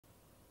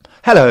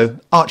Hello,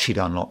 Archie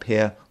Dunlop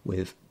here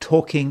with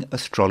Talking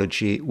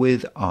Astrology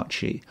with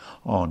Archie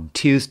on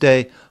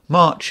Tuesday,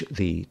 March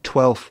the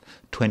 12th,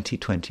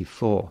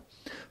 2024.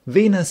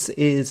 Venus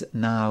is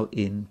now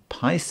in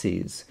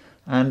Pisces,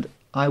 and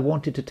I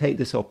wanted to take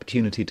this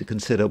opportunity to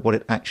consider what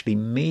it actually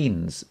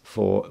means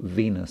for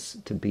Venus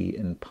to be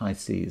in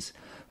Pisces,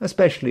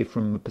 especially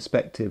from the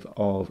perspective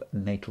of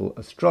natal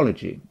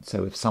astrology.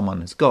 So if someone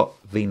has got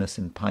Venus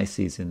in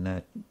Pisces in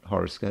their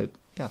horoscope,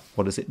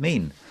 what does it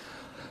mean?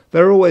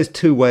 There are always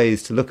two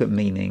ways to look at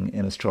meaning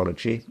in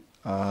astrology.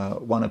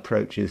 One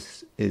approach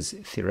is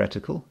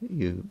theoretical.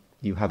 You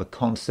have a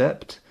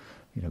concept.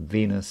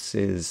 Venus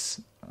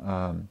is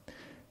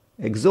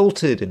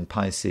exalted in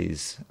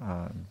Pisces.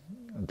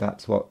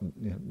 That's what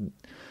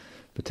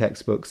the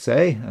textbooks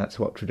say. That's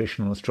what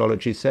traditional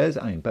astrology says.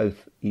 I mean,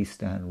 both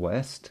East and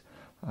West.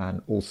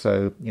 And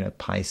also,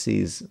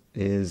 Pisces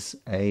is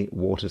a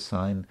water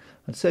sign,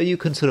 and so you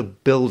can sort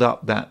of build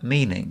up that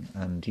meaning,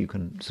 and you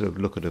can sort of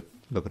look at a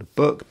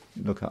book,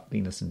 look up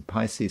Venus in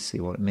Pisces, see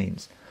what it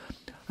means.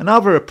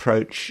 Another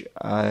approach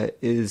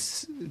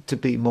is to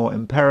be more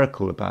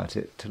empirical about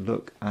it, to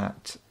look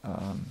at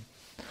a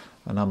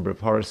number of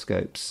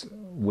horoscopes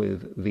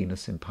with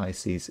Venus in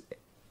Pisces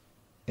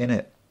in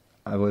it,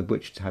 with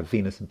which to have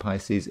Venus and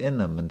Pisces in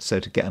them, and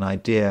so to get an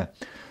idea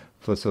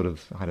for sort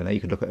of, you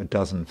could look at a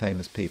dozen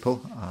famous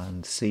people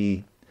and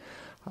see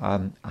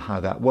how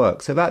that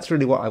works. So that's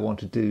really what I want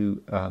to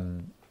do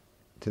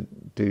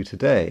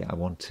today. I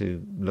want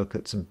to look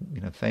at some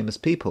famous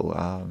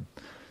people: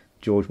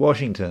 George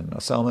Washington,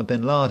 Osama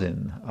bin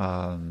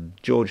Laden,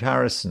 George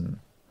Harrison,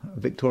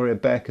 Victoria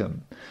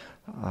Beckham,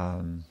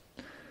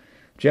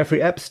 Jeffrey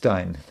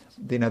Epstein.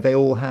 They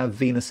all have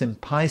Venus in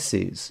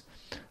Pisces,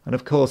 and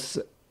of course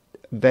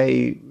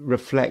they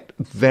reflect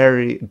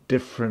very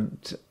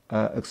different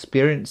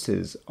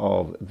experiences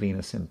of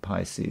Venus in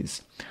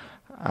Pisces.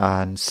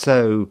 And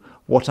so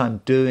what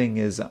I'm doing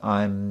is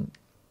I'm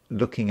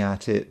looking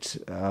at it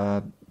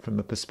from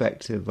a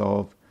perspective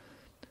of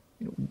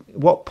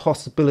what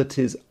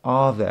possibilities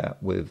are there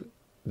with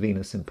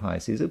Venus in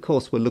Pisces. Of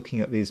course, we're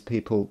looking at these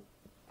people,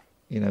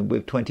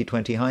 with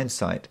 20/20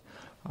 hindsight.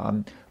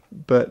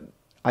 But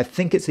I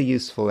think it's a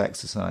useful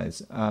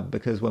exercise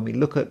because when we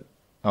look at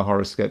a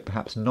horoscope,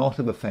 perhaps not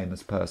of a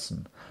famous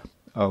person,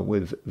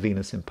 with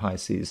Venus in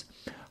Pisces,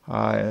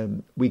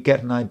 we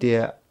get an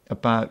idea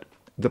about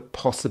the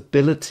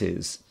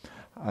possibilities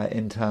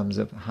in terms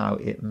of how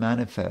it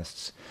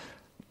manifests.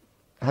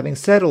 Having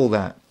said all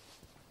that,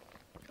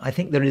 I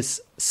think there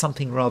is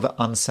something rather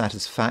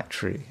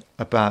unsatisfactory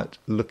about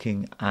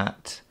looking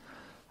at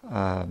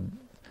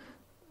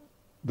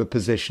the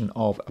position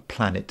of a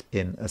planet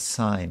in a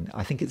sign.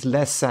 I think it's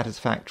less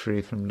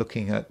satisfactory from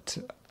looking at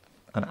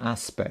an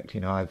aspect.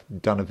 I've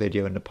done a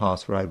video in the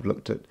past where I've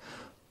looked at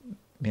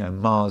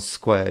Mars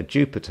square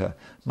Jupiter.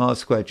 Mars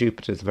square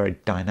Jupiter is a very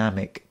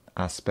dynamic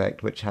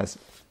aspect which has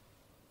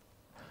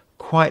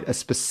quite a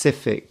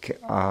specific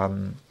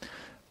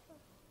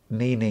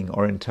meaning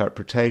or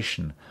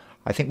interpretation.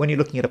 I think when you're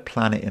looking at a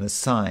planet in a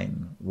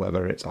sign,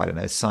 whether it's,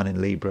 Sun in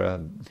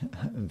Libra,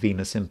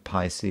 Venus in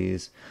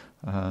Pisces,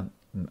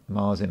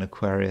 Mars in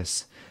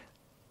Aquarius,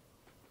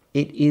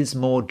 it is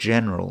more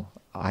general,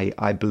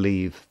 I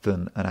believe,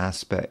 than an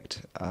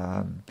aspect.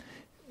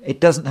 It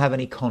doesn't have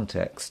any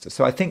context.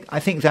 So I think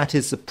that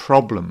is the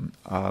problem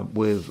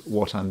with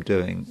what I'm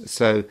doing.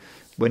 So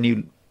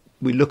when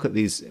we look at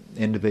these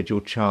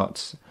individual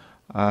charts,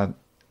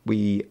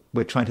 we're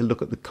trying to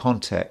look at the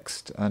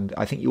context, and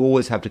I think you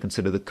always have to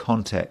consider the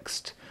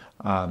context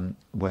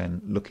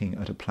when looking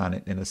at a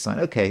planet in a sign.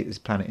 Okay, it's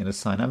a planet in a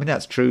sign. I mean,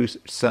 that's true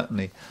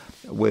certainly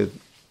with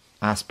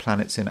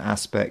planets in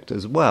aspect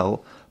as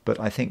well. But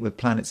I think with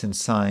planets in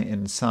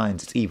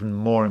signs, it's even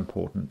more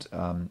important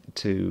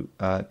to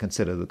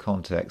consider the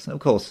context. And of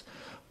course,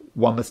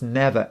 one must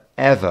never,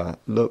 ever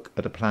look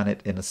at a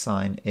planet in a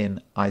sign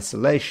in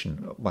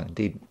isolation. Well,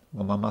 indeed,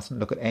 one mustn't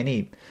look at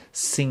any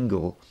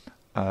single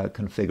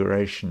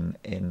configuration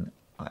in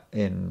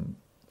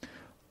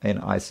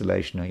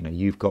isolation.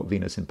 You've got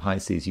Venus in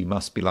Pisces, you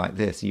must be like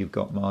this. You've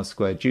got Mars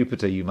square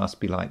Jupiter, you must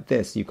be like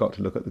this. You've got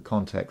to look at the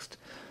context,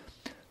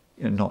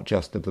 not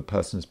just of the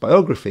person's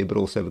biography, but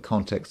also the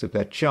context of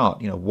their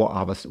chart. What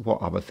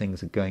other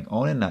things are going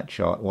on in that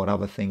chart? What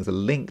other things are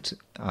linked,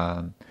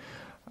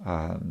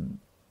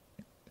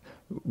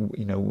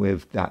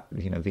 with that,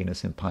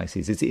 Venus in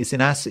Pisces? Is it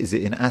in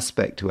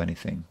aspect to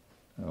anything,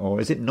 or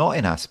is it not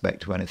in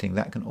aspect to anything?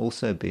 That can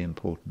also be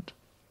important.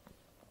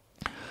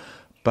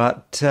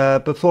 But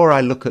before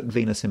I look at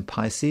Venus in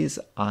Pisces,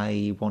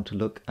 I want to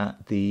look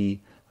at the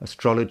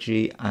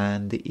astrology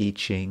and the I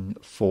Ching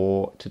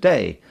for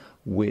today,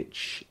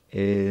 which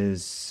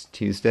is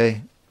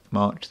Tuesday,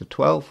 March the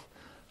 12th,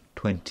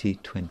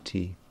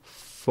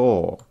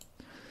 2024.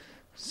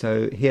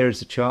 So here is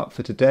the chart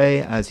for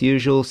today, as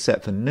usual,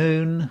 set for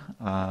noon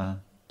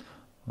on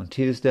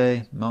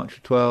Tuesday,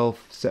 March the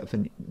 12th, set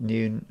for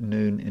noon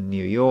in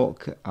New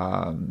York.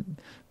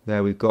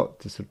 There we've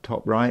got the sort of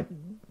top right,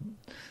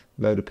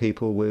 load of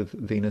people with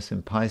Venus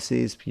in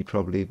Pisces. You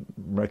probably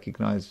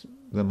recognize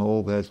them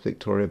all. There's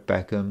Victoria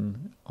Beckham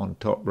on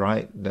top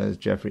right. There's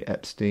Jeffrey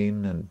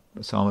Epstein and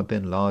Osama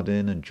bin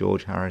Laden and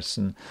George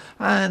Harrison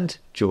and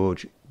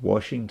George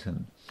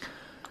Washington.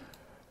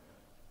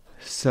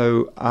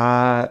 So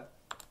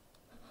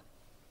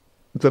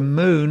the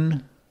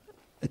moon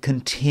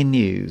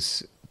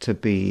continues to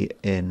be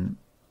in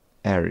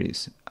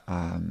Aries.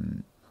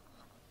 Moon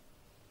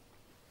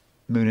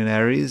in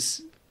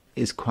Aries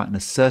is quite an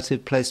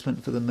assertive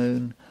placement for the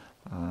moon.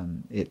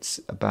 It's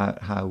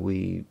about how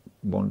we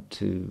want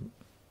to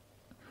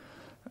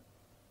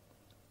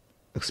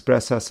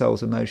express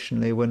ourselves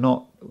emotionally. We're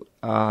not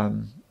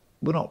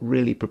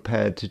really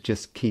prepared to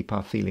just keep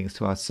our feelings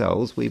to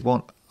ourselves. We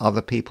want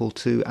other people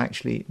to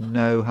actually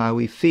know how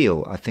we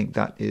feel. I think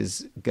that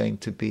is going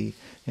to be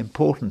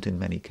important in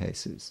many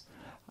cases.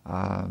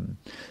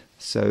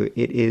 So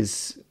it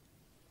is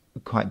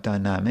quite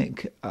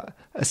dynamic,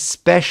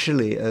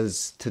 especially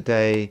as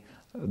today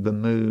the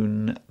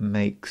moon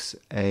makes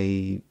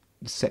a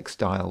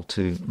sextile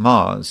to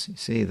Mars. You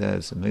see,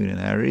 there's a moon in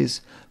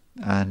Aries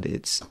and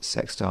it's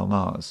sextile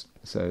Mars.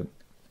 So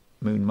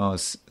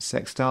moon-Mars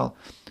sextile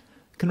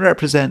can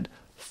represent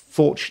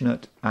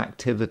fortunate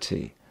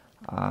activity,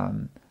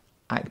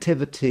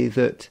 activity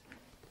that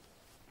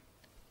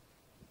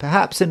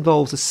perhaps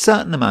involves a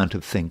certain amount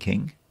of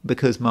thinking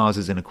because Mars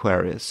is in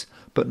Aquarius,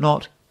 but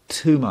not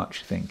too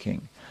much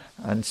thinking.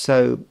 And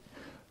so,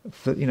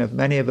 for,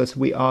 many of us,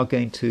 we are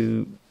going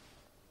to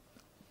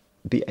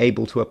be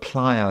able to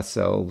apply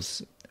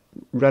ourselves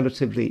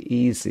relatively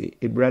easily.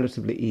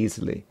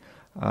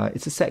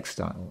 It's a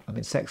sextile. I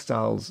mean,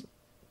 sextiles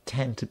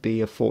tend to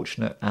be a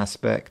fortunate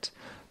aspect.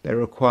 They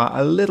require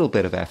a little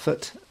bit of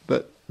effort,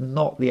 but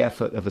not the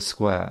effort of a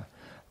square.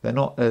 They're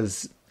not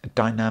as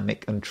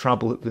dynamic and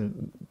trouble.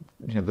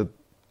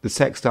 The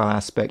sextile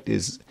aspect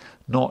is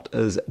not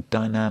as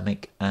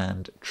dynamic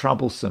and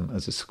troublesome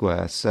as a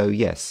square. So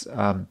yes,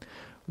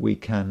 we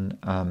can.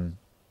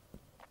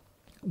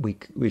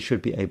 We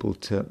should be able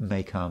to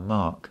make our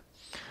mark,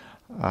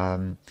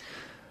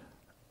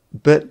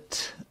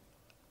 but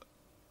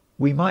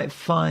we might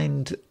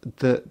find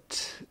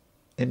that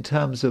in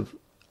terms of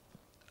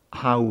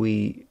how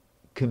we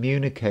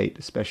communicate,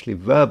 especially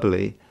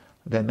verbally,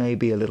 there may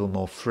be a little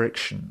more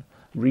friction.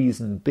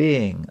 Reason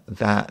being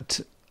that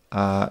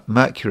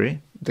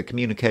Mercury, the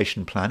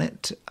communication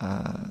planet,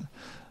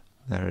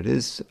 there it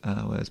is.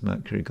 Where's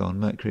Mercury gone?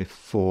 Mercury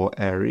for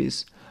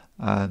Aries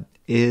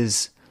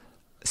is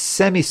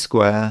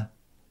semisquare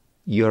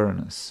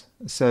Uranus.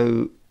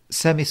 So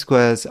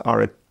semisquares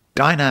are a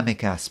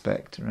dynamic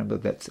aspect. Remember,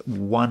 that's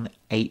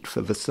 1/8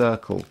 of a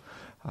circle.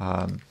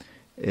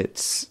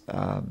 It's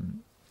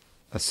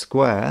a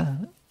square,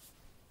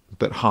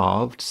 but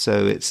halved.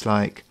 So it's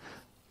like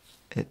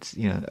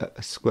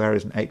a square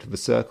is 1/8 of a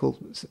circle.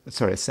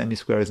 Sorry, a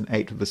semisquare is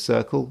 1/8 of a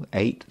circle.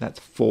 8. That's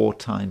 4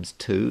 times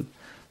 2.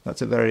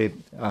 That's a very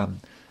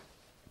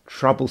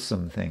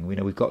troublesome thing.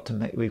 We've got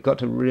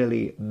to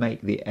really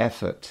make the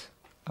effort.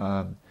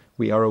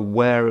 We are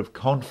aware of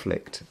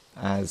conflict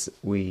as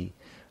we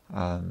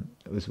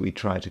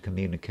try to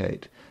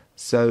communicate.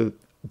 So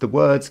the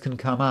words can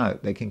come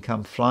out, they can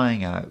come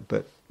flying out,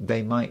 but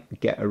they might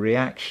get a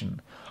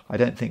reaction. I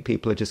don't think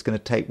people are just going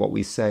to take what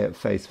we say at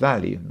face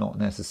value, not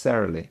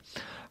necessarily.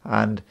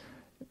 And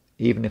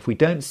even if we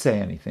don't say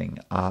anything,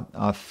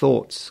 our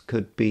thoughts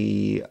could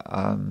be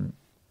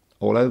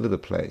all over the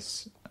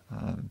place.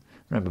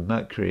 Remember,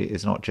 Mercury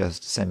is not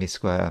just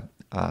semisquare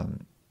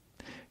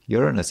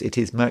Uranus, it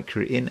is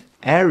Mercury in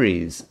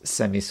Aries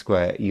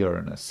semisquare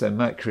Uranus. So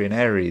Mercury in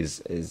Aries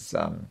is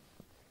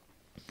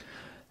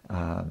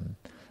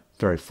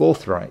very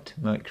forthright.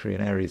 Mercury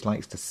in Aries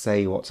likes to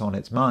say what's on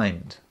its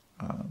mind.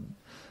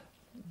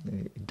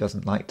 It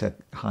doesn't like to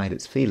hide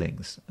its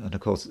feelings. And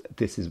of course,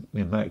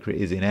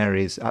 Mercury is in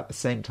Aries at the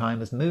same time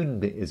as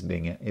Moon is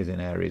in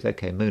Aries.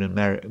 Okay, the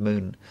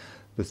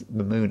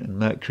Moon and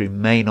Mercury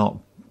may not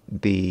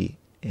be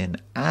in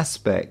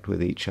aspect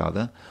with each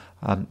other,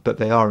 but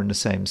they are in the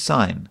same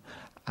sign.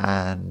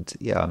 And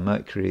yeah,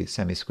 Mercury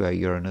semisquare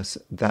Uranus,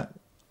 that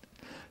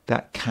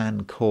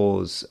can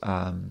cause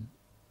a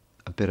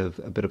bit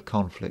of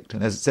conflict,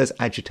 and as it says,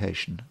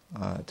 agitation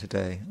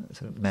today,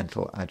 sort of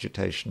mental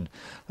agitation,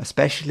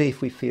 especially if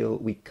we feel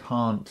we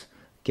can't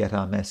get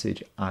our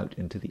message out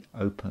into the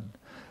open.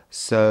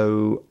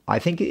 So I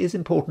think it is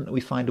important that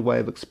we find a way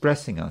of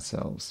expressing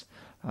ourselves,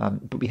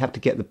 but we have to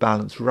get the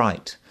balance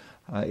right.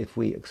 If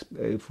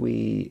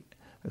we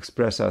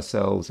express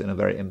ourselves in a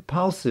very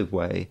impulsive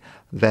way,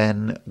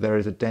 then there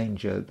is a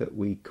danger that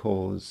we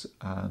cause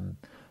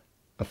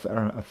a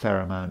fair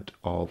amount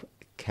of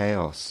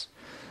chaos.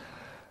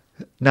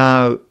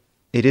 Now,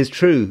 it is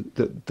true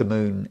that the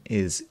moon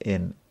is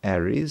in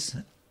Aries,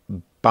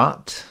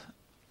 but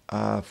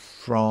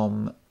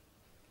from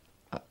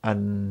a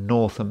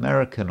North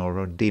American,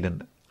 or indeed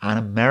an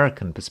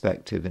American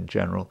perspective in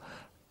general,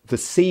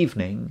 this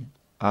evening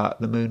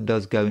the moon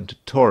does go into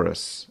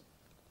Taurus.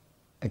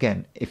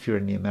 Again, if you're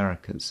in the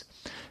Americas.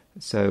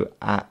 So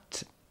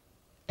at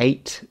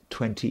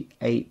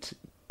 8:28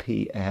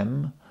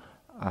 p.m.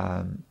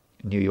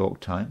 New York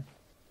time,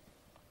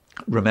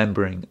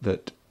 remembering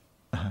that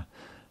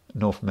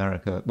North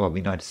America, well, the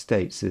United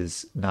States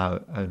is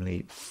now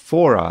only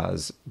 4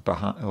 hours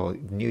behind, or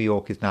New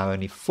York is now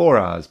only 4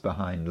 hours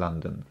behind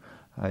London.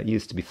 It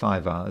used to be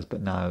 5 hours,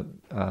 but now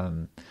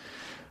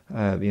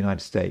the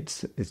United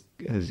States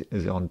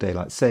is on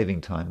daylight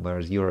saving time,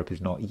 whereas Europe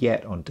is not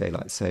yet on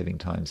daylight saving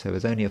time. So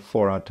there's only a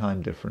 4-hour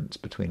time difference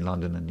between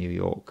London and New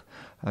York.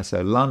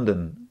 So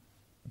London,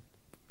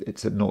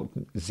 it's at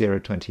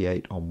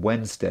 0:28 on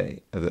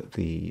Wednesday that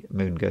the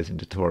moon goes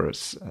into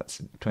Taurus.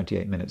 That's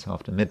 28 minutes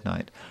after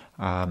midnight.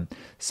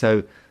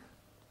 So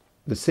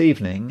this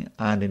evening,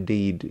 and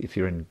indeed if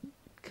you're in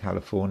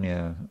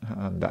California,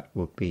 that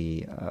would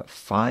be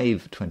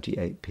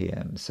 5:28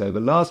 p.m. So the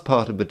last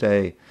part of the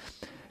day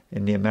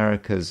in the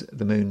Americas,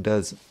 the moon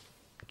does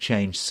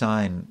change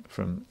sign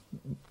from,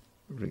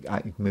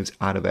 it moves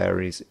out of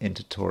Aries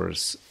into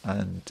Taurus,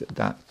 and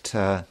that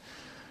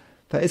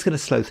is going to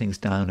slow things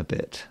down a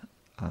bit.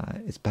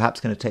 It's perhaps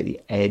going to take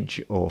the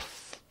edge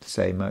off,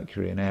 say,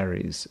 Mercury and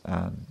Aries.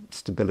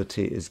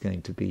 Stability is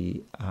going to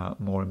be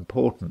more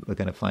important. We're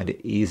going to find it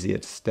easier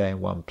to stay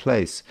in one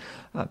place.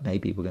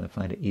 Maybe we're going to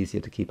find it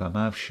easier to keep our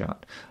mouth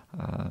shut.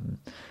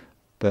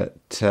 But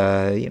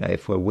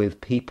if we're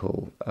with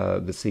people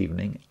this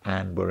evening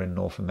and we're in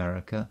North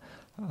America,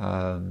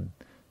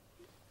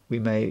 we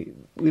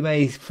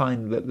may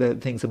find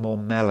that things are more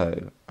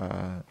mellow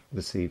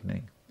this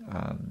evening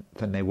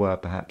than they were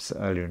perhaps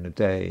earlier in the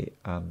day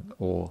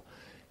or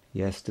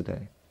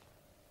yesterday.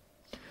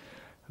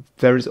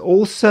 There is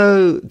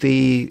also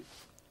the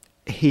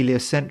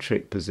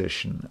heliocentric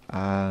position.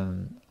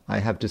 I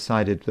have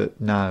decided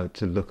that now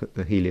to look at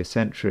the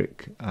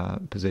heliocentric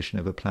position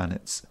of the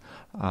planets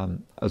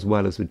as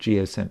well as the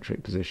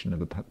geocentric position of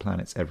the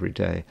planets every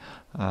day.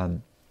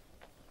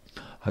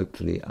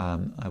 Hopefully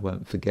I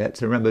won't forget.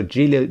 So remember,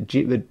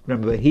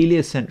 the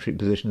heliocentric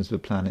positions of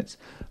the planets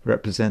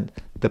represent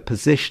the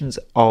positions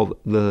of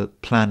the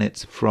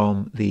planets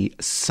from the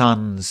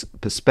sun's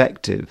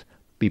perspective.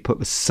 We put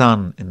the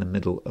sun in the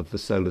middle of the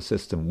solar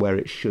system where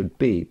it should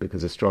be,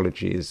 because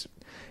astrology is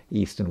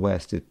east and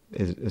west. It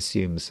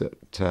assumes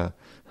that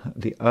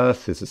the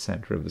Earth is the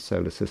centre of the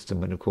solar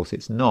system, when of course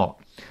it's not.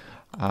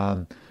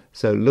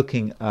 So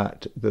looking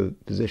at the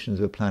positions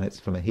of the planets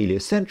from a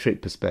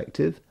heliocentric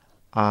perspective,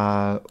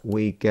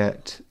 we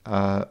get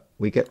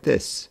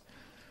this.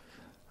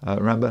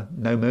 Remember,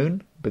 no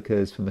moon,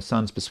 because from the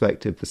sun's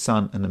perspective, the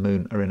sun and the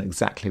moon are in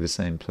exactly the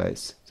same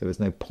place. So there's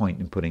no point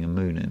in putting a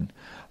moon in.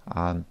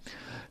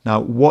 Now,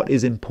 what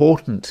is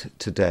important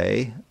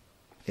today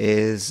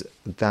is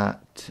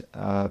that,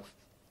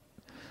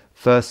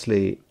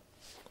 firstly,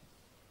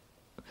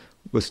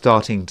 we're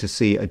starting to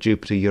see a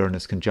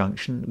Jupiter-Uranus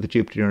conjunction. The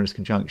Jupiter-Uranus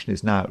conjunction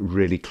is now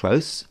really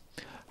close,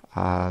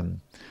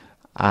 and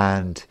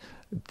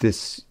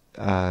this,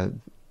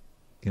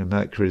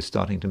 Mercury is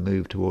starting to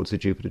move towards the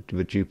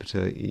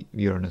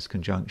Jupiter-Uranus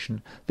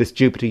conjunction. This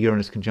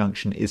Jupiter-Uranus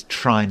conjunction is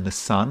trine the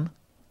Sun,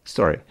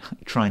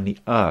 trine the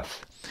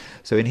Earth.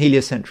 So in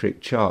heliocentric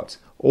charts,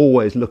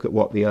 always look at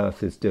what the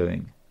Earth is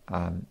doing.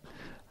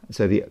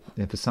 So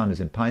if the Sun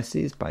is in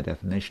Pisces, by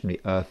definition, the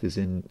Earth is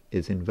in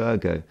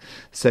Virgo.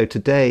 So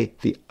today,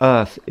 the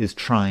Earth is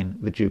trine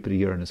the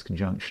Jupiter-Uranus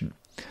conjunction.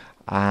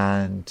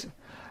 And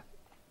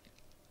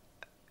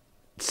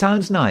it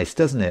sounds nice,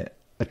 doesn't it?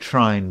 A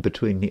trine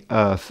between the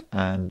Earth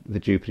and the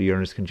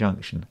Jupiter-Uranus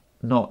conjunction.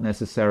 Not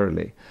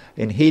necessarily.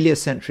 In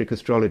heliocentric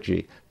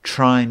astrology,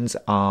 trines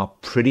are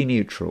pretty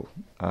neutral.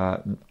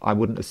 I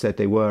wouldn't have said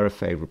they were a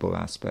favourable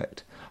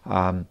aspect.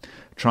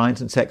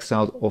 Trines and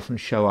sextiles often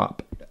show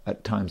up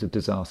at times of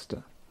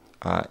disaster,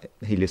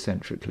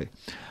 heliocentrically.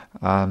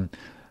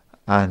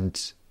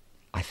 And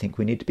I think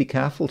we need to be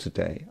careful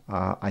today.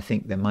 I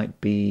think there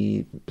might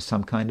be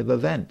some kind of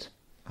event.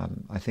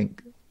 I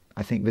think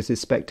this is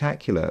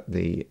spectacular,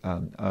 the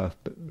Earth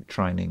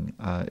trining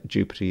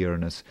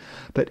Jupiter-Uranus.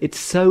 But it's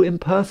so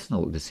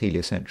impersonal, this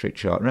heliocentric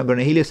chart. Remember, in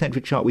a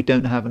heliocentric chart, we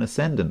don't have an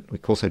ascendant. We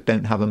also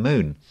don't have a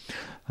moon.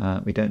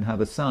 We don't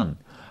have a sun.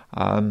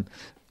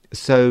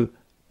 So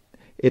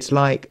it's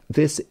like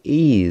this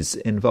ease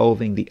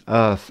involving the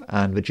Earth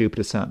and the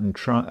Jupiter-Saturn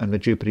and the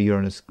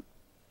Jupiter-Uranus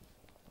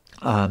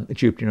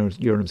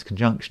Jupiter-Uranus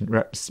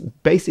conjunction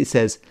basically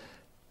says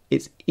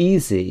it's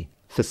easy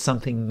for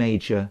something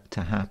major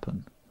to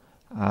happen.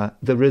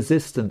 The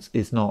resistance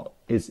is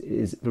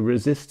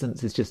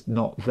just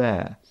not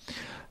there.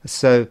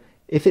 So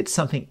if it's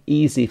something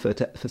easy for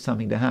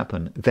something to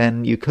happen,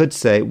 then you could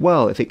say,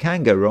 well, if it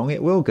can go wrong,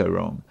 it will go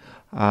wrong.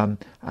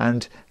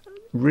 And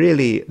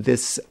really,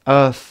 this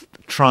Earth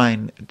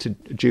trine to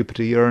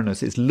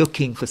Jupiter-Uranus is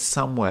looking for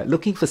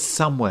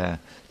somewhere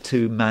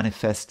to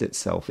manifest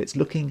itself. It's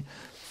looking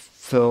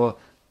for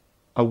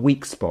a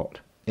weak spot.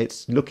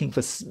 It's looking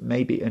for,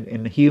 maybe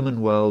in the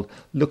human world,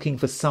 looking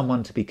for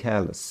someone to be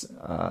careless,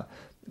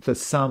 for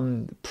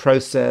some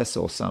process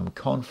or some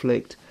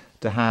conflict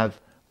to have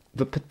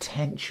the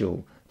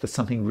potential for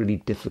something really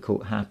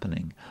difficult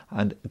happening.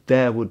 And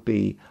there would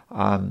be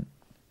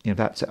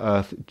that's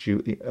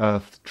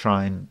Earth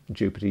trine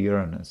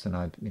Jupiter-Uranus, and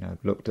I've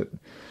looked at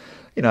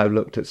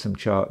some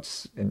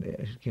charts, and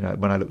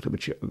when I looked at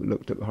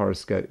the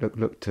horoscope,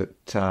 looked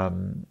at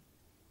the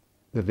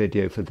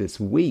video for this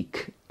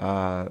week.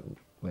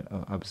 When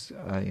I was,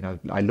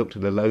 I looked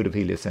at a load of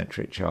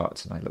heliocentric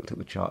charts, and I looked at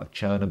the chart of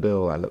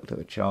Chernobyl. I looked at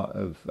the chart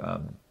of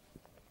the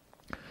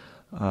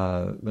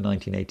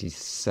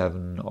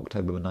 1987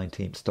 October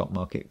 19th stock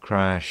market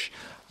crash.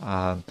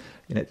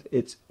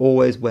 It's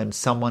always when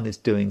someone is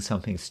doing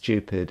something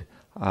stupid,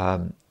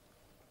 the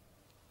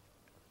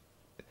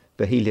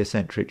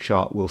heliocentric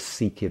chart will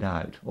seek it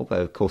out.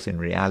 Although, of course, in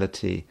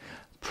reality,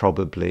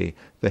 probably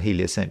the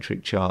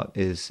heliocentric chart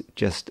is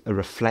just a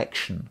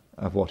reflection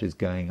of what is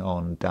going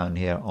on down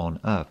here on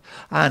Earth.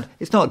 And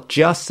it's not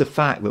just the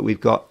fact that we've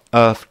got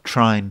Earth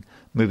trine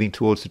moving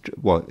towards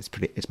it's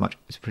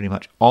pretty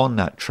much on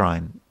that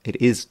trine.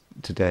 It is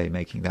today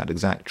making that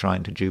exact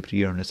trine to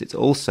Jupiter-Uranus. It's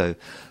also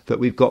that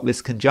we've got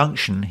this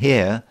conjunction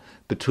here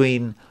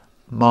between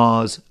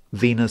Mars,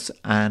 Venus,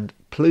 and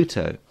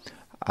Pluto.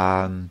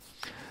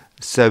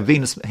 So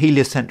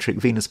heliocentric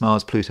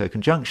Venus-Mars-Pluto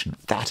conjunction,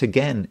 that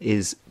again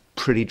is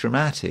pretty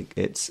dramatic.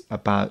 It's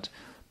about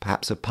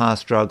perhaps a power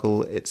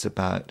struggle. It's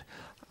about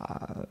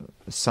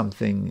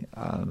something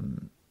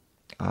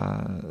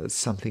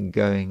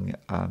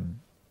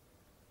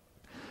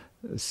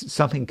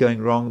going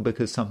wrong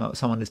because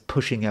someone is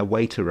pushing their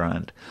weight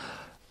around.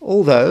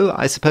 Although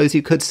I suppose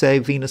you could say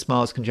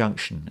Venus-Mars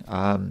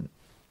conjunction.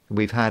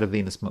 We've had a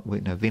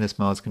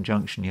Venus-Mars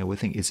conjunction. We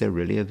think, is there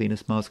really a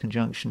Venus-Mars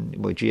conjunction?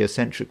 Well,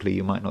 geocentrically,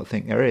 you might not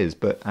think there is,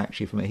 but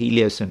actually from a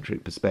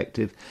heliocentric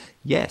perspective,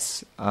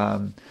 yes.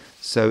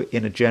 So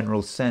in a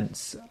general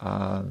sense,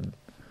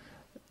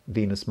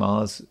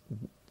 Venus-Mars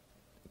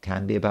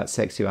can be about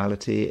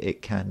sexuality.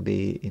 It can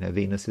be,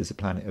 Venus is a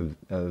planet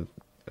of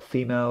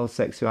female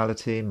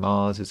sexuality.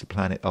 Mars is a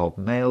planet of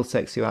male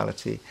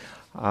sexuality.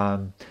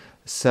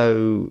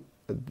 So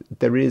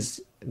there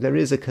is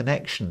a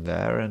connection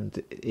there,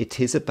 and it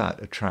is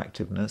about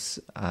attractiveness.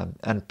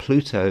 And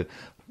Pluto,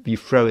 you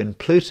throw in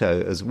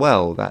Pluto as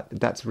well,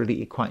 that's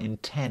really quite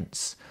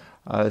intense.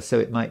 So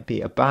it might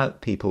be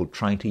about people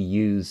trying to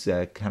use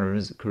their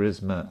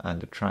charisma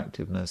and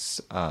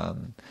attractiveness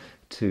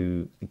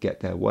to get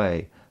their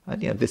way.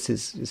 And this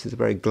is a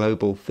very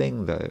global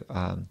thing, though.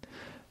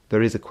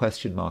 There is a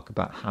question mark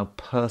about how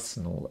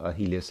personal a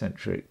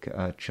heliocentric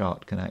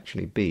chart can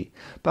actually be.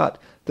 But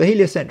the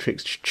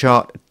heliocentric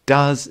chart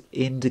does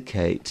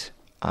indicate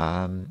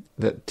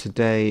that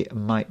today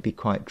might be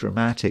quite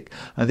dramatic.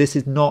 And this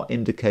is not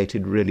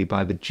indicated really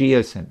by the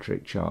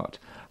geocentric chart.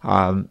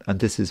 And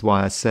this is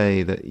why I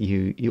say that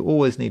you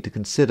always need to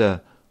consider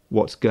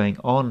what's going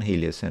on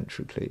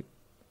heliocentrically.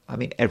 I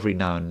mean, every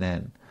now and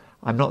then.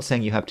 I'm not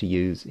saying you have to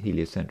use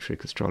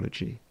heliocentric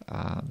astrology.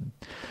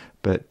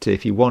 But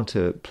if you want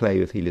to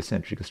play with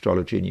heliocentric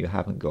astrology and you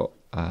haven't got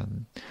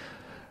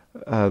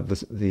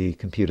the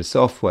computer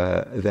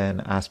software,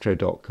 then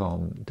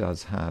astro.com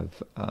does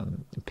have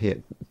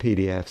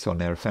PDFs on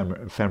their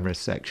ephemeris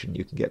section.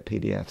 You can get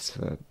PDFs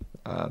for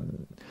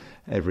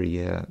every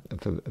year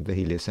for the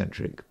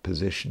heliocentric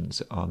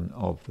positions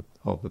of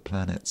the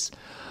planets.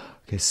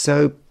 Okay,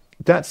 so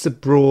that's the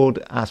broad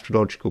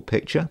astrological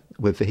picture,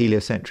 with the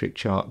heliocentric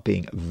chart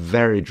being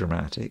very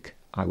dramatic,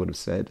 I would have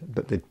said,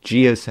 but the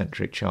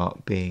geocentric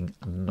chart being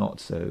not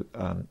so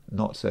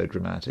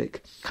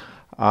dramatic.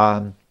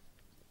 So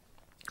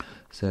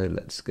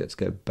let's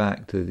go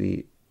back to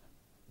the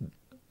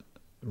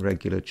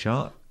regular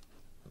chart,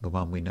 the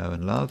one we know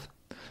and love.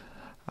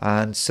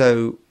 And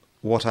so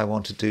what I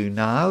want to do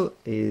now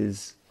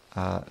is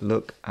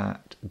look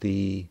at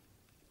the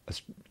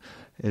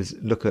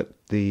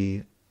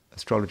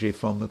astrology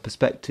from the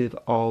perspective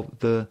of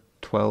the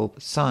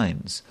 12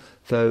 signs.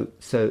 So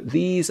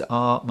these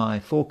are my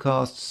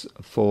forecasts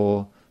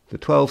for the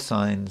 12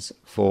 signs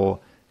for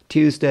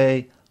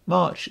Tuesday,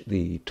 March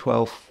the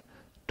 12th,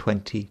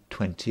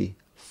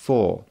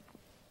 2024.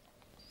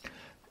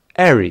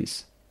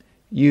 Aries,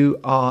 you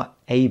are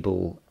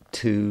able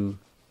to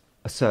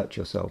assert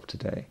yourself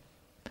today.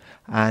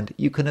 And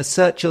you can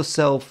assert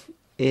yourself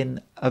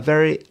in a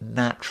very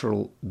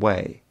natural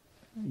way.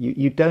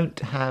 You don't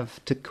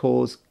have to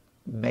cause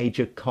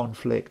major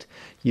conflict.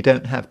 You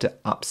don't have to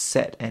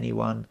upset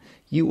anyone.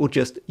 You will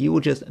just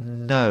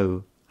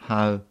know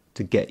how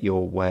to get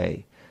your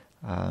way.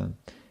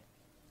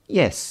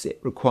 Yes, it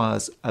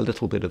requires a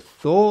little bit of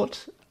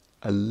thought,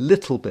 a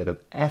little bit of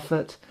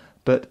effort,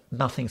 but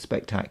nothing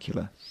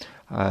spectacular.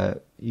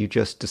 You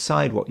just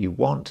decide what you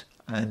want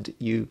and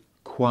you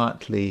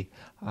quietly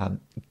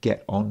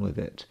get on with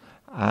it.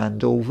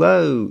 And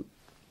although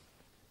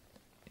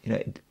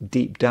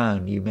deep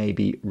down you may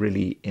be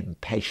really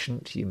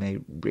impatient, you may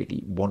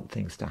really want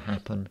things to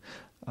happen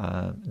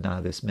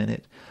now this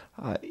minute,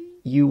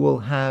 you will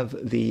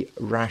have the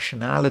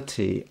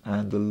rationality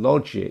and the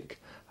logic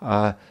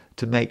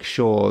to make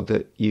sure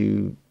that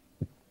you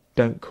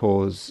don't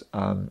cause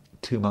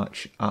too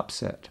much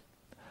upset.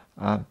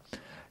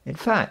 In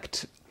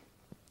fact,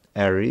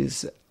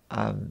 Aries,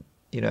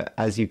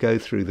 as you go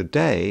through the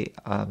day,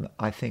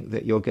 I think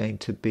that you're going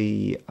to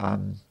be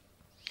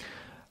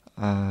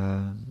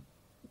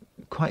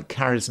quite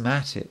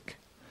charismatic.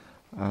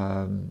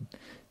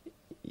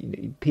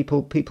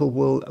 People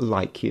will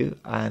like you,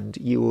 and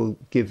you will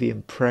give the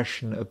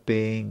impression of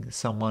being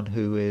someone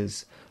who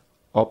is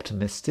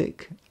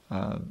optimistic,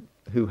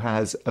 who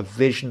has a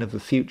vision of the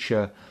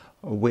future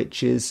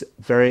which is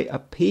very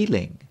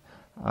appealing.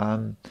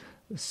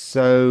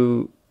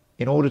 So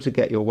in order to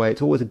get your way,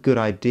 it's always a good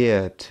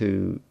idea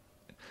to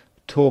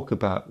talk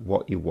about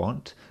what you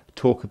want,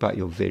 talk about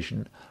your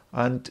vision,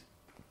 and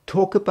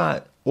talk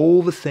about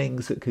all the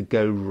things that could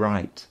go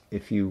right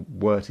if you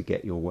were to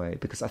get your way,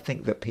 because I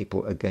think that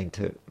people are going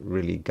to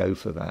really go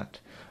for that.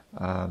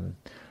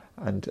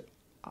 And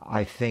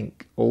I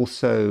think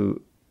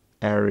also,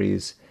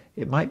 Aries,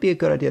 it might be a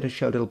good idea to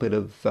show a little bit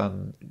of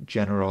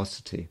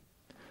generosity.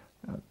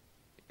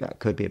 That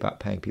could be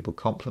about paying people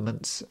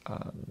compliments,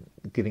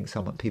 giving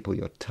people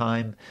your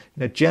time.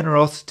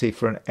 Generosity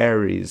for an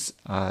Aries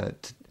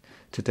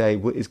today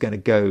is going to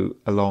go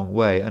a long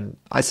way. And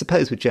I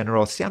suppose with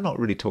generosity, I'm not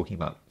really talking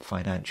about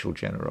financial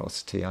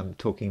generosity. I'm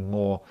talking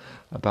more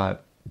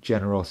about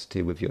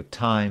generosity with your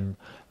time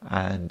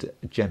and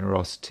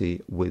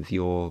generosity with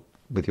your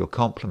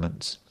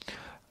compliments.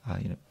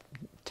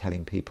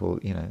 Telling people,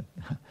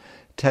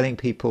 telling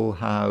people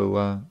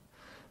how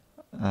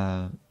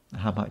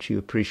much you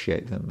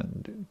appreciate them,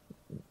 and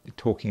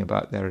talking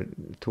about their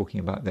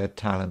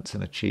talents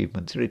and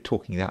achievements, really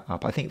talking that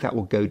up. I think that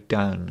will go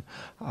down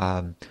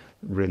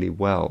really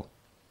well.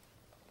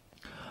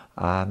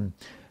 In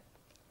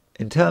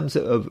terms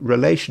of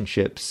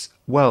relationships,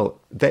 well,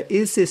 there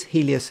is this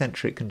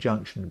heliocentric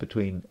conjunction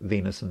between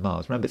Venus and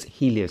Mars. Remember, it's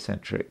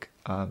heliocentric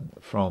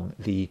from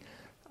the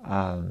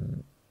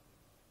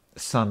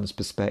Sun's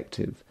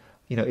perspective.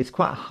 It's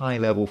quite a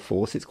high-level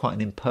force. It's quite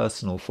an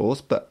impersonal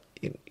force, but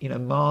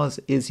Mars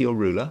is your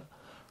ruler,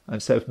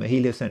 and so from a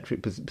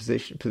heliocentric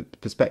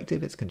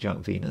perspective, it's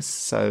conjunct Venus.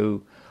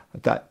 So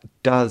that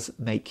does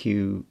make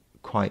you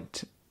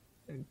quite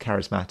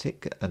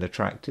charismatic and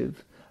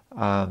attractive.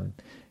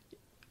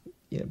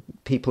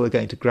 People are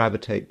going to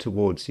gravitate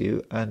towards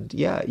you, and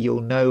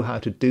you'll know how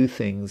to do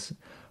things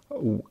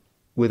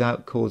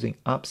without causing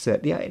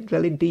upset.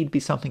 There'll indeed be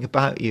something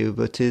about you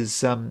that is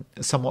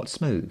somewhat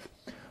smooth,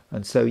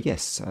 and so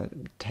yes,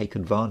 take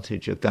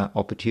advantage of that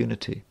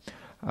opportunity.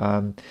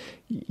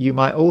 You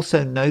might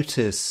also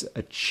notice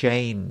a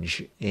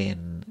change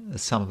in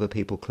some of the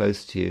people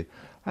close to you.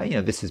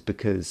 This is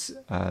because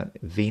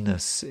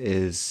Venus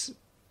is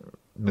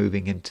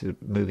moving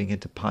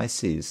into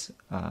Pisces.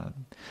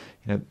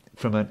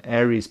 From an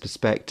Aries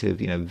perspective,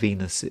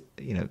 Venus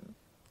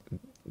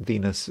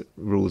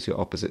rules your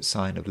opposite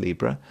sign of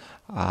Libra.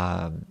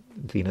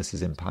 Venus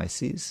is in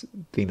Pisces.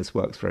 Venus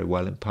works very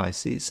well in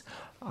Pisces.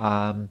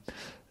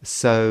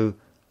 So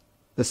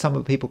some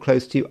of the people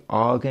close to you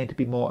are going to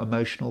be more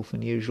emotional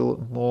than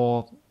usual,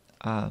 more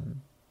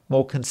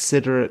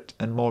considerate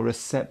and more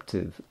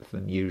receptive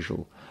than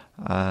usual.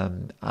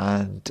 And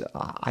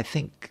I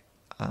think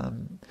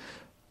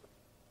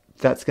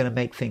that's going to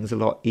make things a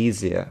lot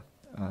easier.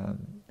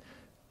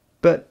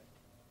 But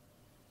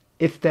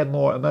if they're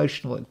more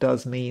emotional, it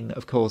does mean,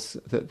 of course,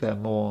 that they're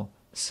more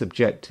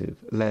subjective,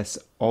 less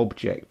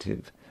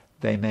objective.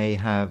 They may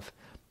have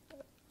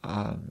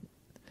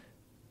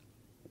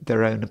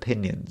their own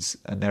opinions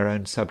and their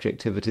own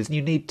subjectivities, and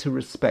you need to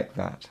respect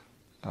that.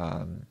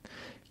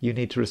 You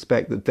need to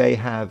respect that they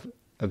have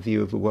a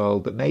view of the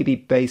world that may be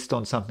based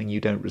on something you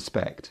don't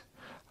respect.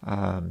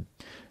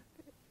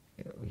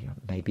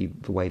 Maybe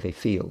the way they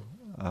feel.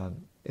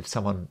 If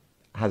someone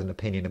has an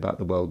opinion about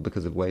the world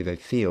because of the way they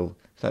feel,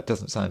 that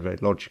doesn't sound very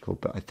logical,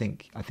 but I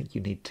think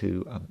you need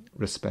to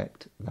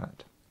respect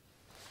that.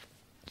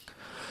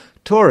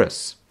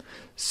 Taurus.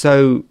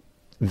 So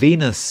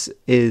Venus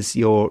is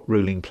your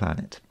ruling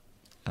planet,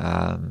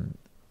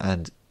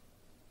 and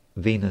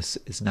Venus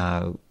is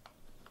now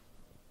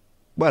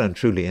well and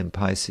truly in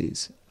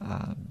Pisces.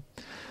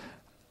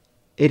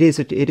 It is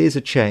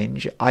a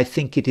change. I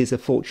think it is a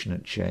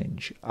fortunate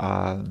change.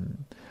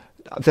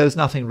 There's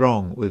nothing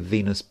wrong with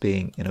Venus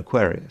being in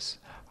Aquarius,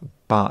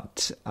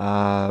 but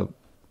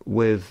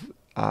with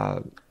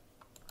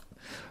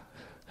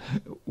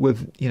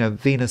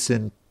Venus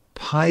in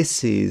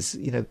Pisces,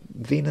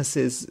 Venus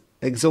is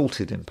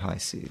exalted in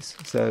Pisces.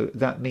 So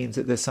that means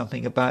that there's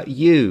something about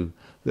you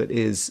that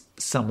is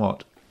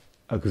somewhat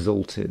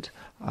exalted.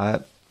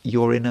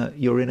 You're in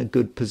a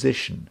good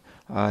position.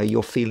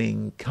 You're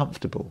feeling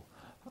comfortable.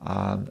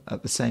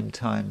 At the same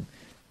time,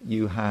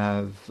 you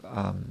have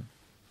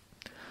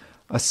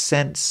a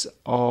sense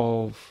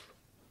of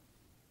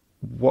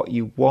what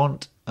you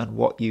want and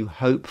what you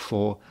hope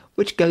for,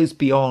 which goes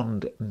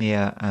beyond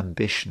mere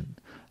ambition.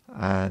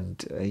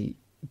 And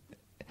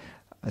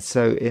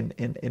so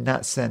in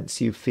that sense,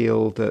 you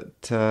feel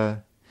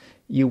that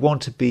you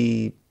want to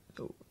be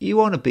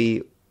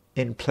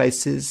in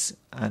places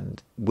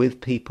and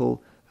with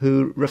people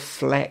who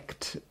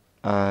reflect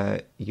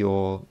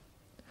your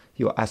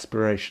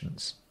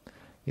aspirations.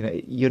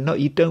 You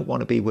don't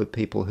want to be with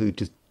people who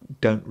just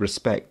don't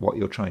respect what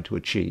you're trying to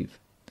achieve.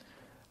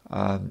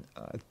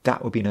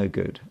 That would be no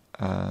good.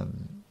 I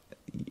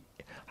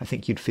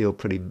think you'd feel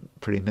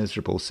pretty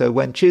miserable. So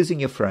when choosing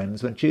your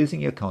friends, when choosing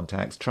your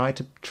contacts, try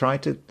to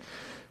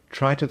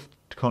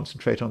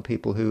concentrate on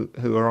people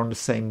who are on the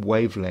same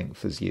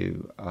wavelength as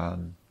you.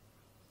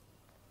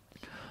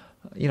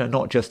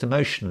 Not just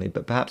emotionally,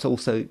 but perhaps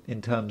also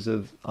in terms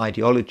of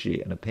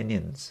ideology and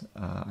opinions.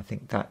 I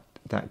think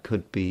that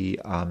could be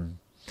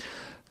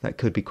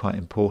quite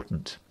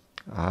important.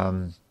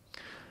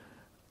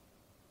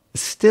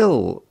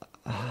 Still,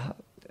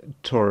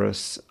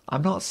 Taurus,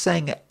 I'm not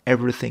saying that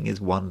everything is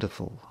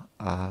wonderful,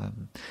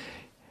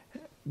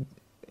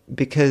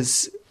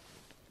 because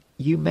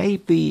you may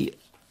be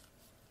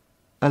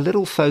a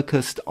little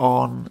focused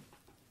on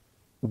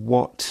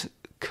what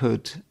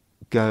could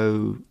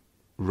go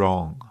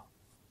wrong.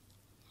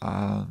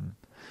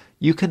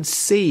 You can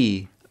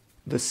see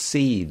the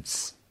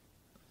seeds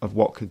of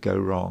what could go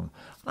wrong.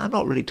 I'm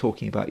not really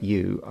talking about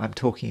you. I'm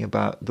talking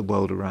about the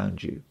world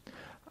around you.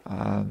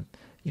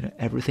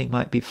 Everything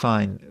might be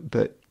fine,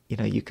 but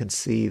you can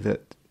see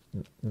that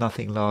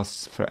nothing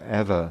lasts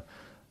forever.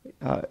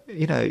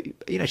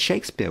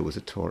 Shakespeare was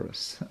a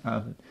Taurus.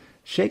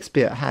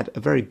 Shakespeare had a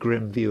very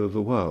grim view of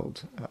the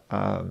world.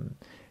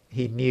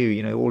 He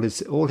knew,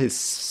 all his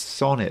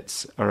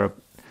sonnets are,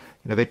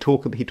 he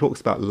talks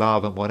about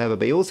love and whatever,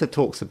 but he also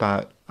talks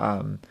about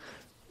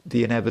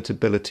the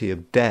inevitability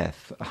of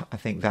death. I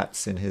think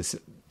that's in his.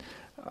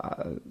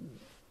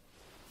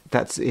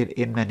 That's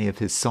in many of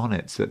his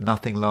sonnets, that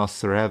nothing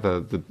lasts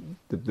forever.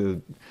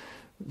 The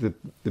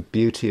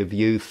beauty of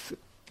youth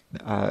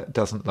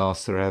doesn't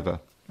last forever.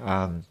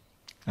 And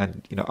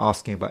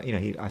asking about,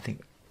 I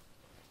think,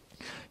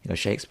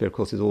 Shakespeare, of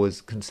course, is always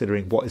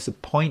considering what is the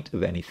point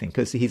of anything,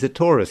 because he's a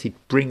Taurus. He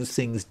brings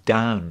things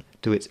down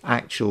to its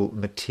actual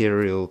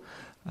material,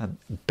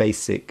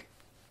 basic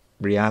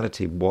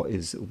reality. What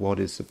is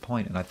the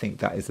point? And I think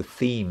that is the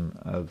theme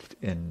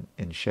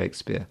in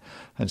Shakespeare.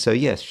 And so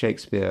yes,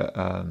 Shakespeare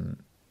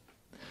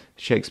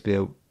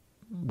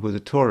was a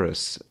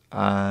Taurus,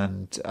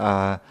 and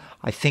I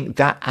think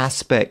that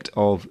aspect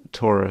of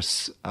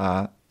Taurus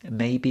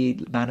may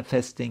be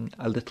manifesting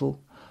a little.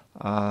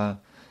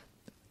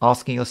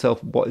 Asking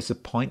yourself, what is the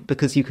point?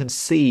 Because you can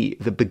see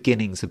the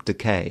beginnings of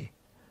decay.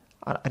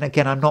 And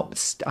again, I'm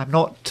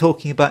not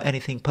talking about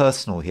anything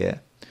personal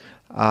here.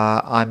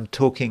 I'm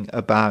talking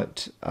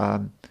about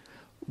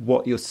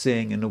what you're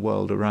seeing in the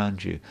world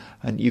around you,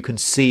 and you can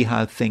see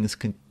how things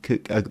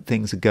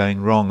are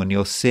going wrong, and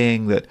you're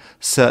seeing that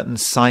certain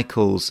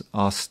cycles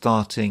are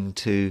starting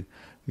to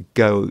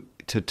go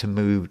to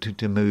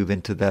move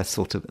into their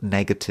sort of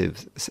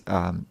negative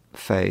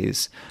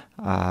phase.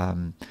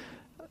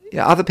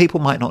 Other people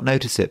might not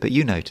notice it, but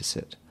you notice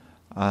it,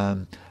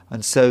 and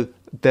so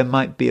there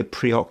might be a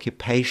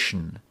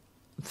preoccupation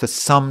for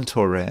some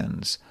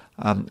Taurians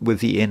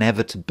with the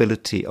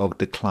inevitability of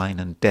decline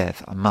and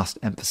death. I must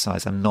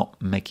emphasize, I'm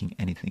not making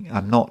anything.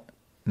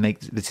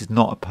 This is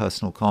not a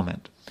personal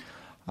comment.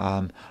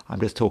 I'm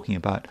just talking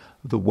about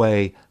the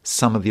way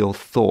some of your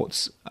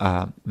thoughts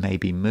may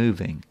be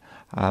moving.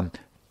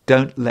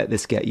 Don't let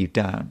this get you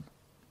down.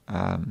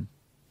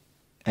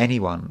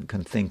 Anyone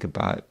can think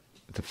about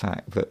the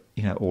fact that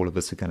all of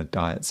us are going to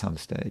die at some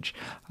stage.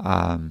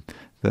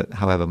 That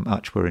however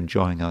much we're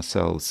enjoying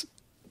ourselves,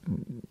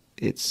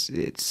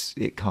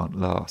 it can't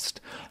last.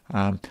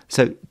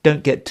 So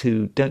don't get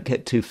too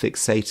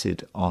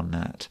fixated on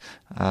that.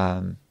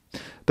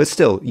 But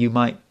still, you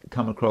might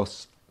come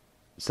across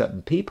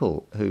certain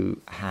people who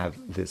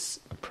have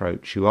this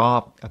approach, who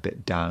are a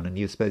bit down, and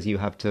you suppose you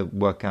have to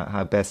work out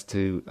how best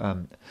to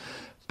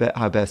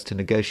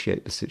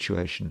negotiate the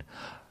situation.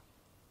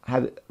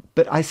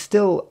 But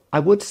I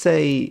would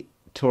say,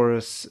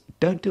 Taurus,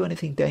 don't do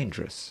anything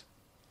dangerous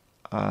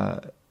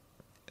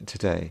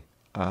today,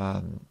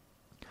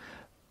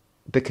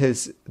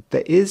 because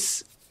there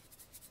is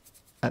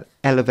an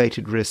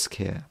elevated risk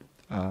here.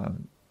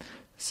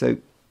 So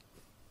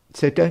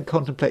don't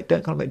contemplate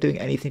doing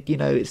anything.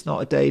 It's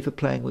not a day for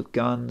playing with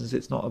guns.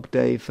 It's not a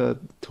day for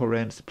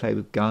Taurians to play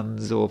with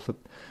guns or for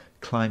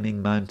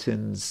climbing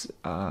mountains,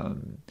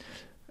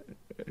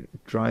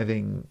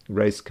 driving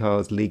race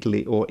cars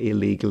legally or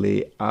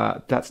illegally.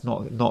 That's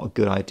not a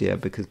good idea,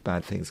 because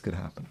bad things could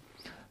happen.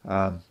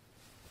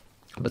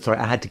 But sorry,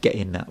 I had to get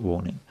in that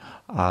warning.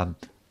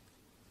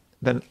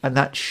 And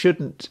that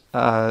shouldn't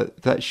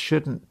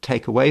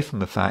take away from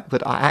the fact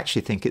that I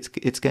actually think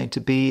it's going to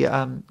be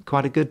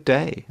quite a good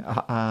day.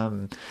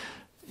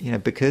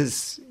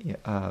 Because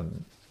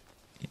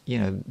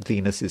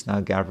Venus is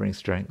now gathering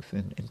strength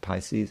in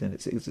Pisces, and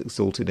it's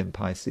exalted in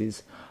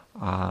Pisces.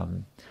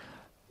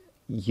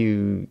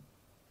 You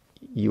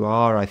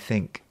are, I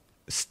think,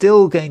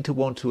 still going to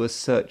want to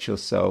assert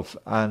yourself,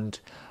 and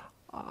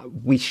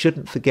we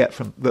shouldn't forget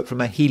that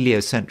from a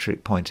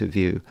heliocentric point of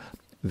view,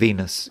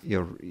 Venus,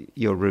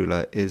 your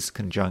ruler, is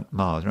conjunct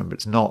Mars. Remember,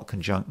 it's not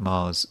conjunct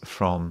Mars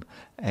from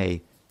a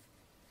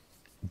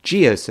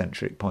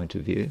geocentric point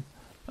of view.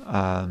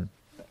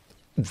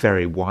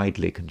 very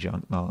widely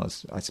conjunct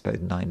Mars. I suppose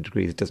 9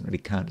 degrees doesn't really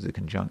count as a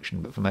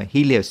conjunction, but from a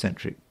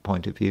heliocentric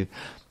point of view,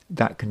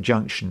 that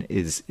conjunction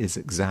is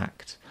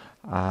exact.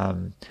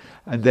 And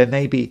there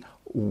may be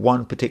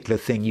one particular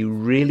thing you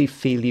really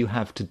feel you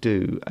have to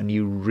do, and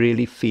you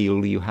really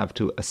feel you have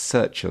to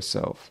assert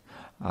yourself,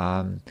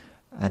 and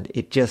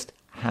it just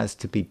has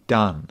to be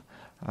done.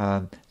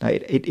 Now,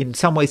 in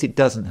some ways it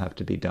doesn't have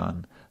to be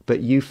done, but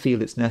you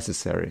feel it's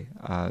necessary,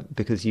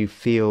 because you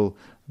feel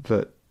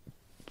that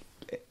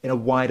in a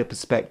wider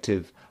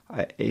perspective,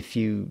 if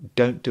you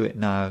don't do it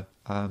now,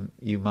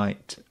 you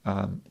might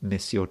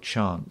miss your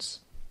chance.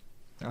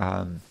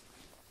 And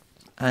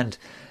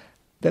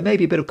there may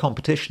be a bit of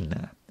competition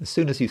there. As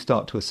soon as you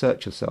start to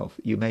assert yourself,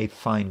 you may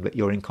find that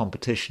you're in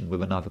competition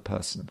with another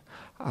person.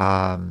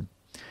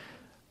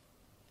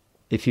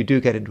 If you do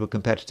get into a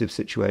competitive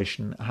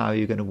situation, how are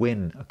you going to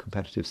win a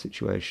competitive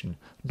situation?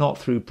 Not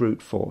through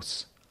brute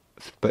force,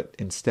 but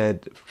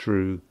instead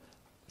through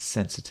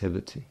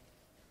sensitivity.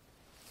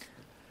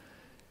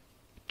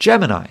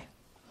 Gemini.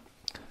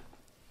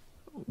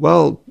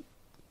 Well,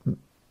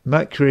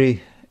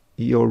 Mercury,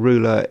 your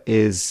ruler,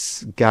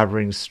 is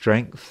gathering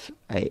strength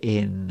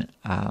in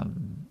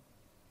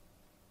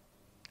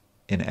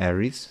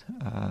Aries.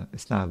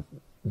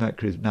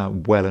 Mercury is now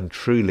well and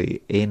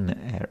truly in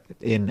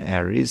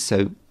Aries.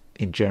 So,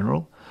 in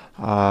general,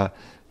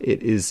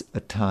 it is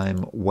a time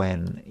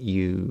when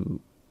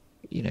you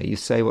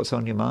say what's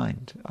on your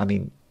mind. I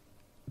mean,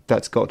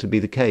 that's got to be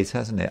the case,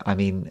 hasn't it? I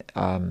mean,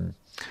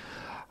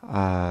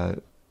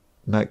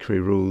 Mercury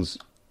rules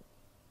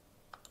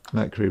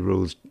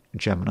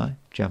Gemini.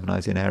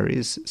 Gemini's in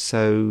Aries.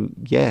 So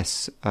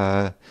yes,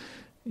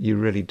 you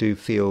really do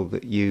feel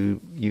that you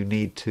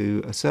need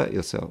to assert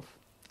yourself,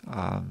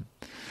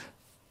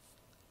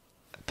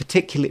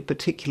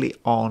 particularly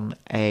on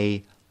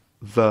a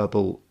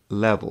verbal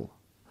level,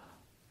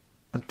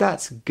 and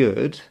that's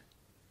good.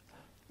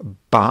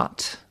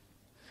 But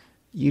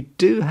you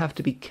do have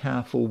to be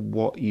careful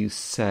what you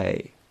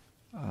say.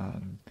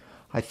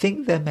 I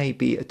think there may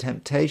be a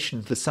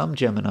temptation for some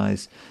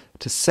Geminis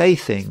to say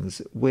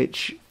things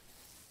which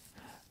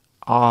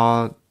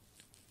are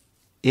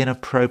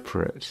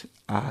inappropriate.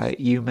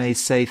 You may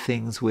say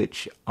things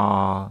which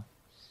are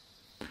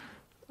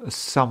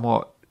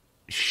somewhat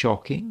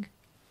shocking,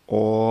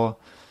 or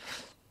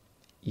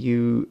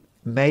you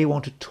may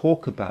want to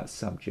talk about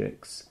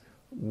subjects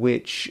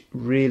which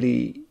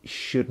really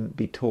shouldn't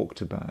be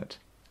talked about.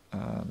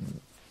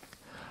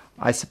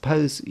 I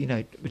suppose,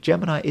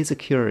 Gemini is a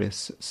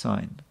curious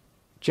sign.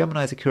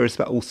 Geminis are curious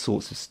about all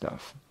sorts of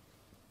stuff.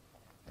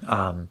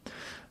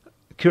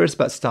 Curious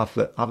about stuff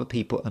that other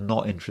people are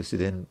not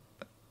interested in,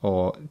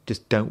 or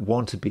just don't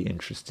want to be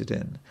interested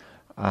in.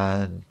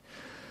 And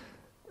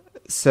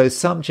so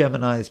some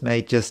Geminis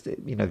may just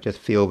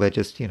feel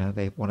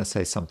they want to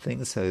say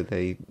something, so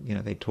they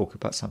talk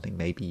about something.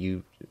 Maybe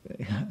you've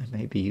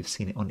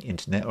seen it on the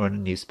internet or in a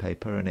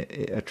newspaper, and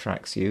it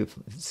attracts you.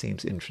 It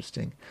seems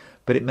interesting,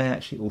 but it may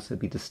actually also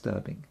be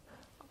disturbing.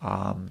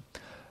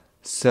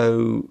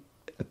 So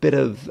a bit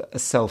of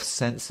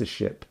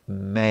self-censorship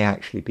may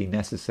actually be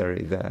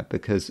necessary there,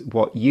 because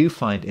what you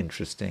find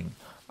interesting,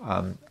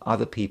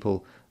 other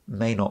people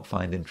may not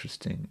find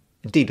interesting.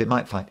 Indeed, they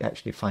might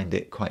actually find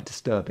it quite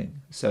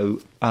disturbing.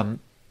 So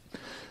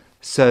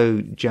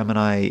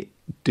Gemini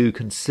do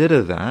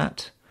consider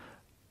that,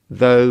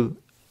 though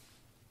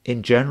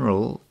in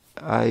general,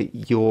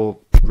 your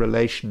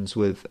relations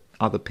with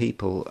other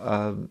people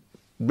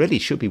really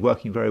should be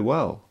working very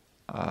well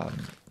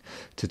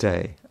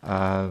today.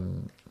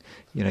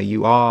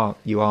 You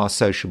are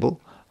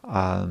sociable.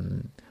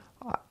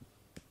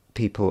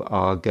 People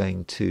are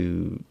going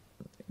to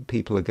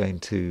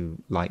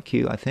like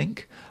you, I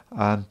think,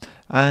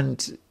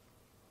 and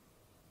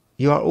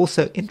you are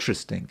also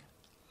interesting.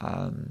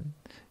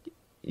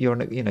 You're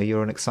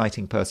an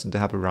exciting person to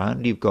have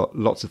around. You've got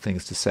lots of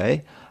things to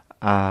say,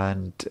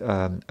 and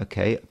a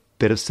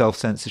bit of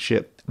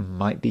self-censorship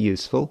might be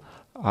useful,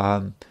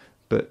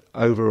 but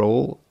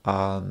overall,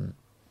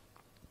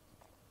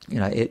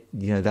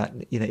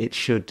 it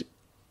should,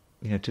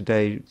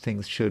 today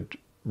things should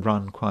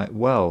run quite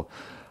well.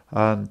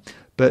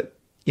 But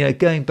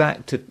going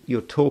back to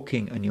your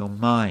talking and your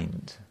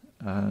mind,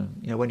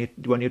 when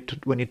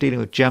you're dealing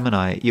with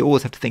Gemini, you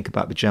always have to think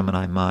about the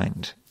Gemini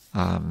mind.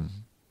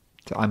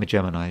 So I'm a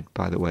Gemini,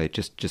 by the way,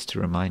 just to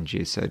remind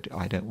you. So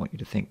I don't want you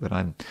to think that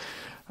I'm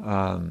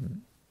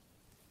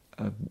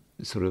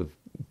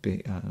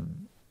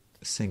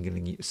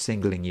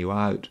singling you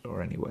out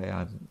or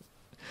anyway.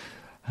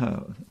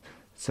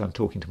 So I'm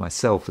talking to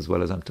myself as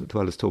well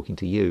as talking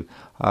to you.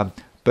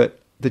 But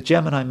the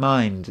Gemini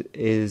mind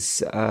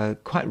is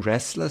quite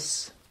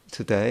restless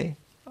today.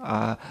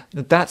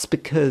 That's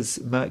because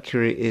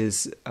Mercury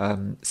is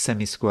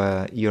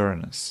semisquare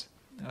Uranus.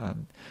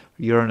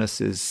 Uranus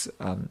is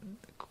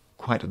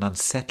quite an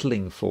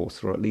unsettling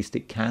force, or at least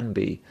it can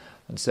be.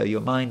 And so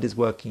your mind is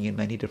working in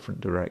many different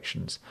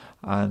directions.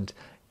 And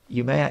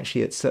you may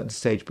actually at a certain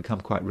stage become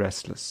quite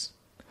restless.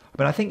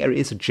 I mean, I think there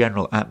is a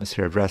general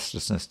atmosphere of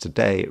restlessness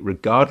today,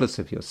 regardless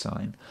of your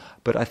sign,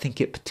 but I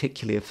think it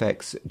particularly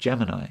affects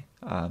Gemini,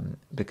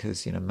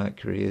 because,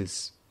 Mercury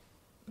is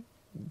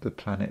the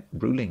planet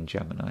ruling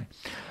Gemini.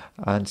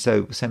 And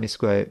so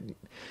semisquare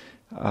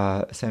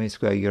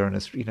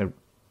Uranus,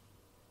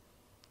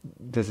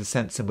 there's a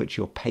sense in which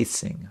you're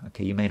pacing.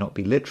 Okay, you may not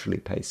be literally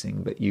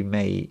pacing, but you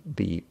may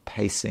be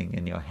pacing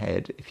in your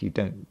head if you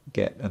don't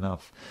get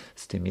enough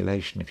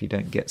stimulation, if you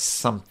don't get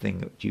something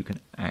that you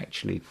can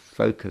actually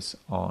focus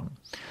on.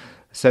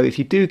 So if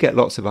you do get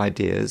lots of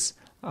ideas,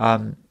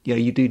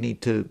 you do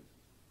need to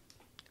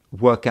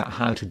work out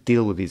how to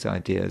deal with these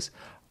ideas.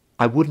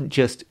 I wouldn't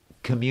just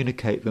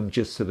communicate them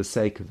just for the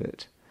sake of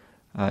it.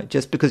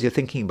 Just because you're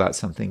thinking about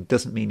something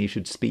doesn't mean you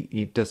should speak.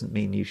 It doesn't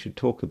mean you should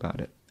talk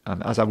about it.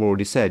 As I've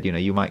already said,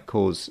 you might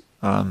cause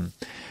a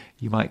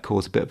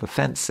bit of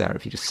offence there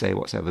if you just say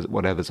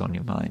whatever's on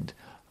your mind.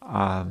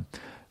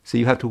 So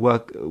you have to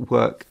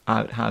work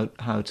out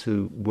how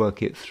to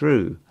work it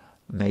through.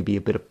 Maybe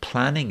a bit of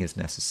planning is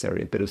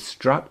necessary. A bit of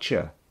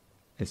structure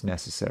is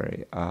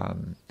necessary.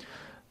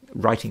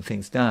 Writing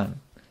things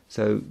down.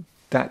 So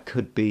that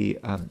could be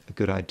a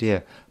good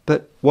idea.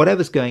 But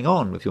whatever's going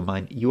on with your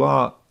mind, you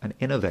are an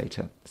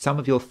innovator. Some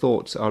of your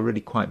thoughts are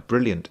really quite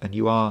brilliant, and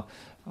you are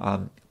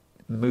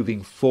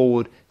moving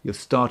forward. You're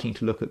starting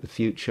to look at the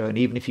future, and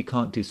even if you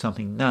can't do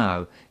something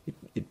now,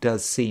 it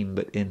does seem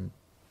that in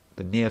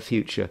the near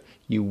future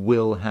you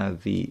will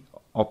have the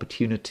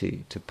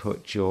opportunity to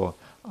put your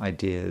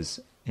ideas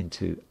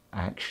into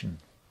action.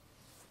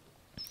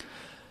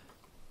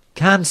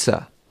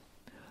 Cancer.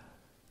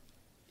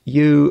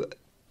 You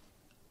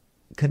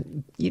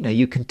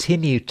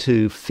continue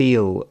to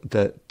feel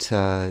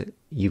that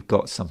you've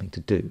got something to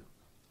do.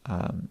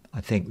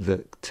 I think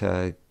that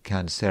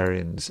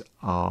Cancerians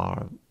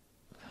are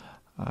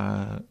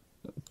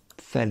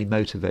fairly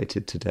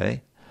motivated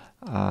today.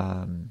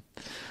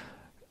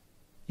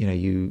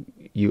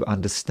 You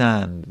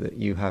understand that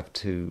you have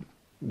to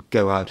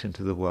go out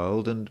into the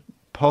world and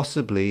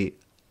possibly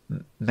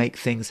make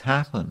things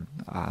happen.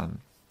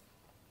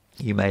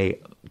 You may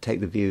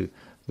take the view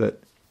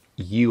that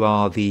you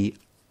are the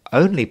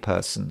only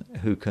person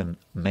who can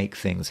make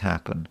things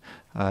happen.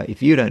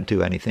 If you don't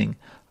do anything,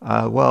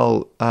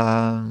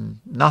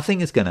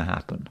 nothing is going to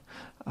happen.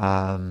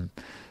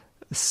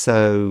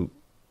 So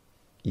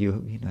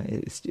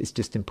it's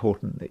just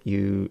important that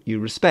you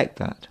respect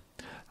that,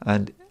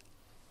 and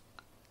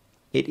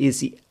it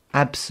is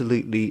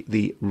absolutely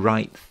the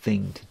right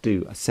thing to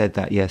do. I said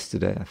that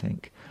yesterday, I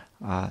think.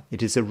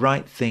 It is the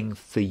right thing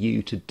for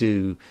you to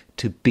do,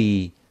 to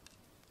be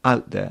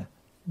out there,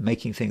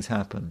 making things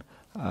happen,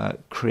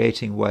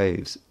 creating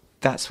waves.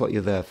 That's what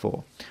you're there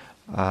for.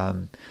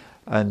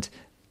 And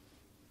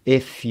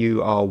if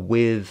you are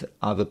with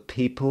other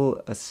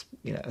people,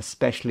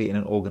 especially in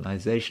an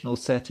organizational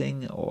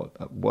setting or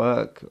at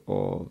work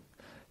or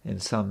in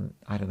some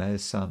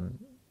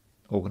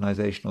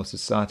organizational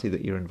society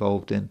that you're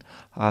involved in,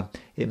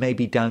 it may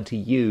be down to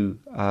you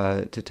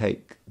to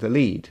take the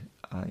lead.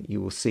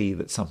 You will see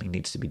that something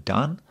needs to be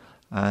done,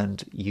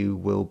 and you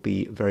will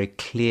be very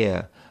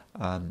clear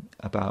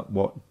about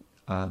what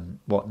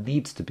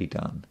needs to be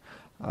done.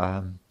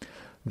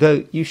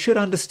 Though you should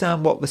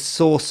understand what the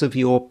source of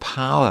your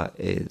power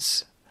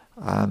is.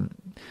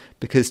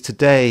 Because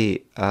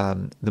today,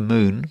 the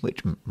moon,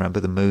 which, remember,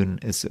 the moon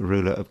is the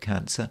ruler of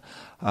Cancer,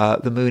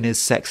 the moon is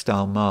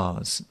sextile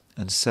Mars.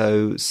 And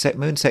so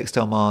moon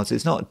sextile Mars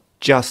is not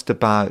just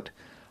about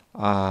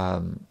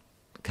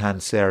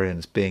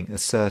Cancerians being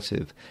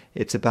assertive.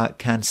 It's about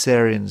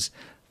Cancerians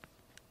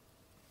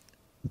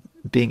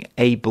being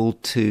able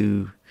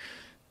to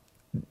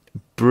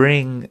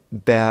bring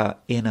their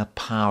inner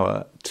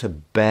power to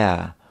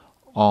bear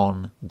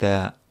on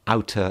their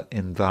outer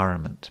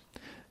environment.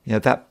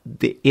 That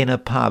the inner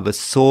power, the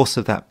source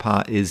of that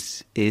power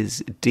is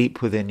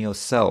deep within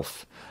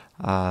yourself.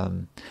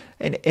 And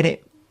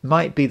it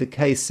might be the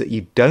case that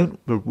you don't.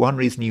 One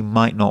reason you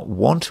might not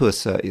want to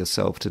assert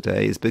yourself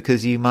today is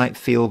because you might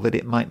feel that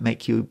it might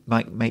make you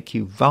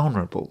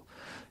vulnerable.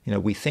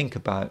 We think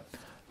about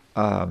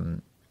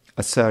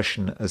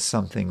assertion as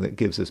something that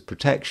gives us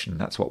protection.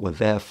 That's what we're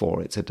there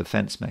for. It's a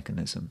defense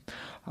mechanism.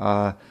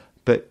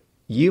 But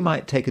you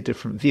might take a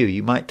different view.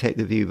 You might take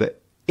the view that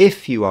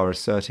if you are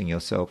asserting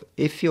yourself,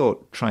 if you're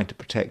trying to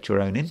protect your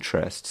own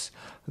interests,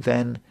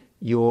 then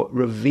you're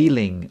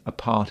revealing a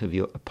part of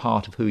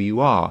who you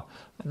are,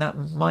 and that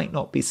might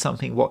not be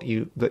something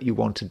that you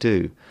want to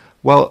do.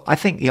 Well, I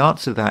think the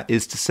answer to that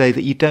is to say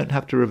that you don't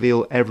have to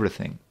reveal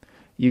everything.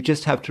 You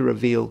just have to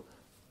reveal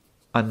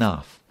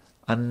enough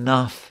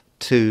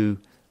to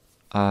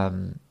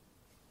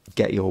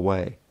get your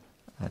way,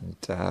 and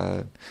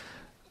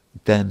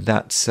then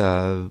that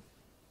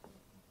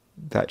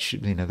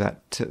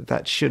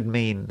should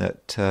mean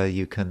that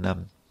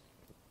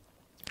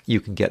you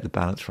can get the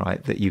balance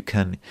right, that you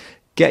can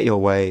get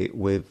your way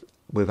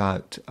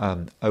without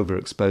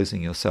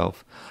overexposing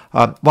yourself.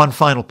 One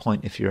final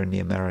point: if you're in the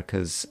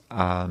Americas,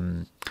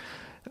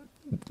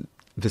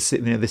 this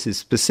is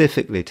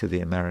specifically to the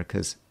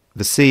Americas.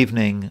 this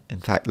evening, in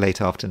fact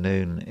late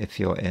afternoon if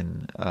you're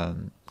in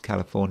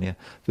California,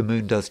 the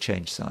moon does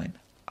change sign.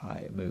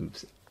 It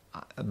moves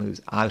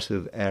out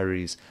of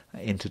Aries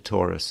into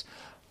Taurus.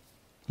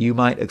 You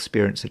might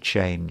experience a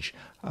change.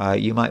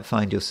 You might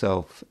find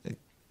yourself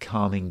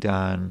calming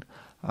down,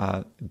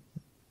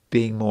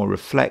 being more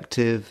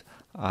reflective,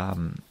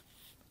 and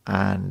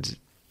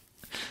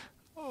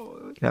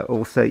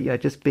also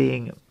just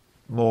being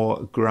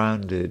more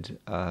grounded,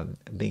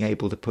 being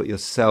able to put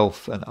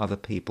yourself and other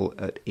people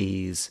at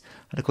ease.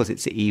 And of course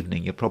it's the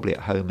evening, you're probably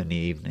at home in the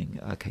evening.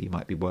 Okay, you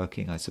might be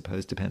working, I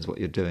suppose, depends what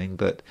you're doing,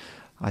 but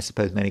I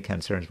suppose many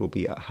Cancerians will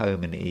be at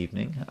home in the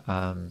evening.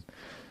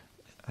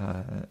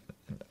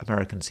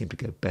 Americans seem to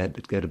go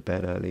to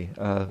bed early,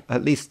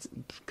 at least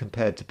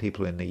compared to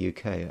people in the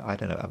UK. I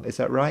don't know, is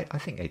that right? I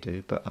think they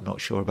do, but I'm not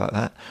sure about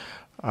that.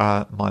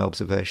 My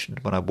observation,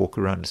 when I walk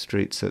around the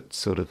streets at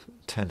sort of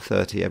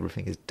 10:30,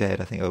 everything is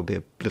dead. I think there will be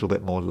a little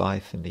bit more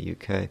life in the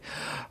UK.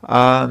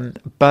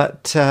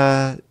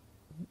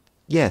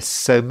 Yes,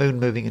 so moon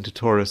moving into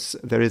Taurus,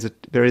 there is a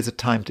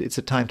time to, it's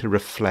a time to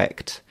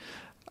reflect,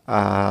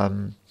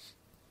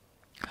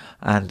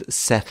 and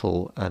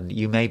settle. And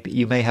you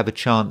may have a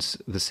chance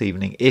this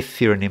evening, if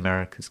you're in the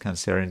Americas,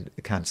 Cancer,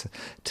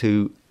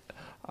 to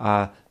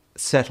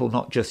settle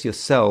not just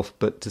yourself,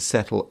 but to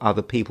settle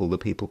other people, the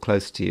people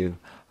close to you.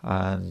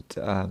 And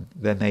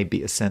there may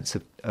be a sense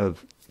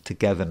of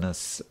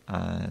togetherness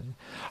and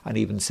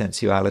even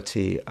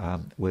sensuality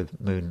with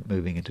moon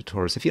moving into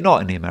Taurus. If you're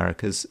not in the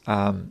Americas,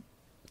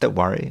 don't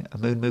worry, a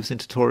moon moves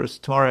into Taurus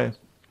tomorrow.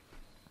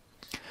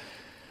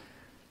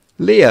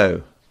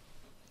 Leo,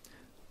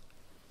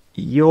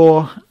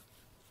 you're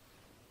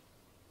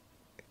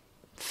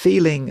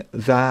feeling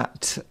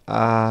that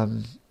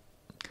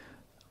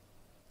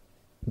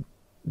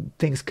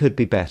things could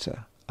be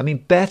better. I mean,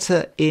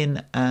 better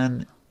in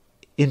an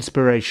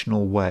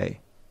inspirational way.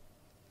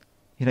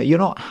 You're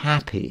not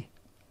happy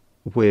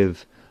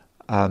with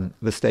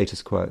the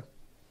status quo.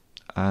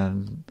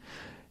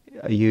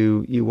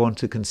 You want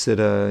to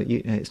consider.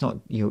 It's not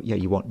you.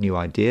 You want new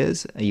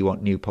ideas. You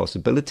want new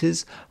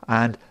possibilities.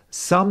 And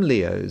some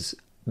Leos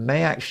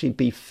may actually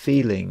be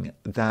feeling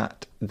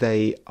that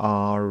they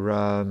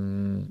are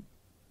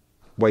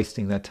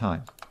wasting their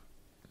time.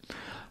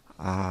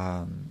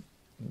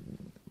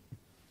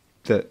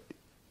 That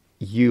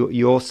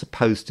you're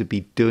supposed to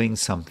be doing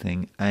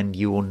something and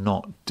you're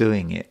not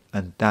doing it,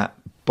 and that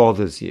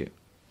bothers you.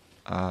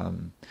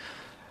 And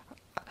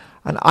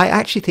I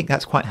actually think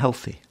that's quite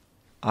healthy,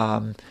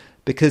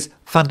 because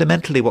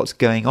fundamentally what's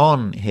going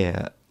on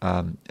here,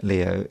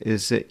 Leo,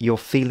 is that you're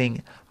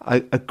feeling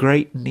a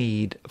great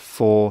need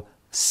for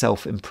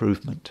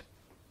self-improvement.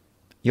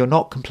 You're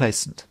not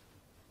complacent,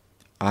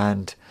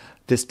 and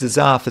this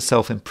desire for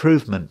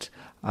self-improvement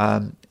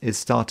is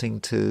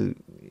starting to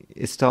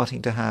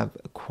have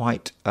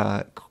quite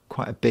a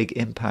big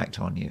impact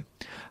on you.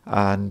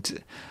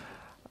 And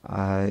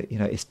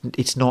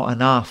it's not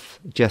enough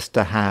just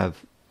to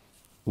have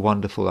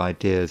wonderful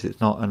ideas.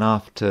 It's not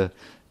enough to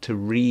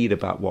read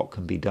about what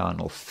can be done,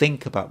 or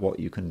think about what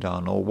you can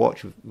done, or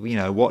watch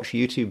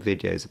YouTube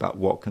videos about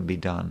what can be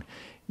done.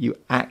 You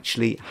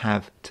actually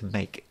have to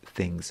make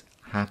things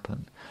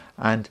happen.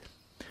 And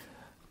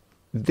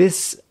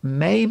this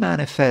may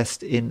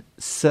manifest in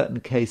certain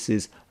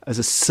cases as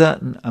a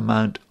certain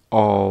amount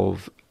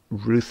of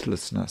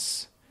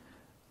ruthlessness.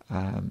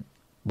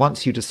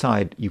 Once you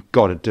decide you've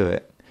got to do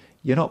it,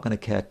 you're not going to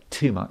care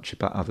too much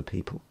about other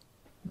people.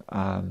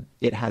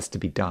 It has to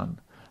be done.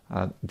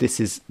 This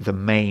is the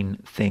main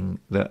thing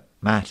that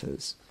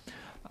matters.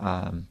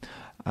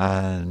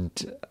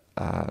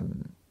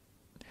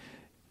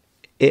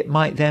 It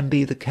might then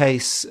be the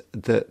case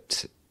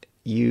that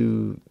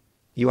you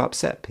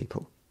upset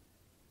people.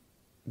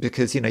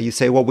 Because, you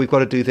say, well, we've got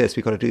to do this,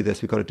 we've got to do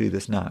this, we've got to do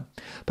this now.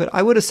 But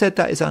I would have said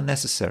that is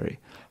unnecessary.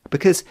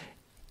 Because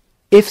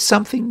if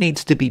something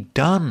needs to be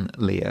done,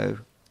 Leo,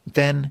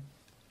 then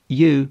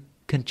you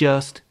can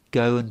just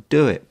go and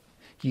do it.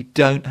 You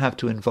don't have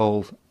to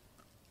involve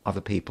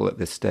other people at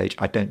this stage.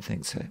 I don't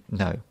think so,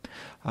 no.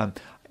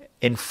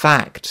 In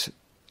fact,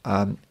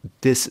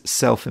 this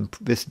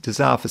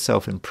desire for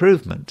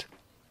self-improvement,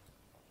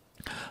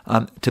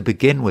 to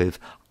begin with,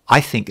 I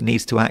think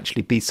needs to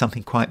actually be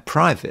something quite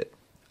private.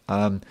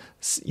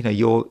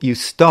 You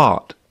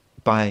start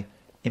by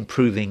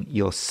improving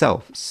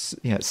yourself.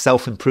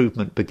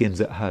 Self-improvement begins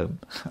at home.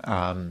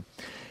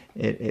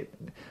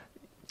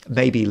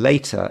 Maybe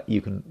later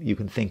you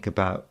can think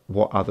about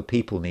what other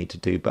people need to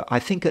do, but I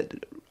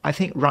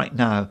think right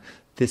now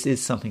this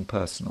is something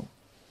personal.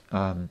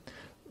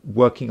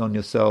 Working on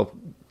yourself,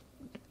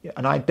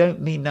 and I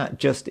don't mean that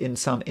just in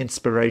some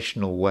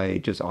inspirational way,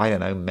 just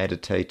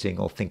meditating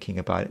or thinking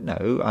about it.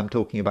 No, I'm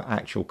talking about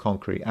actual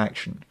concrete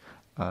action.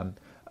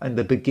 And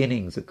the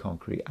beginnings of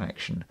concrete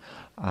action,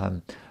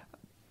 and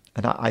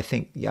I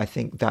think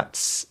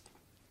that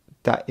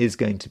is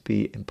going to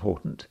be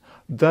important.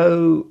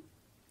 Though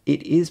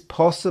it is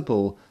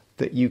possible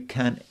that you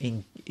can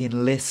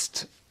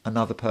enlist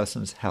another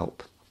person's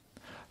help.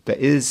 There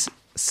is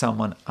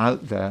someone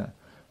out there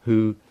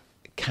who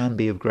can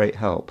be of great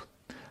help.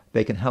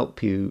 They can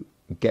help you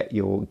get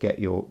your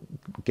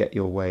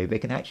way. They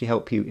can actually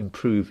help you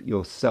improve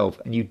yourself,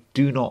 and you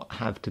do not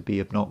have to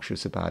be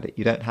obnoxious about it.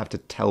 You don't have to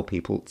tell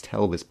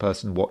this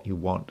person what you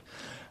want.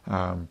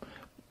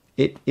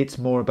 It's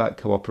more about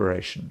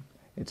cooperation.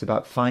 It's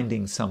about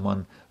finding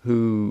someone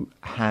who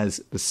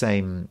has the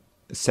same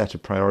set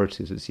of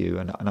priorities as you,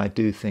 and I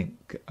do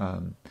think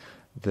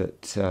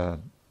that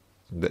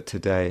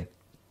today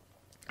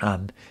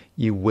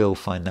you will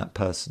find that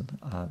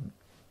person.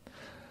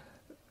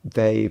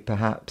 They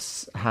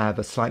perhaps have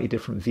a slightly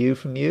different view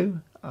from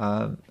you.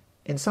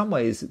 In some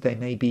ways, they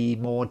may be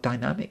more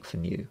dynamic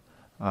than you.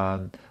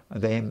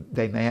 They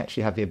may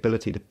actually have the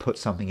ability to put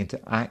something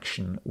into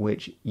action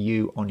which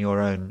you on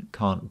your own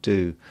can't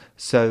do.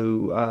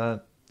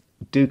 So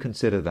do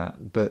consider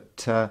that.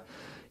 But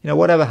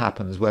whatever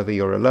happens, whether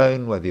you're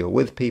alone, whether you're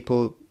with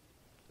people,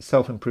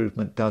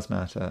 self-improvement does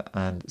matter,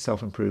 and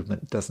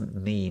self-improvement doesn't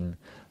mean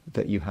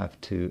that you have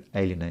to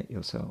alienate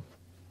yourself.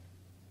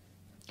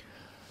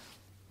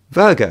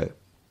 Virgo.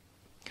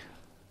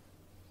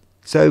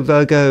 So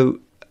Virgo,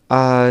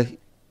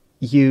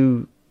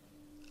 you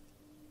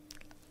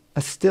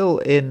are still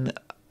in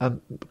a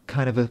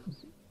kind of a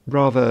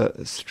rather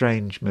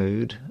strange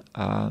mood.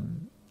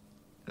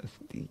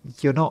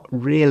 You're not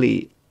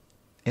really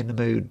in the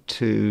mood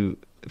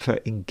for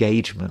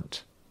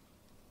engagement.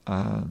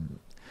 I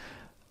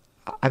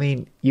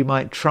mean, you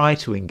might try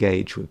to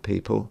engage with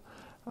people.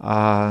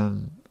 I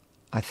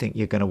think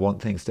you're going to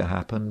want things to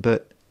happen,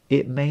 but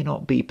it may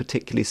not be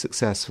particularly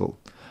successful.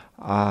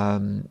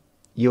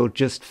 You'll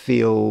just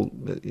feel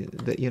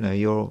that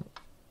you're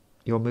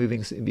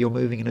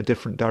moving in a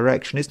different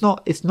direction. It's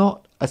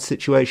not a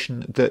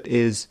situation that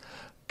is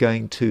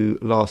going to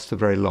last for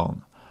very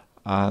long.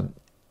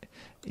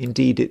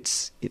 Indeed,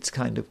 it's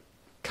kind of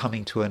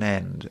coming to an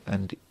end,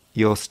 and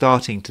you're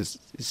starting to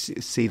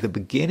see the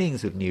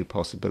beginnings of new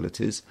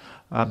possibilities.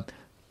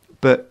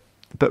 But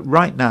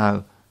right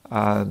now,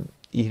 a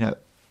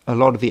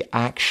lot of the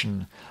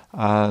action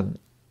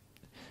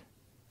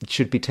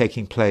should be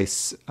taking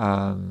place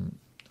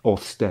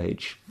off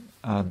stage.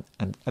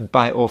 And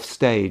by off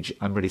stage,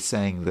 I'm really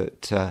saying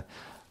that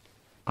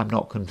I'm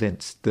not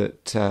convinced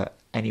that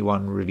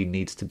anyone really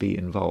needs to be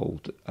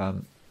involved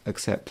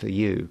except for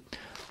you.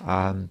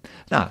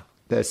 Now,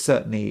 there's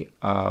certainly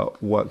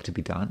work to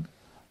be done.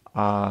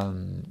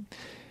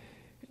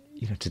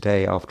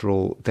 Today, after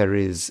all, there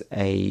is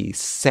a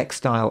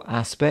sextile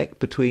aspect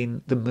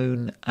between the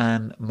Moon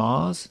and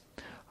Mars.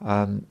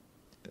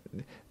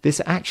 This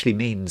actually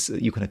means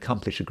that you can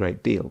accomplish a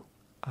great deal.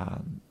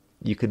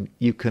 You can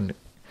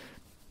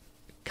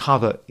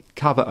cover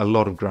a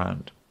lot of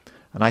ground,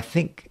 and I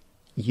think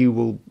you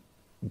will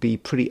be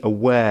pretty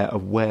aware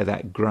of where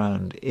that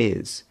ground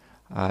is.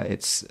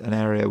 It's an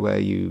area where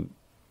you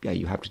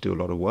have to do a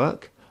lot of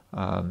work.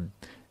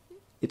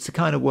 It's the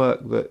kind of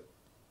work that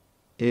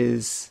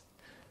is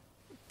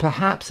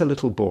perhaps a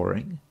little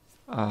boring,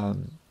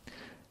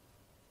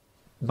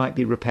 might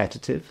be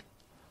repetitive,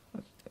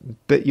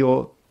 but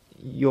you're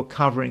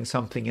covering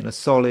something in a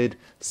solid,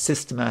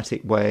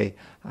 systematic way,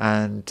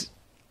 and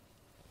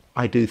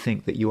I do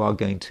think that you are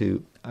going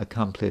to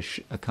accomplish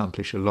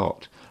a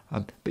lot.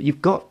 But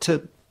you've got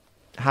to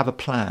have a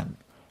plan.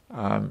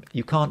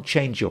 You can't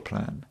change your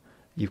plan.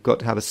 You've got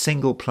to have a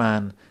single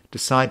plan,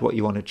 decide what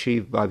you want to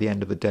achieve by the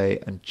end of the day,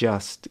 and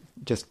just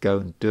go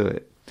and do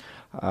it.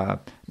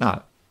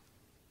 Now,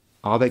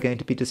 are there going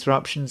to be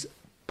disruptions?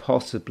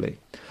 Possibly.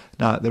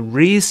 Now, the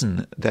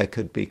reason there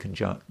could be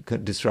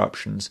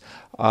disruptions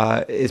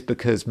is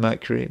because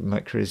Mercury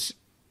is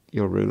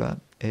your ruler,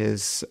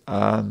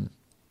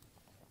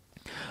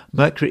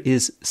 Mercury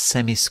is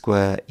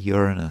semisquare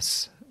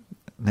Uranus.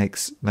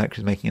 Mercury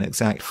is making an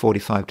exact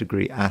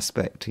 45-degree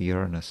aspect to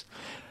Uranus.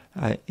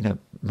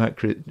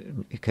 Mercury.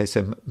 Okay,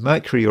 so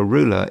Mercury, your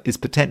ruler, is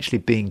potentially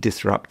being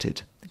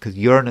disrupted because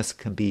Uranus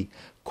can be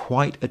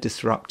quite a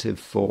disruptive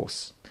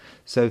force.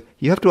 So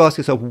you have to ask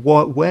yourself,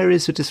 where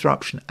is the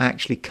disruption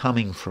actually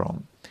coming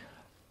from?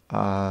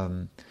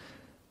 I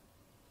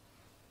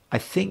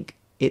think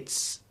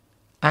it's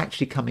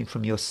actually coming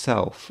from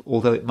yourself,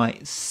 although it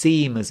might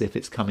seem as if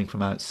it's coming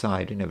from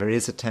outside. There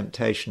is a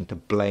temptation to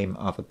blame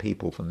other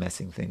people for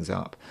messing things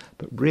up,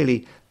 but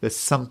really there's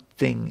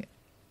something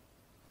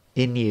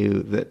in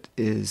you that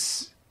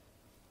is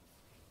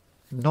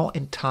not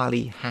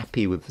entirely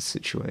happy with the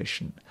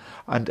situation.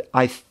 And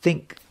I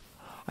think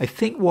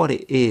what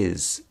it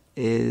is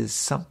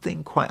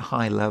something quite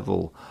high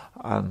level,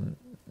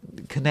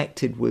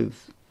 connected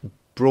with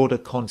broader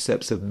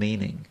concepts of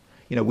meaning.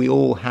 We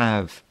all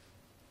have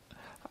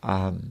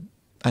a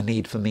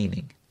need for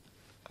meaning,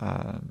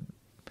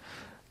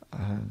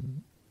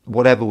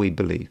 whatever we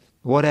believe,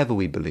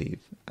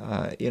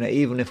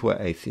 even if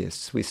we're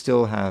atheists, we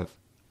still have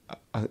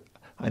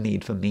a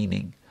need for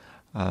meaning.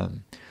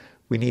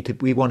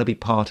 We want to be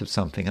part of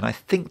something, and I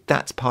think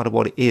that's part of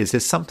what it is.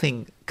 There's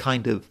something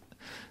kind of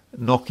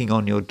knocking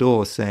on your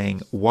door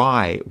saying,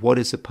 why? What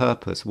is the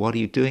purpose? What are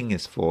you doing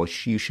this for?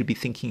 You should be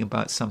thinking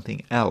about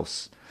something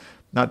else.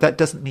 Now, that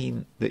doesn't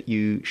mean that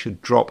you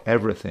should drop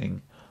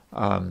everything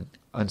and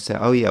say,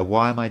 "Oh yeah,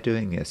 why am I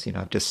doing this?"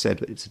 I've just said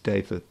that it's a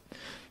day for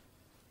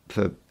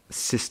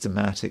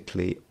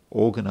systematically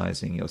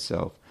organizing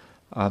yourself.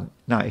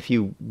 Now, if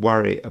you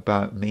worry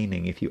about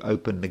meaning, if you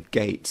open the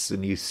gates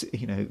and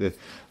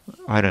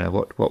I don't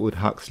know what would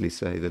Huxley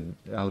say, the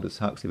Aldous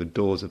Huxley, the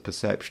doors of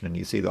perception, and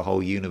you see the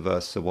whole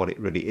universe for what it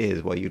really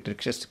is, well, you'd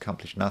just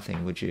accomplish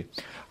nothing, would you?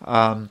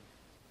 But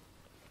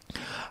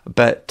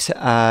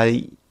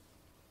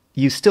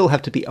you still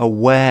have to be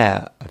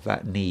aware of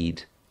that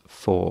need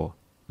for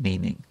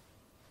meaning.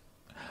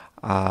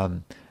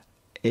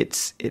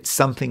 It's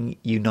something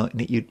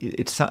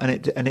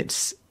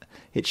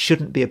it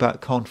shouldn't be about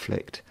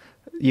conflict.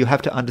 You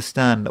have to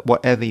understand that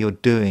whatever you're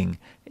doing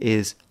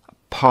is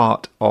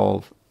part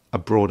of a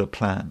broader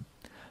plan,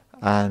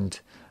 and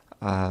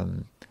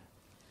the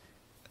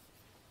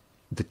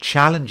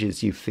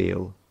challenges you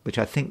feel, which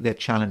I think they're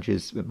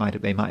challenges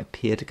that they might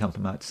appear to come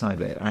from outside,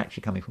 but are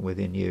actually coming from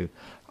within you,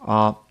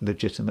 are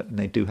legitimate, and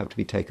they do have to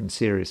be taken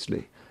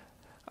seriously.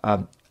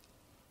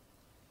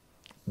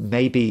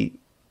 Maybe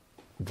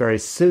very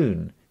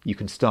soon you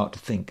can start to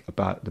think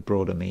about the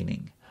broader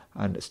meaning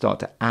and start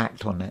to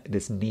act on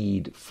this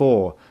need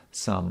for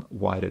some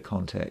wider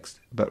context.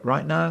 But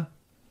right now,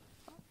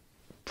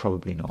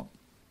 probably not.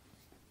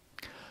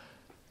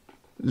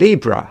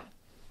 Libra.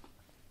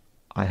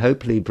 I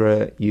hope,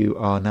 Libra, you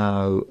are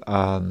now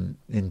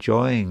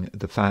enjoying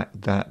the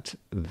fact that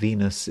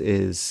Venus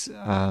is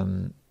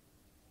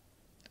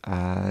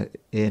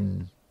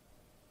in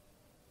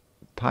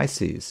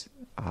Pisces.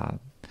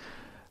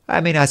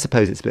 I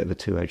suppose it's a bit of a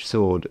two-edged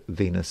sword,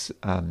 Venus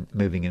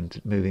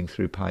moving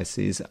through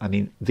Pisces.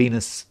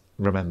 Venus,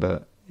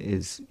 remember,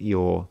 is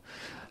your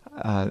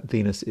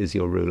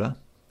ruler.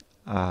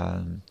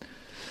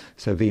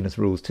 So Venus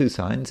rules two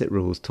signs. It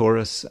rules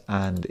Taurus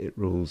and it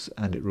rules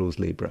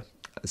Libra.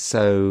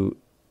 So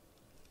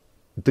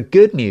the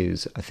good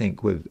news, I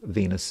think, with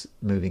Venus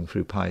moving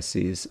through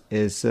Pisces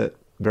is that,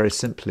 very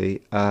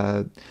simply,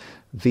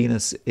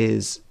 Venus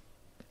is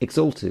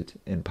exalted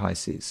in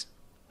Pisces.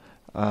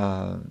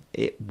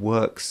 It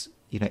works,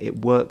 it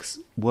works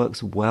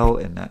well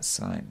in that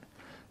sign.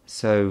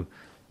 So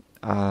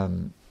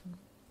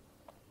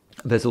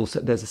there's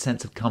a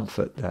sense of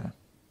comfort there.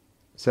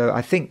 So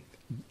I think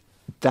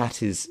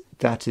that is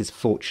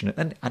fortunate,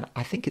 and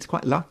I think it's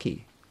quite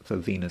lucky for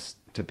Venus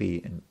to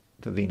be in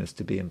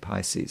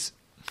Pisces,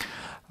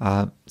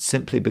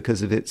 simply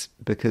because of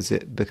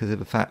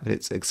the fact that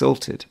it's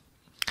exalted.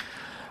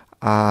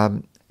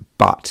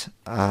 But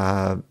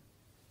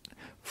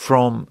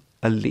from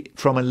a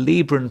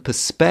Libran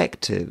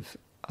perspective,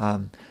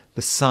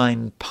 the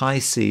sign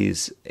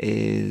Pisces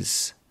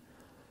is,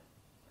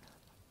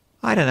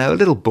 I don't know, a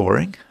little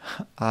boring.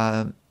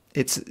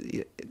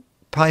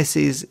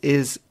 Pisces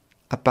is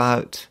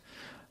about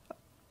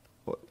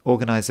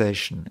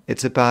organization.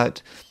 It's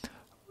about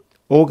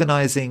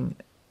organizing,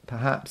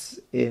 perhaps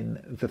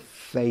in the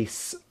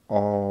face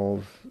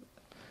of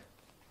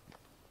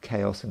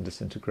chaos and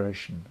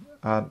disintegration.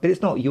 But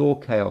it's not your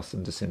chaos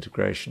and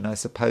disintegration. I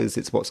suppose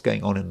it's what's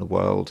going on in the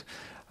world.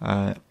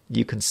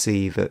 You can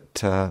see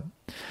that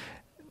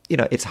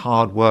it's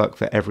hard work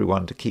for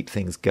everyone to keep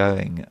things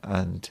going,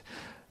 and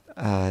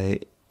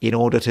in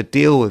order to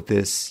deal with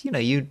this,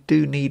 you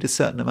do need a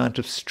certain amount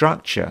of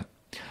structure.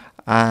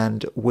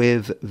 And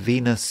with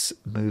Venus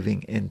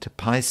moving into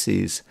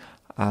Pisces,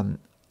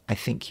 I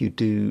think you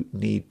do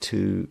need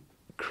to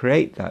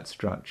create that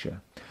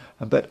structure.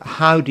 But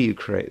how do you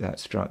create that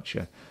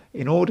structure?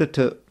 In order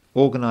to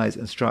organize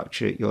and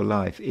structure your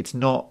life, it's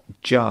not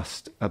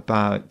just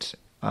about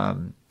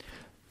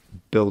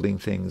building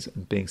things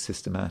and being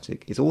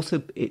systematic. It's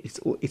also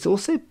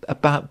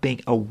about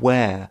being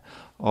aware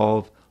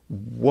of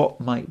what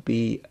might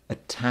be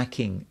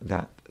attacking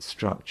that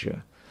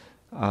structure.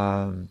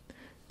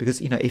 Because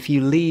if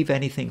you leave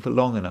anything for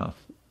long enough,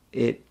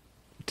 it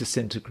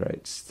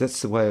disintegrates.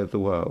 That's the way of the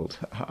world.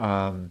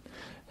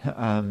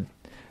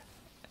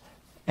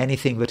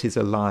 Anything that is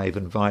alive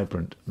and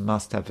vibrant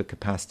must have the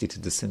capacity to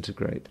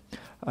disintegrate.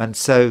 And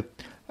so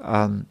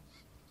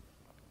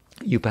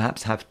you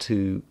perhaps have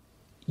to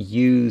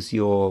use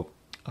your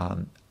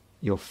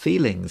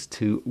feelings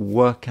to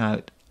work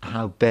out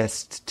how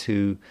best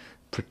to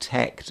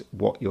protect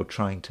what you're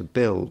trying to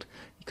build,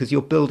 because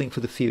you're building for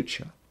the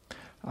future.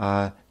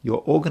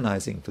 You're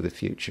organizing for the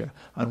future.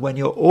 And when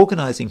you're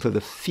organizing for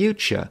the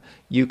future,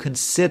 you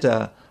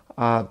consider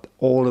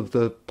all of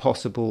the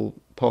possible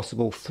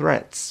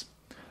threats.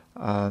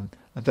 And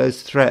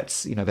those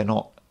threats, they're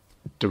not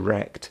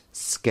direct,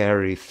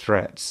 scary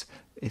threats.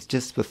 It's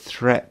just the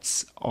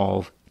threats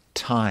of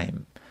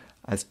time.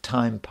 As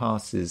time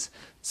passes,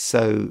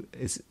 so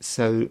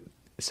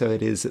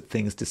it is that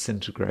things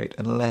disintegrate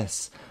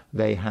unless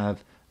they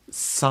have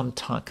some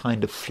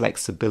kind of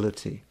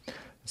flexibility.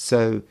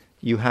 So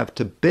you have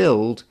to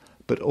build,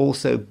 but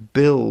also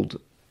build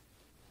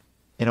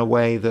in a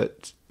way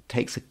that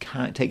takes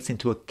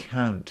into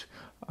account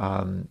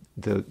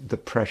the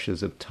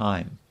pressures of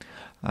time.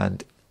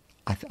 And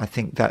I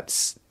think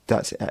that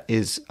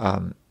is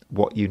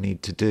what you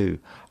need to do.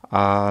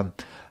 Now,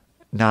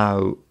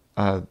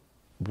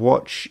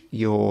 watch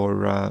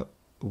your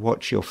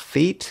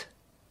feet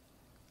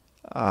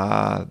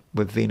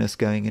with Venus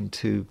going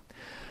into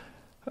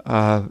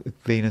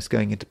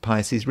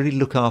Pisces. Really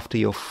look after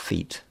your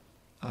feet.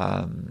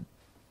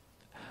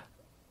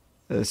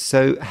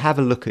 So have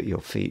a look at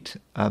your feet,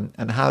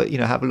 and how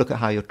have a look at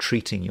how you're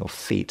treating your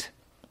feet.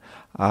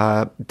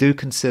 Do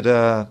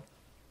consider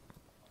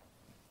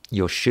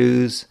your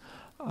shoes,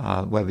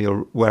 whether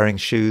you're wearing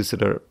shoes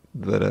that are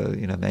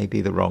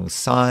maybe the wrong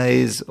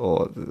size,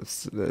 or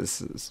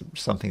there's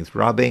something's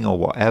rubbing or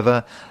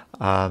whatever,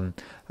 and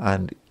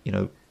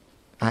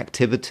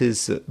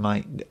activities that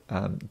might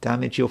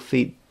damage your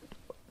feet,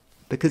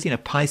 because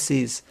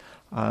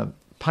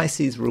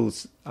Pisces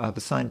rules, the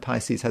sign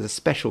Pisces has a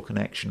special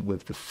connection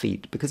with the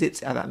feet, because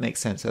that makes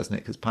sense, doesn't it?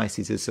 Because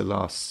Pisces is the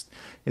last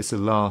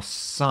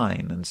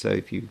sign, and so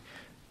if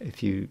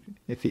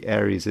the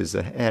Aries is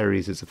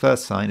the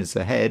first sign, is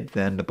the head,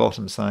 then the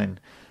bottom sign,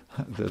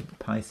 the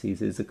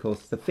Pisces, is of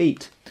course the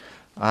feet.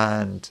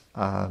 And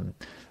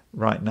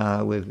right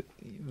now with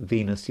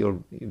Venus, your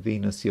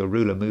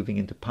ruler, moving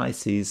into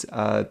Pisces,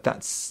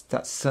 that's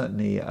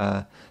certainly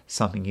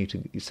something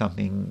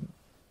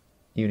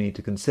you need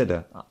to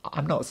consider.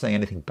 I'm not saying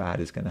anything bad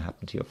is going to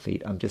happen to your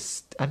feet. I'm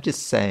just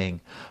saying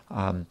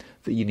that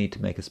you need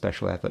to make a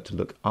special effort to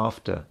look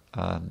after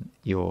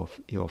your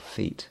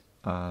feet.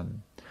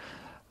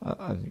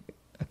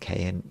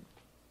 Okay,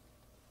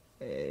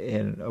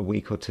 in a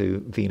week or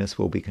two, Venus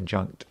will be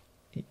conjunct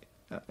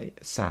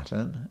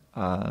Saturn,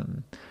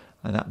 and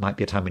that might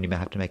be a time when you may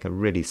have to make a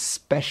really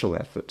special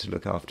effort to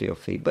look after your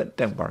feet. But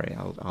don't worry,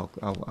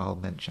 I'll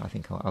mention. I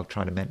think I'll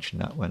try to mention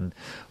that when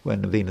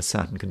the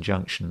Venus-Saturn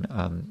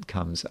conjunction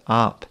comes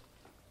up.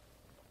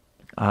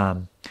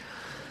 Now,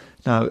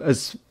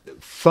 as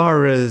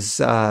far as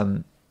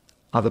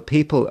other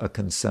people are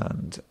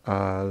concerned,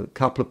 a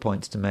couple of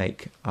points to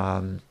make.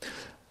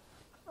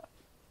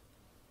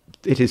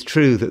 It is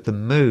true that the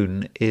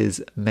moon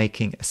is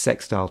making a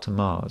sextile to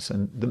Mars,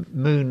 and the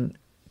moon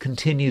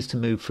continues to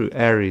move through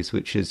Aries,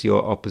 which is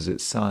your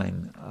opposite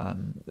sign.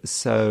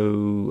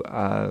 So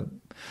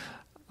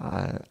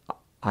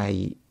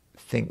I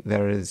think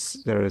there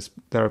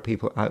are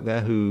people out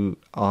there who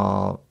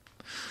are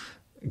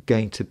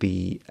going to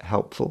be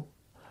helpful,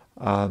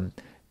 and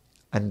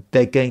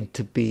they're going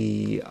to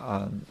be,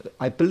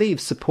 I believe,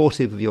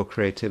 supportive of your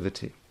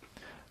creativity.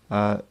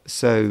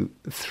 So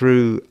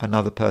through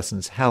another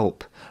person's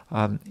help,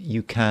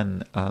 you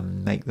can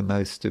make the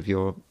most of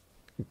your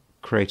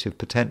creative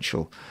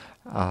potential.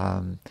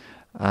 And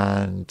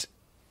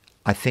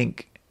I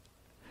think,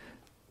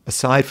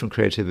 aside from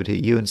creativity,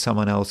 you and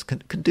someone else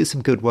can do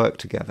some good work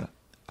together.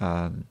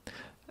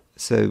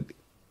 So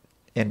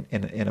in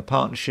a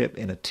partnership,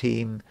 in a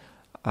team,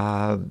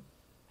 I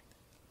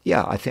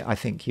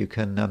think you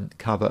can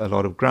cover a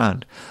lot of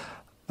ground.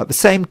 At the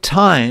same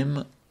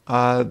time,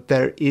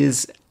 there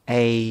is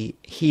a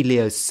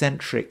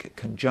heliocentric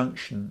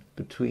conjunction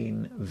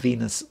between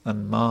Venus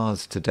and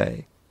Mars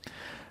today.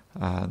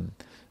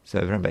 So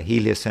remember,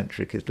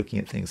 heliocentric is looking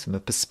at things from a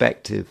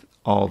perspective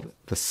of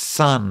the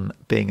sun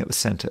being at the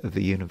center of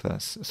the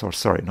universe.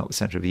 Sorry, not the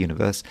center of the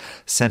universe,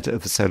 center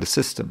of the solar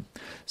system.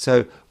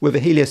 So with a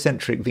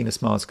heliocentric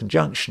Venus-Mars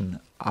conjunction,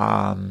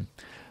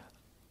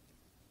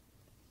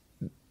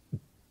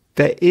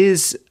 there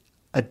is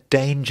a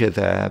danger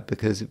there,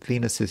 because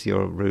Venus is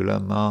your ruler,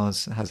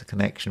 Mars has a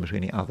connection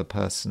between the other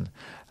person.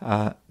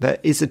 There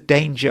is a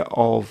danger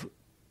of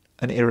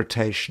an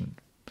irritation.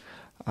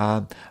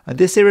 And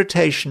this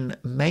irritation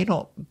may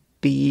not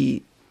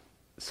be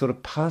sort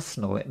of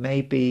personal. It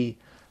may be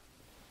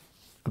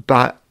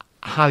about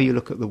how you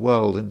look at the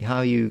world and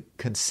how you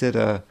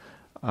consider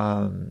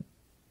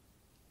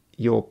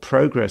your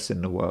progress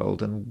in the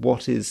world, and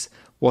what is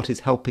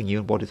helping you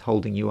and what is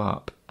holding you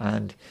up.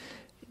 And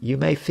you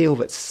may feel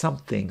that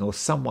something or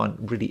someone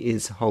really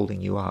is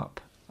holding you up.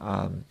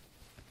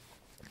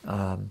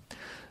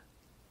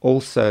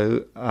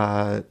 Also,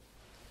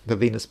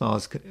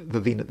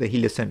 the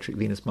heliocentric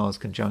Venus-Mars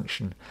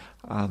conjunction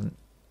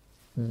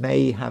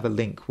may have a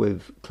link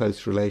with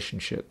close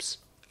relationships.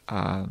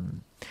 That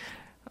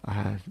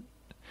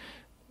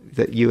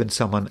you and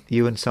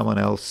someone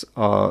else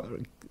are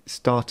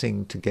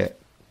starting to get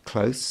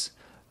close,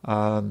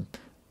 but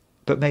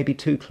maybe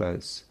too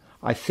close.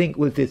 I think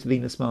with this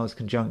Venus-Mars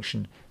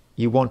conjunction,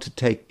 you want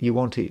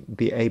to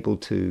be able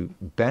to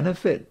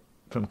benefit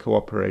from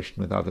cooperation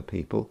with other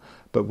people,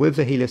 but with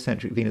the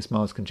heliocentric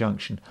Venus-Mars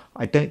conjunction,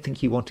 I don't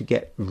think you want to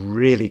get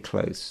really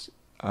close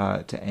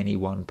to any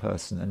one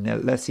person,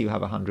 unless you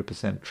have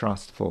 100%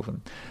 trust for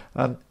them,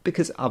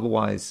 because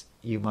otherwise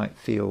you might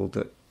feel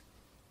that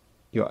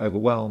you're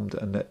overwhelmed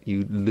and that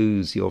you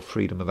lose your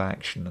freedom of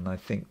action, and I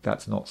think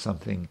that's not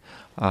something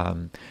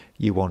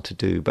you want to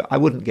do. But I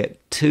wouldn't get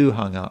too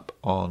hung up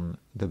on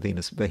the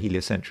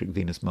heliocentric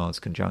Venus-Mars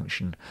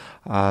conjunction.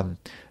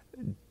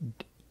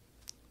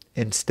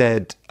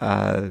 Instead,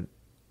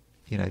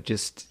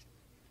 just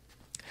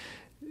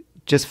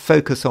just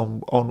focus on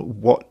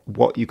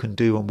what you can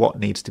do and what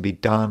needs to be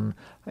done.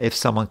 If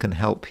someone can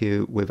help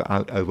you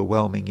without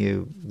overwhelming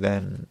you,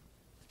 then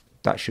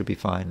that should be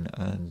fine.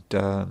 And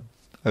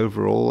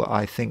overall,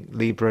 I think,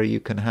 Libra, you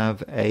can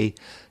have a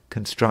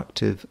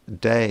constructive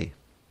day.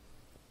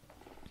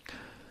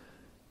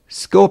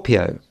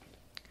 Scorpio,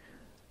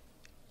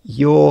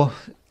 you're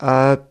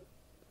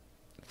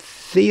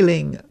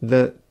feeling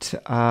that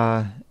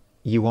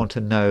you want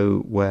to know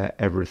where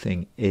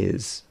everything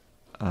is.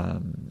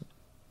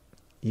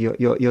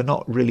 You're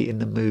not really in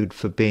the mood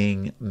for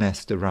being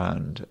messed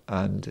around,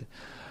 and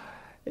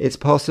it's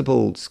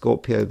possible,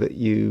 Scorpio, that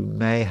you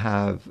may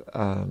have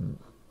an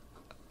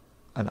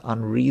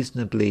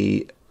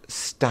unreasonably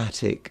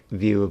static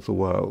view of the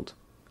world,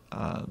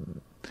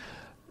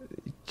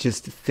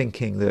 just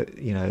thinking that,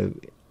 you know,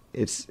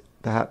 it's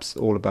perhaps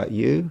all about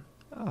you,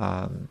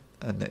 and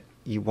that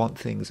you want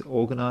things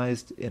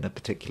organized in a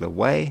particular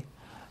way,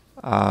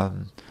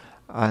 and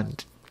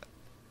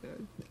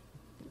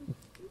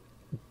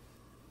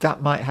that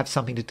might have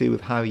something to do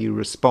with how you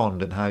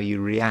respond and how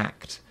you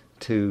react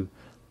to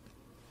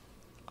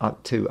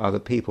other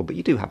people. But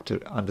you do have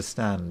to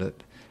understand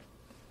that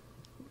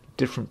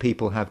different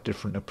people have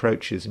different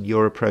approaches, and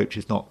your approach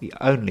is not the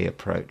only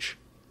approach.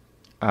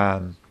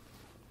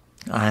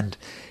 And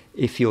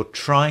if you're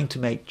trying to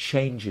make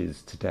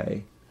changes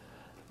today,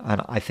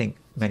 and I think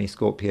many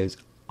Scorpios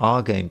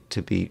are going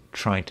to be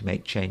trying to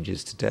make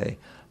changes today,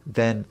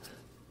 then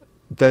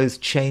those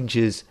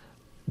changes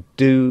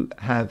do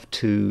have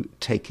to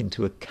take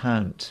into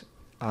account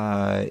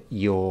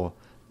your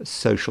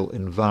social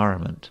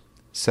environment.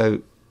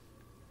 So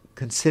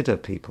consider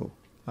people,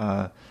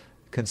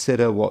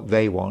 consider what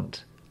they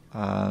want,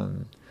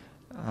 and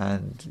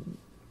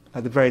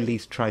at the very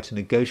least try to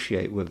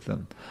negotiate with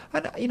them.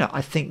 And, you know,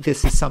 I think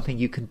this is something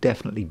you can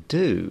definitely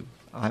do.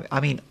 I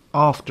mean,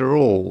 after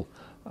all,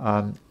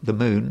 the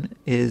moon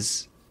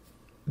is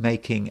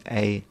making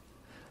a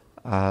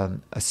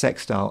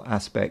sextile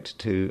aspect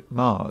to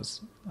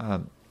Mars.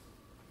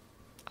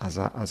 As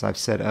I've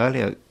said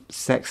earlier,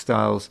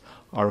 sextiles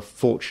are a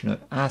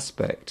fortunate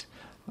aspect.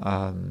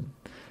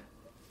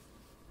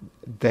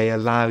 They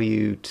allow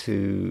you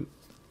to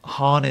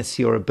harness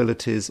your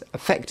abilities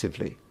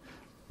effectively.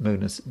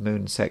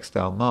 Moon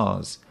sextile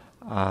Mars,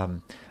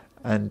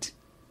 and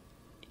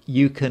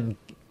you can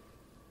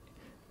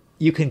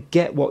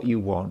get what you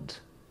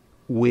want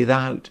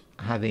without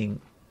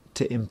having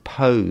to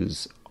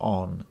impose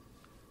on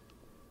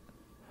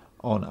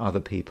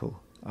other people.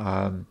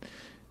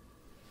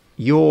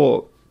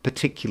 Your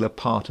particular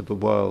part of the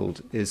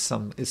world is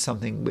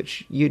something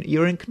which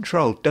you're in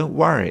control. Don't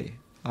worry.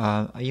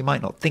 You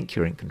might not think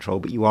you're in control,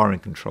 but you are in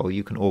control.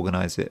 You can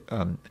organize it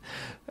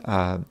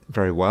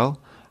very well,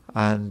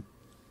 and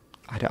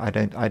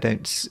I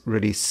don't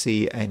really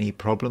see any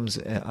problems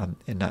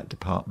in that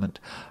department.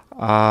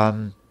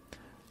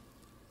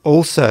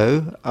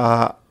 Also,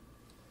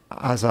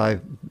 as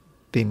I've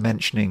been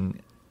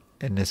mentioning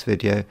in this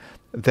video,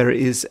 there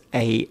is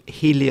a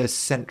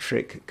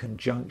heliocentric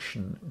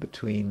conjunction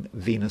between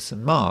Venus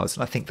and Mars,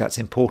 and I think that's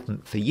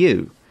important for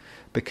you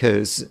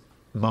because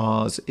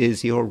Mars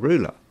is your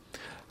ruler.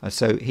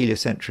 So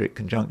heliocentric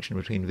conjunction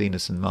between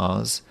Venus and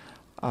Mars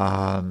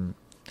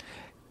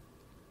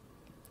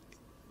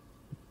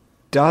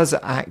does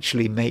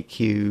actually make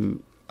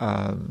you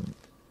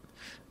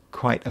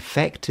quite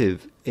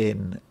effective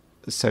in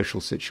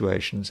social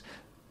situations,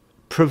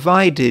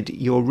 provided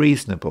you're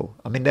reasonable.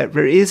 I mean,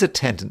 there is a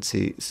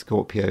tendency,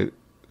 Scorpio,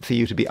 for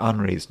you to be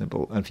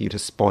unreasonable and for you to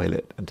spoil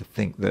it and to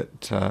think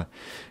that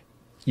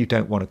you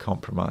don't want to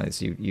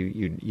compromise.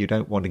 You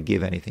don't want to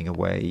give anything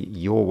away.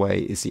 Your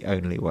way is the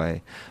only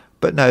way.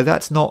 But no,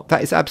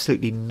 that is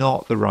absolutely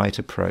not the right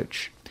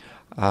approach.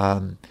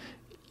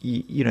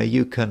 You know,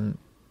 you can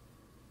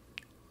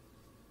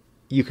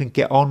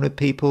get on with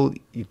people.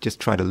 You just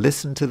try to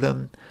listen to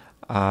them.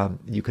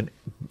 You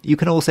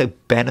can also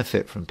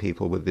benefit from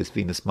people with this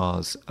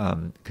Venus-Mars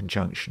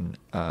conjunction,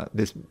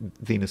 this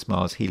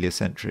Venus-Mars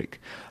heliocentric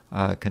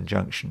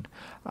conjunction.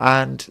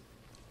 And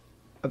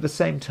at the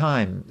same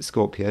time,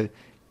 Scorpio,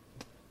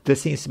 there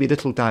seems to be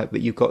little doubt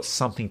that you've got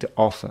something to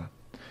offer.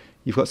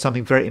 You've got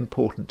something very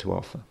important to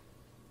offer.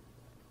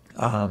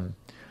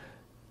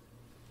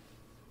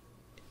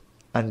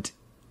 And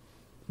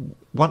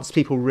once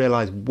people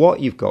realize what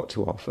you've got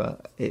to offer,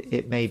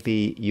 it may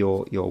be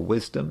your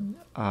wisdom,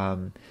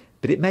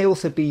 but it may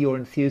also be your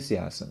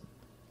enthusiasm.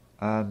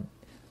 I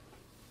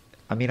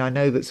mean, I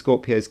know that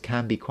Scorpios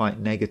can be quite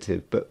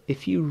negative, but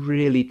if you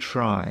really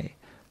try,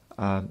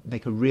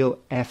 make a real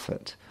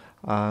effort,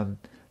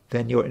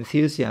 then your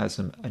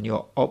enthusiasm and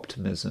your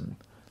optimism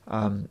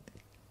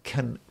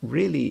can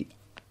really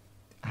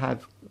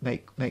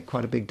make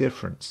quite a big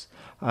difference.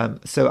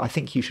 So I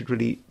think you should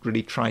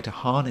really try to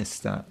harness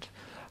that.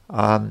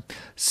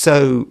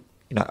 So,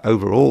 you know,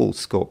 overall,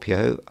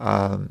 Scorpio,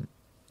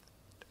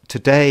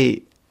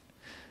 today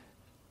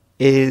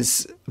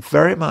is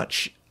very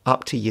much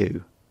up to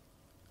you.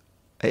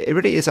 It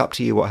really is up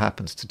to you what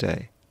happens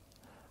today.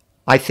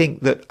 I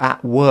think that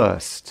at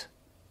worst,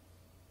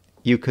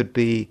 you could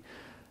be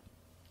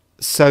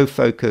so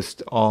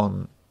focused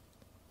on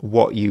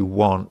what you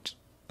want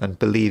and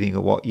believing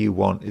that what you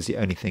want is the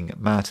only thing that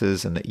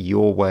matters and that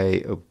your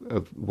way of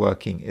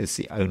working is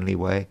the only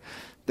way,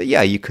 that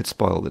yeah, you could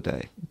spoil the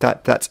day.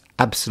 That's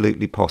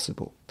absolutely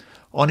possible.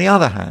 On the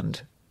other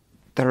hand,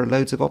 there are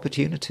loads of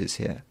opportunities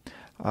here.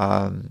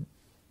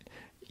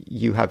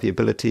 You have the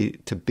ability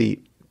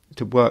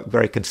to work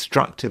very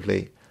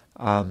constructively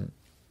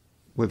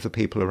with the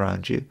people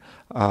around you.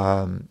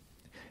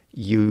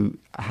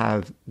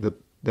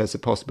 There's a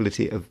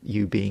possibility of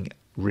you being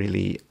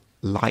really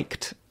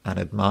liked and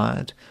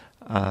admired,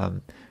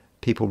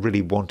 people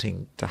really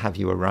wanting to have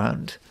you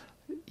around.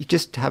 You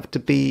just have to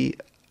be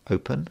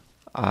open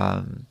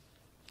and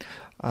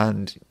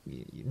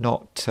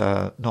not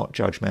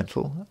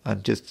judgmental,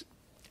 and just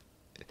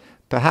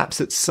perhaps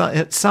at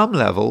some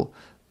level,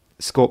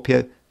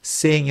 Scorpio,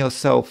 seeing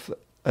yourself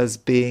as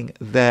being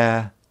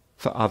there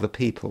for other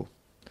people.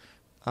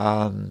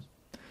 That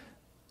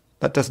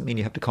doesn't mean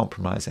you have to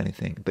compromise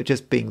anything, but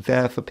just being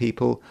there for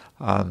people,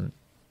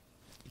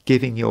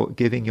 giving your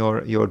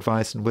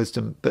advice and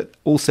wisdom, but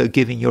also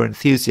giving your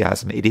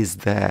enthusiasm. It is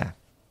there,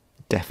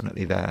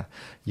 definitely there.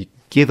 You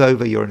give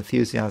over your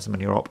enthusiasm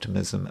and your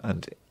optimism,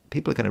 and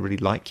people are going to really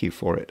like you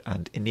for it.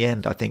 And in the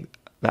end, I think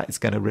that is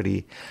going to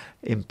really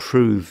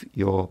improve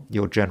your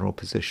general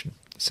position.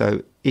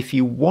 So if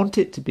you want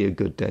it to be a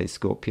good day,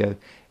 Scorpio,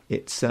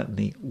 it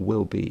certainly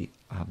will be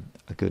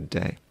a good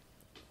day.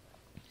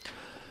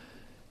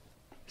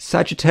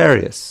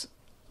 Sagittarius.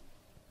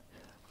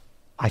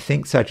 I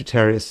think,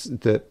 Sagittarius,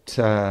 that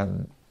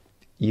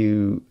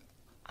you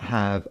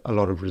have a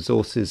lot of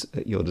resources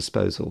at your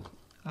disposal.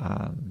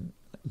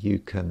 You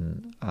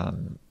can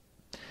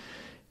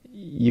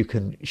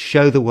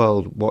show the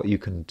world what you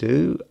can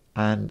do,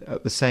 and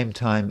at the same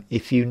time,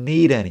 if you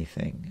need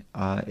anything,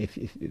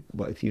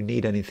 if you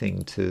need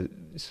anything to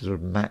sort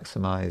of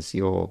maximize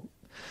your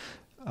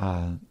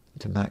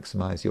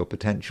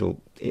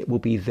potential, it will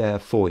be there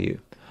for you.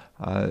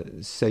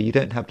 So you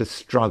don't have to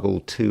struggle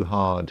too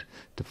hard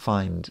to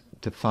find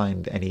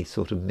any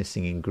sort of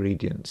missing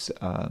ingredients.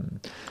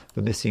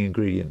 The missing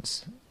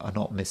ingredients are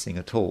not missing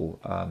at all.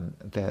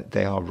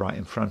 They are right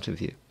in front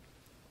of you.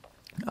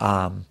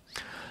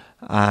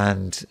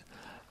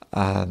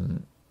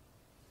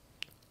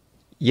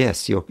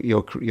 Yes,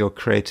 your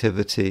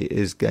creativity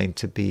is going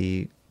to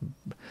be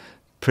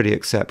pretty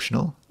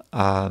exceptional,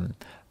 and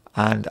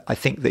I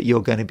think that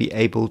you're going to be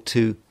able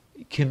to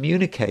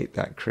communicate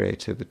that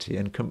creativity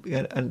and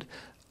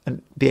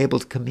be able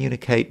to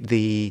communicate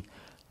the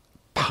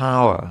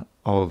power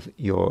of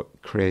your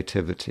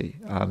creativity.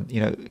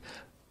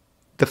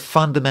 The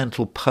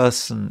fundamental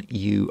person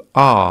you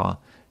are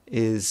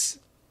is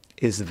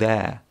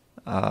there.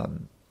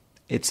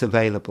 It's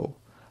available.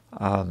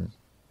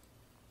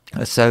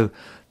 So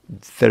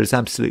there is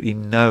absolutely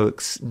no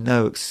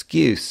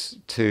excuse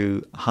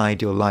to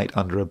hide your light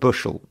under a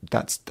bushel.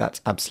 That's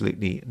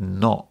absolutely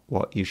not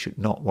what you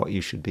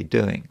should be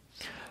doing.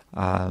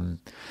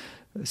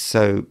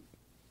 So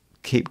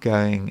keep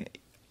going.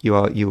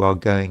 You're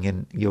going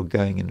in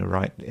the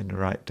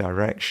right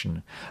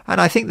direction.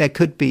 And I think there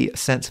could be a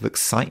sense of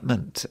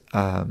excitement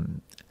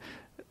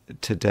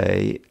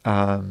today,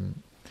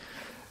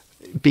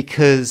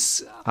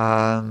 because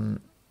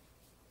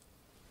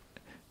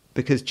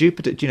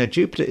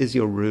Jupiter is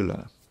your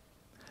ruler,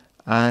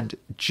 and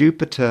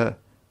Jupiter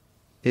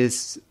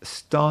is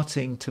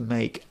starting to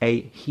make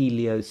a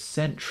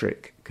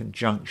heliocentric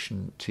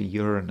conjunction to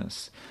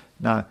Uranus.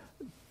 Now,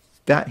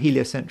 that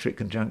heliocentric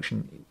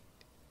conjunction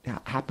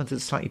happens at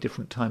a slightly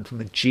different time from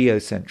a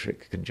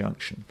geocentric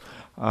conjunction.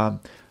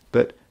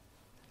 But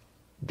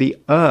the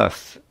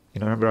Earth,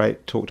 remember I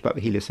talked about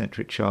the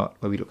heliocentric chart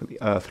where we look at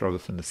the Earth rather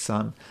than the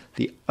Sun?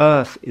 The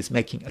Earth is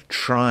making a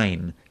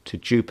trine to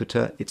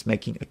Jupiter. It's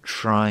making a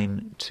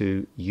trine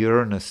to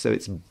Uranus. So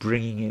it's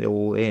bringing it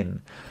all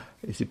in.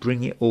 It's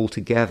bringing it all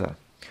together.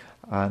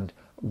 And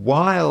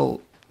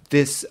while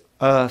this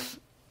Earth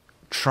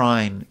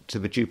trine to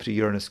the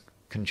Jupiter-Uranus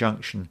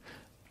conjunction,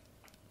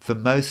 for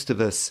most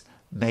of us,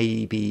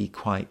 may be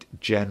quite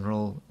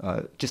general,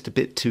 just a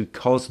bit too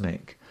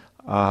cosmic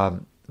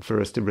for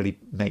us to really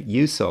make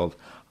use of,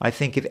 I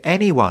think if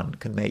anyone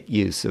can make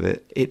use of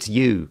it, it's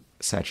you,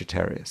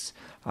 Sagittarius.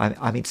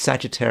 I mean,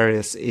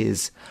 Sagittarius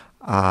is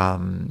a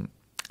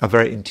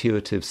very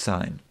intuitive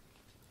sign.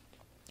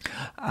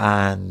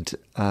 And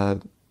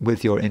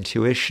with your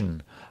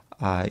intuition,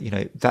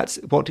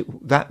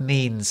 that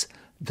means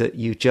that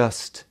you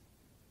just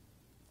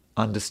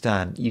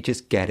understand, you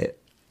just get it.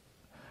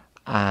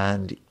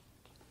 And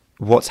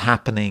what's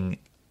happening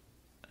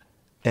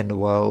in the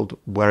world,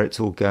 where it's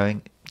all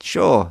going,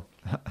 sure,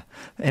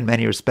 in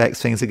many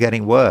respects things are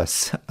getting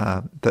worse,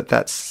 but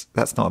that's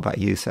not about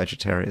you,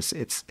 Sagittarius.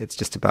 It's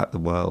just about the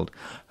world.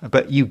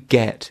 But you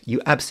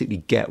absolutely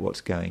get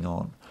what's going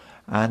on,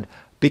 and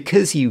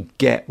because you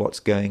get what's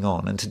going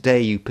on, and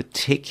today you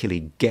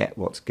particularly get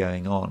what's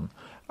going on,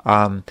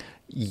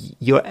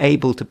 you're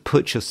able to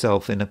put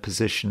yourself in a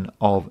position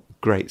of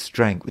great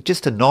strength with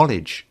just a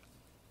knowledge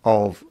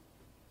of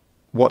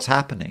what's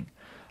happening.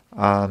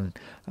 And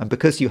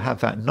because you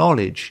have that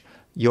knowledge,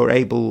 you're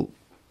able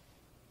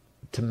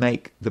to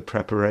make the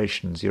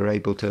preparations. You're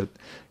able to,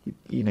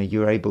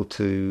 you're able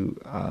to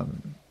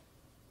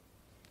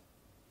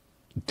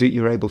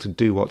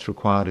do what's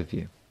required of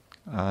you.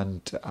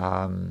 And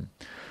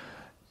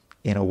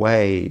in a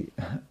way,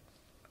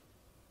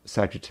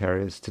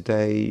 Sagittarius,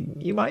 today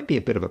you might be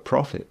a bit of a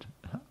prophet,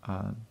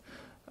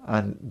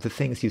 and the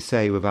things you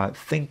say without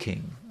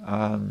thinking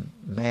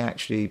may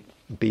actually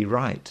be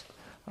right.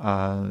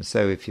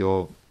 So if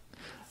you're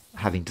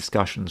having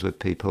discussions with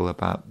people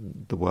about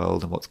the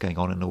world and what's going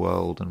on in the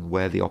world and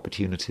where the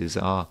opportunities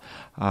are,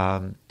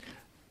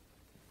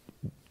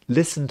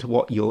 listen to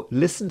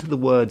the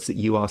words that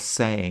you are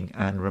saying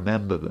and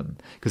remember them,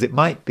 because you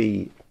might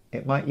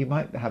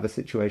have a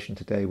situation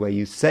today where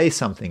you say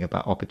something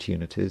about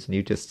opportunities and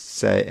you just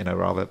say it in a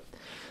rather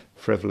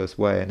frivolous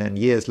way, and then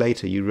years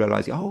later you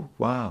realize, oh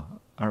wow,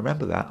 I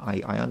remember that,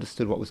 I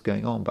understood what was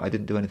going on, but I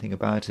didn't do anything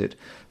about it.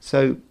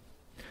 So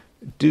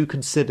do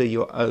consider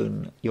your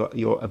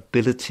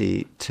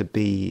ability to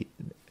be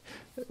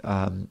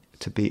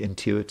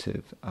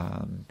intuitive,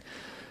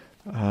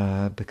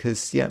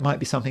 because it might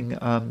be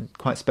something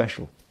quite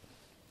special.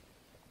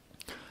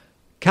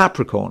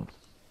 Capricorn.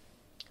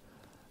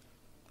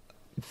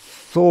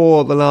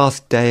 For the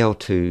last day or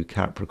two,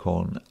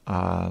 Capricorn,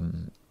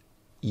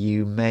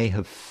 you may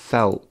have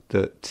felt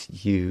that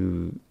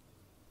you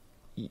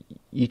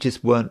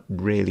just weren't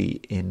really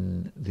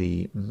in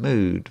the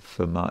mood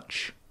for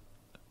much,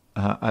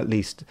 at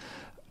least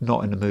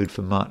not in the mood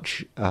for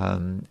much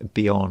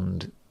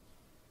beyond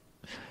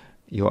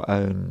your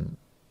own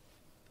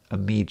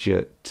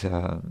immediate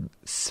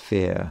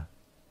sphere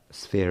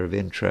of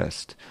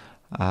interest,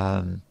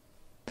 and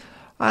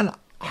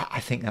I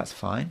think that's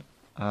fine.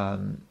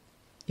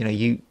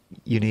 You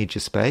need your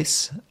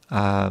space.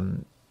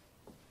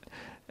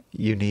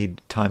 You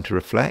need time to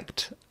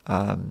reflect.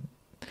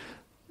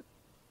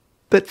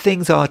 But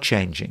things are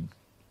changing.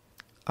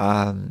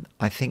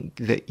 I think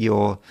that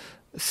you're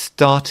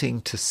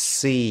starting to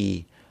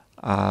see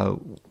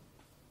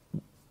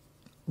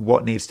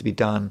what needs to be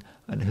done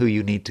and who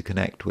you need to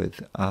connect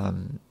with.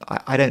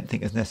 I don't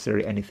think there's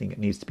necessarily anything that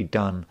needs to be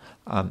done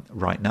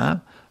right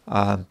now,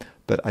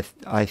 but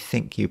I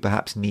think you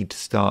perhaps need to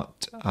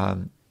start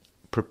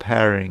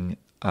preparing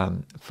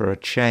for a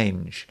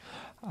change.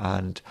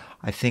 And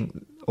I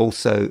think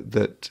also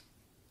that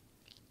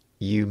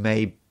you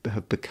may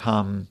have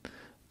become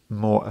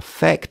more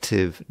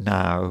effective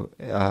now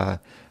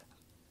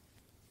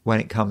when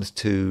it comes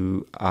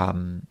to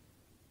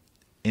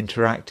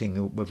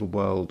interacting with the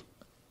world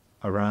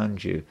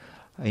around you.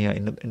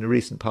 In the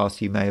recent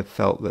past, you may have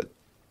felt that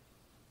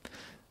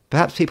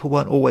perhaps people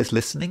weren't always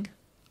listening,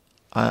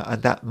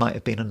 and that might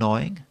have been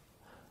annoying.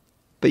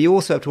 But you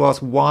also have to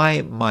ask,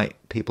 why might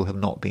people have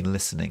not been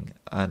listening?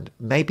 And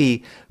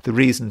maybe the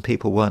reason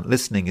people weren't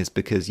listening is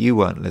because you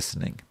weren't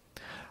listening.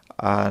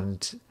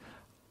 And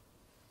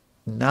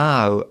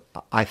now,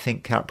 I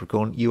think,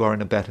 Capricorn, you are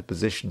in a better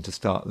position to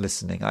start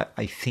listening.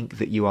 I think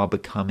that you are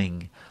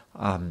becoming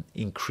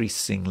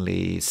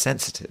increasingly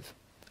sensitive.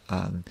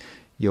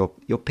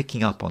 You're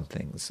picking up on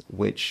things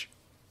which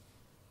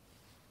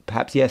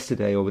perhaps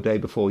yesterday or the day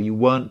before you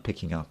weren't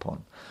picking up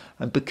on.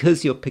 And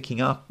because you're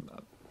picking up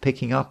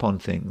on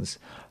things,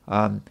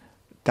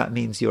 that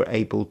means you're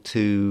able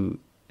to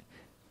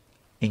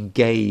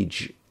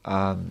engage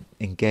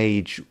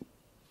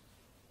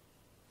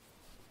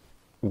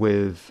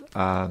with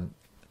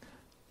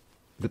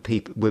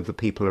the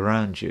people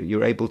around you.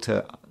 You're able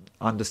to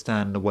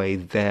understand the way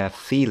they're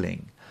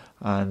feeling,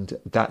 and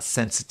that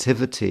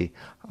sensitivity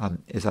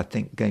is, I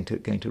think, going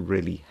to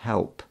really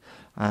help.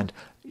 And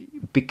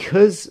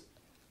because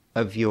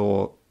of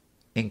your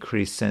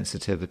increased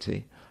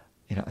sensitivity,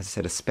 as I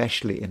said,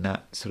 especially in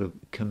that sort of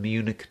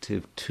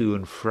communicative to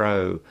and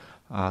fro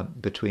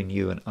between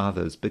you and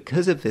others,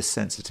 because of this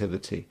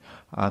sensitivity,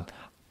 I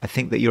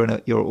think that you're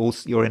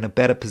in a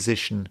better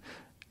position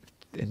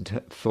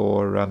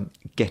for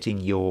getting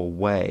your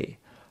way.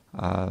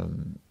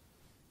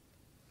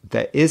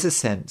 There is a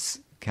sense,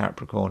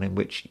 Capricorn, in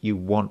which you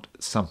want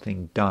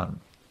something done.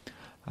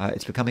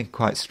 It's becoming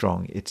quite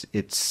strong. It's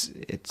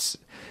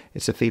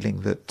a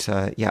feeling that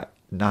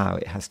now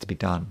it has to be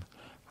done.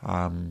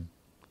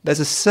 There's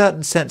a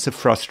certain sense of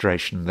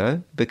frustration,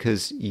 though,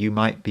 because you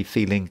might be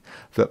feeling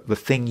that the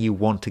thing you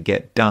want to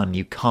get done,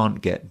 you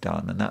can't get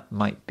done, and that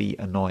might be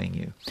annoying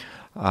you.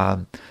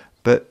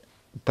 But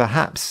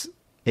perhaps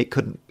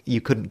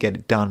you couldn't get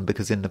it done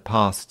because in the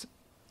past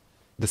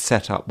the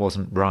setup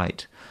wasn't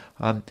right.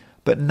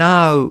 But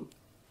now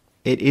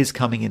it is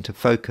coming into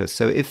focus.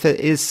 So if there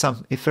is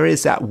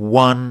that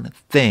one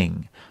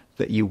thing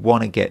that you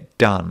want to get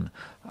done,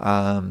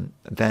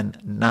 then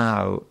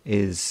now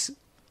is,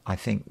 I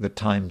think, the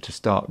time to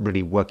start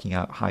really working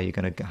out how you're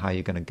going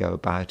to go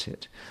about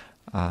it,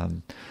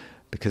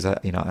 because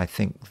I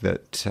think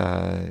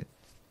that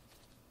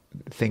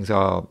things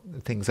are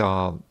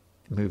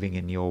moving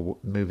in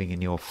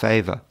your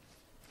favour.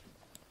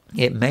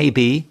 It may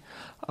be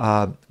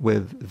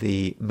with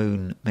the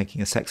moon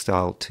making a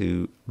sextile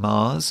to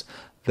Mars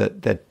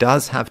that there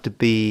does have to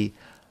be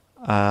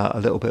a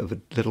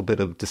little bit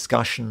of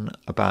discussion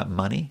about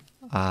money.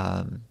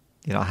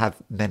 You know, I have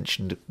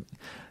mentioned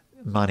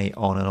money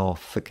on and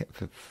off for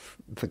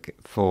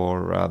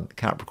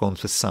Capricorns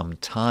for some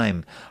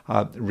time.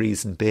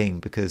 Reason being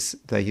because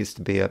there used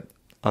to be a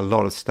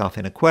lot of stuff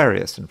in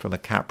Aquarius, and from a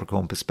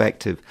Capricorn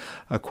perspective,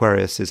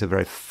 Aquarius is a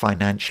very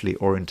financially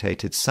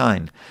orientated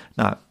sign.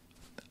 Now,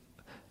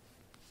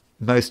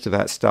 most of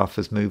that stuff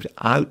has moved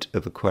out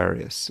of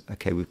Aquarius.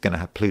 Okay, we're going to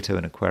have Pluto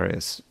in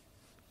Aquarius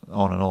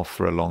on and off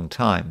for a long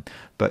time,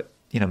 but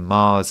you know,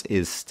 Mars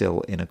is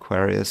still in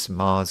Aquarius.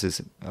 Mars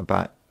is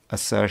about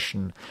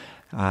assertion.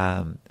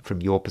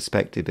 From your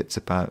perspective, it's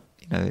about,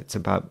 you know, it's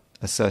about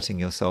asserting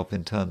yourself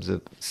in terms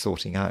of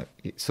sorting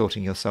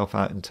yourself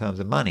out in terms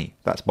of money.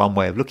 That's one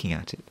way of looking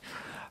at it.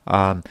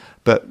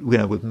 But you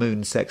know, with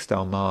Moon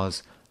sextile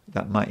Mars,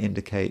 that might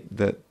indicate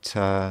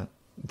that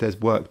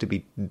there's work to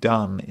be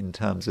done in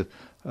terms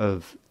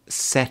of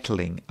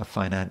settling a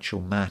financial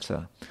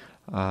matter.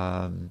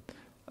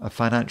 A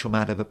financial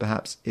matter that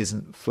perhaps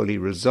isn't fully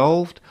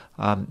resolved,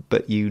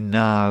 but you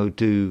now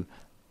do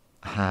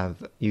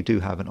have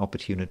an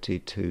opportunity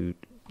to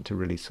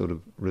really sort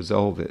of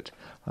resolve it.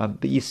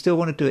 But you still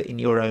want to do it in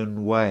your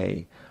own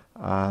way.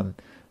 But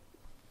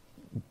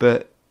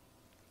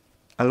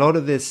a lot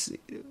of this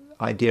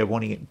idea of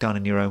wanting it done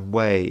in your own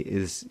way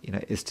is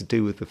to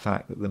do with the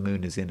fact that the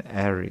moon is in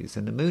Aries,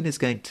 and the moon is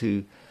going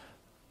to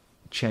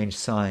change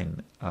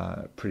sign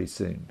pretty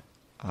soon.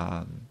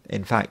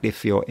 In fact,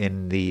 if you're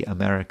in the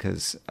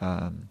Americas,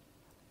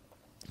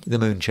 the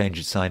moon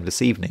changes sign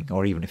this evening,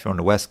 or even if you're on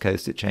the West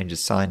Coast, it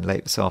changes sign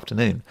late this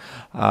afternoon.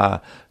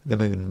 The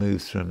moon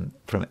moves from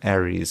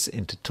Aries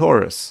into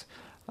Taurus,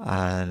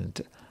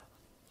 and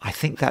I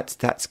think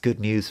that's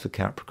good news for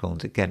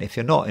Capricorns. Again, if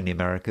you're not in the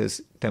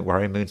Americas, don't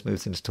worry, moon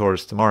moves into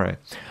Taurus tomorrow.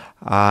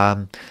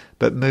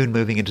 But moon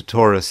moving into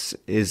Taurus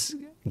is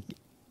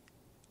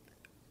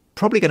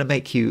probably going to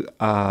make you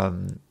a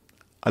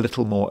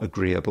little more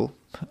agreeable.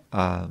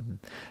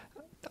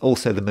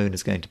 Also, the moon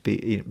is going to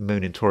be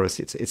moon in Taurus.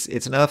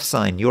 It's an Earth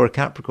sign. You're a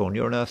Capricorn.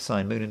 You're an Earth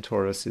sign. Moon in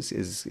Taurus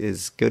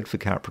is good for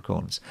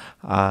Capricorns,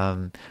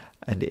 and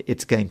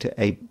it's going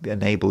to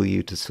enable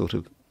you to sort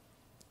of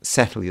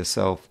settle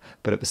yourself,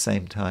 but at the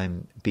same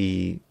time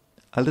be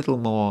a little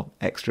more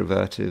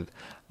extroverted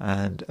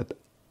and a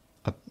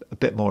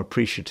bit more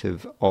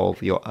appreciative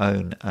of your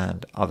own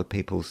and other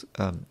people's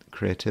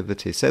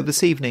creativity. So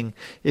this evening,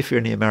 if you're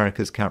in the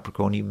Americas,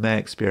 Capricorn, you may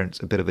experience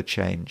a bit of a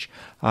change,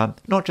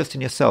 not just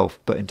in yourself,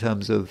 but in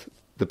terms of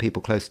the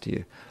people close to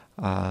you.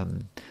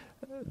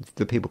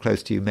 The people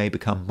close to you may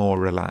become more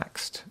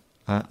relaxed.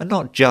 And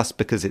not just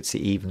because it's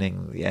the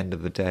evening, the end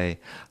of the day.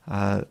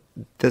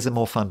 There's a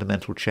more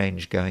fundamental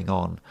change going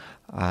on,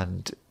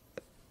 and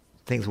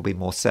things will be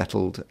more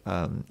settled.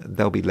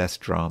 There'll be less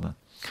drama.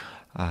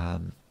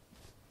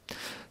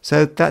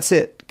 So that's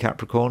it,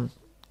 Capricorn.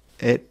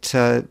 It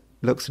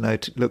looks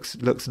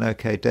an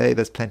okay day.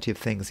 There's plenty of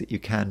things that you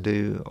can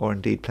do, or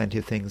indeed plenty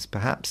of things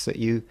perhaps that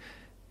you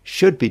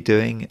should be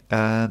doing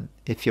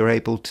if you're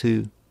able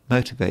to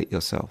motivate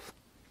yourself.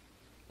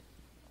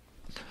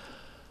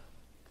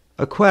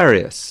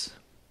 Aquarius,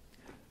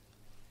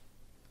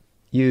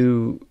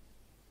 you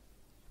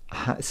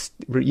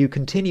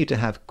continue to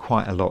have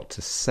quite a lot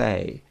to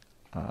say.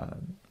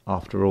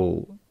 After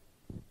all,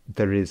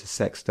 there is a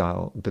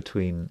sextile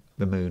between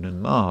the moon and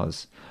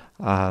Mars.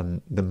 The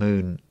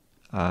moon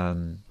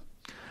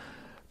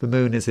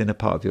is in a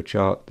part of your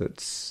chart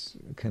that's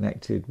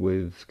connected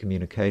with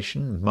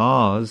communication.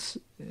 Mars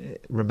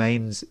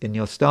remains in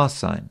your star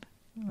sign,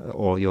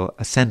 or your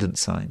ascendant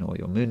sign, or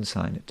your moon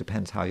sign. It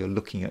depends how you're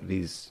looking at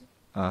these.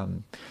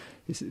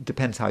 It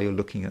depends how you're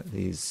looking at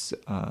these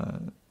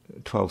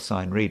 12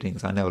 sign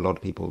readings. I know a lot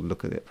of people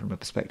look at it from a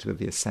perspective of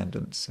the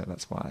ascendant, so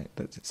that's why.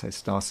 But so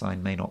star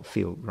sign may not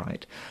feel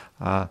right,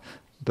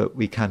 but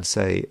we can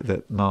say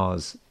that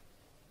Mars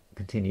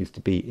continues to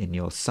be in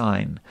your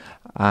sign,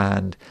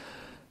 and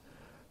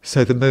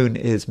so the moon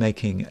is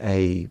making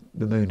a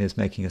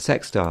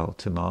sextile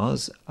to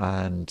Mars,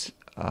 and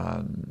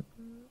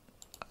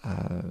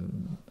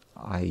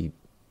I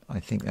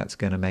think that's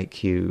going to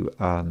make you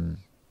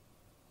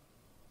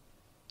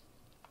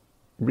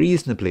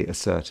reasonably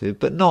assertive,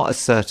 but not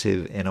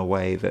assertive in a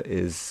way that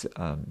is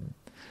a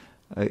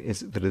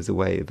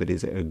way that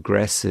is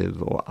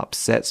aggressive or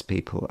upsets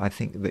people. I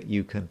think that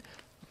you can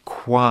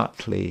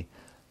quietly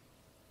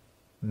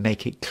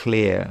make it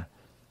clear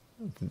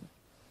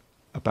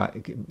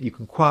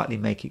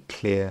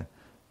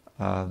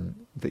that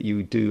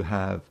you do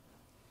have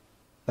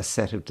a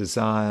set of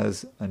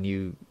desires, and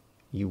you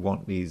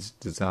want these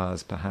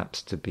desires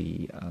perhaps to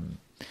be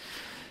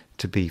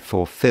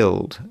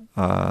fulfilled.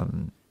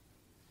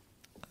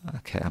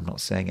 Okay, I'm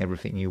not saying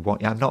everything you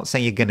want. I'm not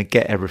saying you're going to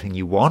get everything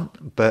you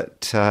want,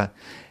 but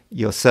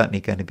you're certainly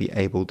going to be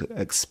able to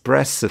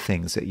express the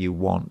things that you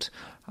want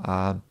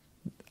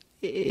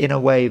in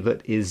a way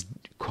that is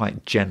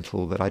quite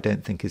gentle, that I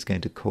don't think is going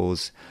to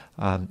cause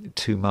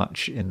too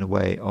much in the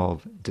way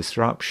of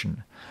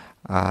disruption.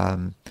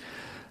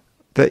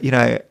 But,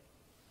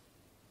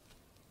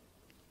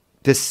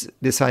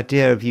 this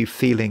idea of you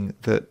feeling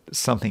that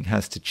something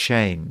has to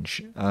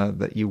change,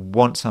 that you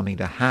want something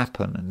to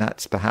happen, and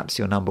that's perhaps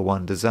your number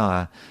one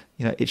desire,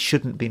 it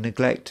shouldn't be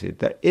neglected.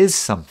 There is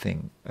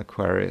something,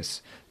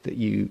 Aquarius, that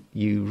you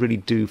really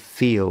do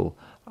feel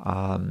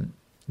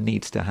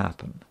needs to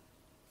happen.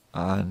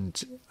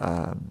 And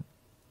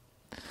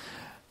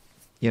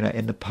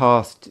in the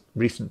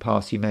recent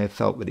past, you may have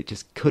felt that it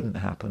just couldn't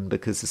happen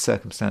because the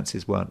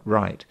circumstances weren't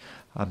right.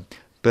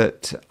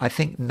 But I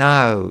think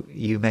now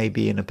you may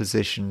be in a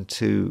position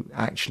to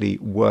actually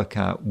work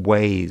out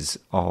ways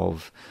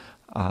of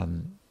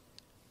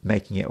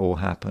making it all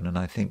happen, and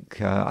I think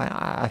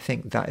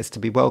that is to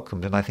be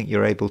welcomed. And I think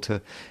you're able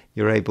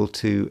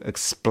to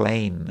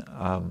explain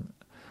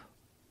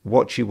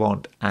what you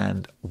want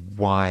and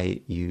why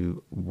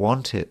you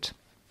want it.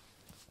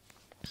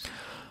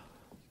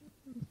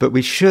 But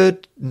we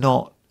should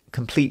not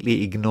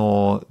completely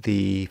ignore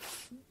the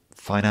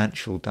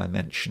financial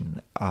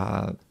dimension.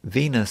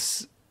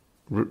 Venus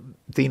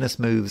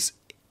moves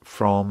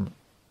from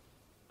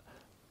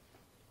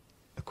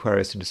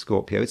Aquarius into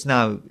Scorpio.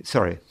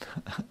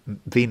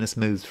 Venus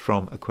moves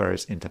from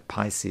Aquarius into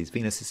Pisces.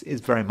 Venus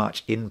is very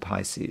much in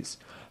Pisces.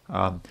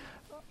 And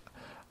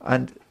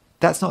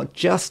that's not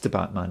just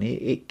about money.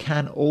 It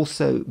can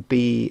also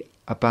be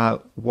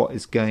about what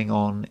is going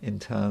on in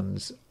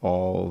terms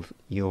of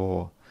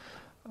your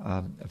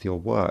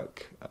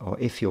work, or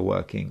if you're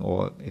working,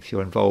 or if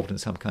you're involved in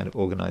some kind of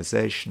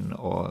organization,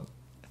 or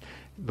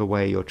the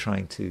way you're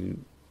trying to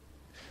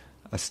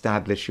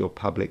establish your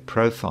public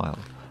profile.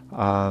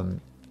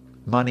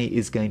 Money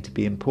is going to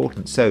be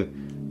important. So,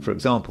 for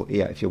example,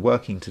 if you're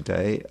working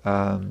today,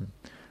 and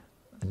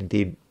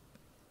indeed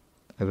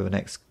over the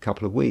next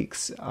couple of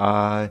weeks,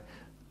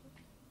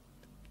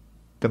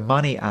 the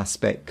money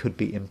aspect could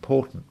be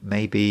important.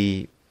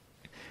 Maybe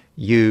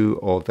you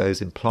or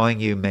those employing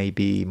you may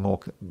be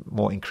more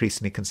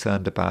increasingly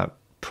concerned about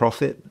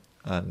profit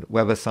and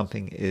whether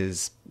something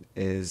is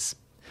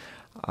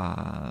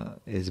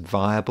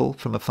viable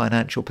from a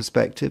financial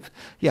perspective.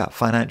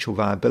 Financial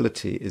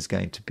viability is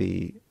going to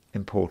be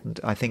important.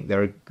 I think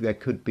there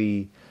could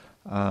be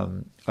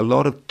a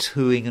lot of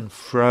toing and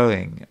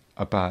froing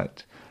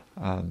about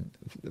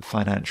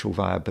financial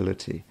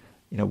viability.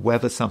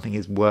 Whether something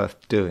is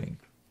worth doing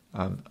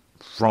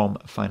from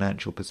a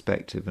financial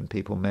perspective, and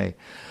people may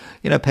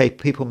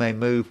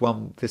move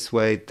this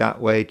way,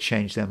 that way,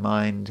 change their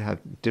mind, have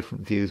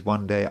different views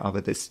one day, other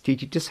this. You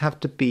just have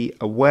to be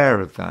aware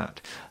of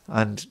that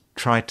and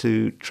try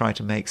to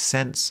make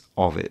sense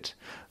of it.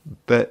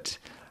 But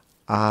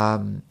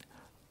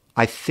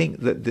I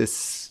think that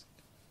this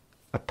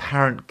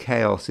apparent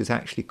chaos is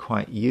actually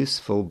quite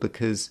useful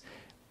because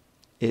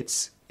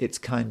it's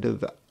kind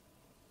of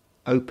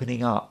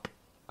opening up.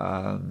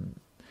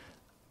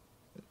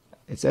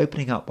 It's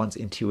opening up one's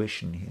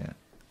intuition here,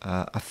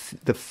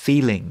 the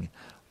feeling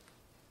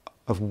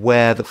of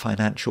where the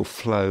financial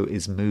flow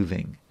is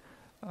moving.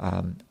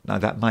 Now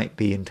that might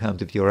be in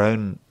terms of your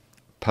own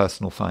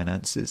personal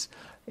finances.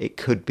 It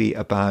could be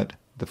about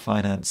the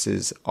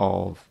finances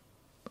of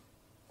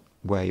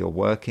where you're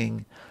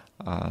working,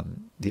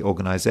 the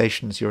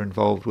organizations you're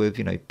involved with.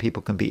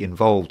 People can be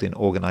involved in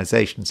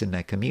organizations in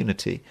their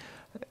community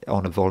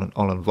on a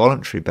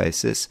voluntary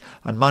basis,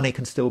 and money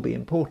can still be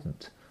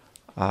important.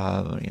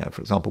 For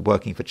example,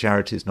 working for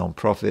charities,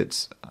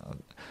 non-profits,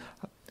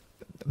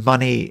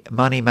 money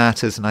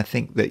matters, and I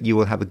think that you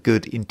will have a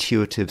good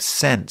intuitive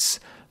sense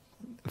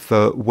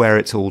for where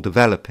it's all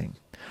developing.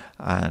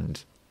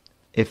 And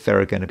if there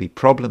are going to be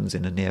problems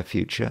in the near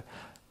future,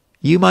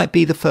 you might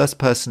be the first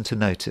person to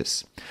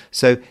notice.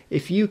 So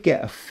if you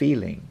get a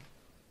feeling,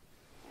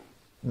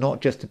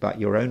 not just about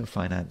your own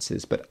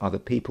finances, but other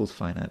people's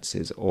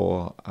finances,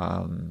 or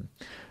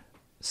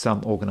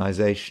some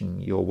organization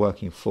you're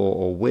working for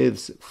or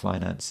with's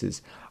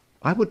finances,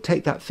 I would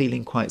take that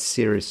feeling quite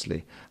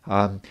seriously,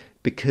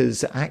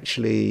 because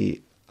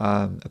actually,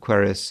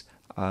 Aquarius,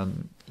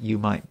 you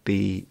might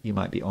be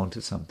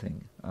onto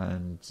something,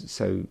 and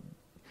so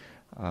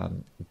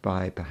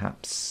by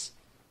perhaps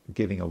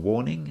giving a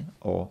warning,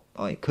 or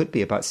it could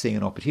be about seeing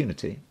an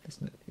opportunity.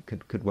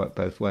 It could work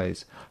both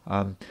ways.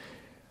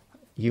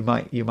 You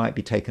might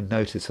be taken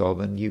notice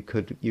of, and you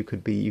could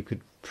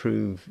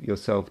prove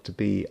yourself to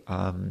be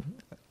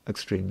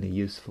extremely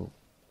useful.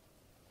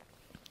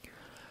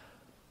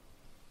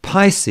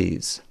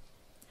 Pisces,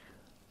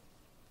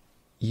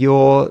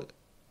 you're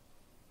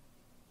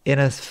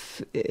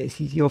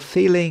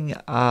feeling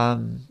a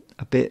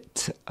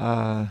bit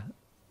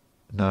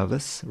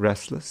nervous,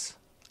 restless.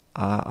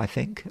 I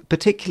think,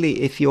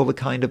 particularly if you're the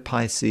kind of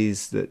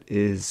Pisces that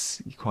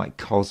is quite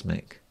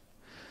cosmic,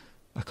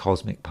 a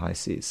cosmic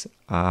Pisces.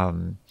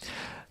 And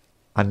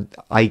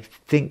I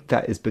think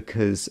that is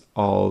because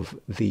of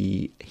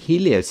the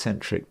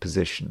heliocentric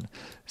position.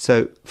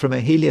 So from a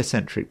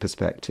heliocentric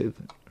perspective,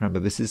 remember,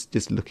 this is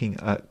just looking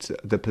at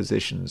the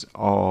positions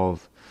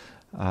of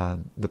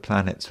the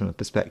planets from a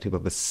perspective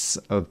of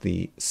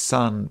the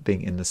sun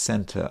being in the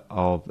center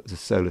of the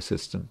solar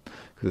system,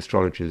 because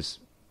astrologers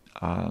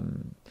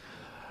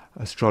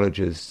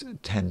astrologers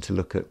tend to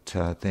look at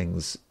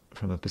things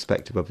from a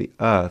perspective of the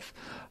Earth.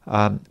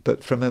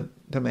 But from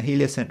a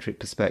heliocentric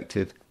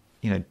perspective,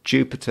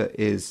 Jupiter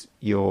is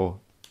your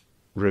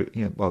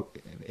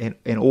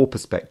in all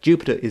perspectives,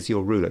 Jupiter is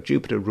your ruler.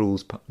 Jupiter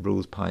rules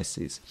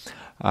Pisces,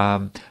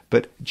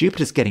 but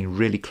Jupiter's getting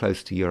really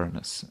close to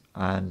Uranus,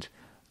 and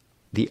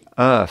the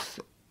Earth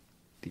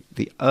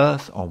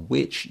on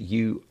which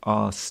you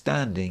are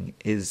standing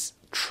is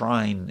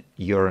trine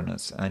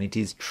Uranus, and it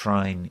is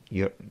trine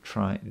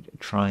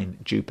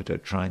Jupiter,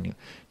 trine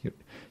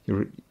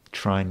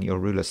your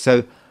ruler.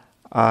 So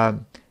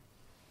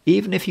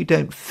even if you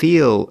don't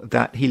feel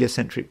that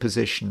heliocentric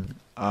position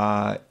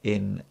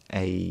in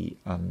a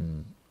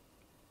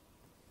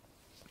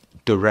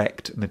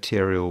direct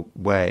material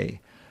way,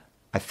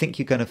 I think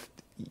you're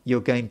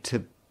going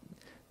to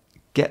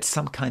get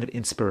some kind of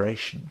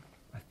inspiration.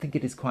 I think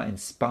it is quite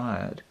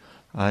inspired.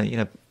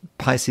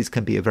 Pisces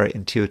can be a very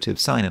intuitive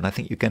sign, and I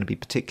think you're going to be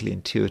particularly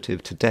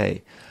intuitive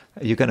today.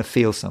 You're going to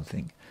feel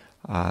something.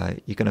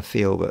 You're going to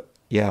feel that,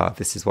 yeah,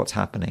 this is what's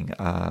happening.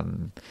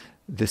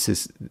 This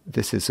is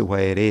the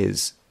way it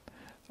is.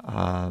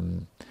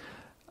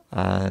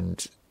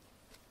 And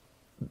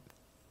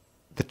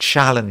the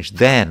challenge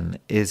then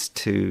is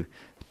to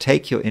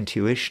take your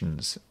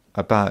intuitions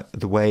about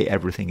the way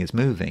everything is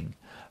moving,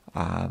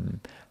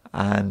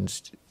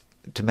 and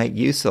to make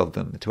use of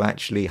them, to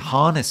actually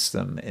harness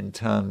them in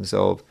terms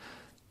of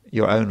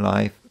your own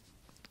life,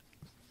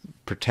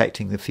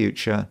 protecting the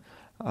future,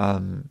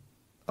 and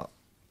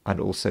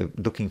also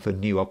looking for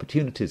new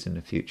opportunities in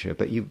the future.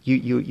 But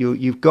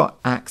you've got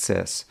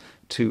access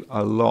to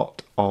a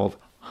lot of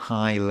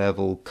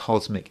high-level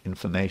cosmic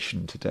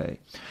information today.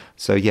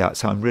 So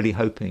I'm really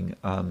hoping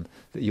that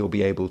you'll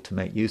be able to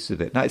make use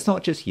of it. Now, it's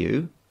not just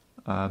you.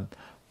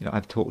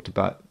 I've talked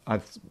about,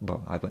 I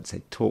won't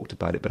say talked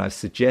about it, but I've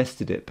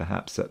suggested it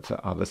perhaps for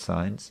other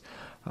signs.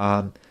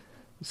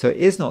 So it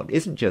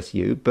isn't just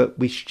you, but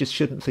we just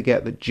shouldn't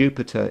forget that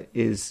Jupiter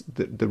is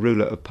the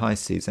ruler of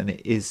Pisces, and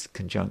it is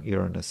conjunct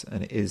Uranus,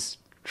 and it is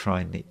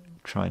trine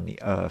the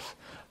Earth.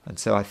 And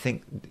so I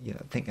think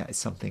that is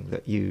something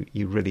that you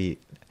really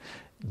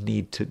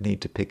need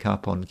to pick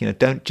up on.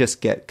 Don't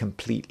just get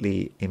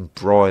completely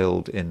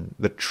embroiled in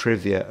the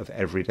trivia of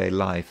everyday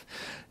life.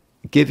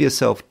 Give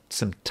yourself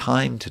some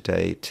time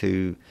today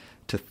to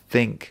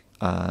think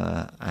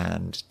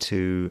and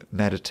to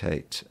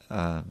meditate.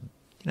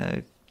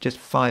 Just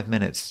 5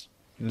 minutes.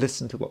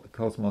 Listen to what the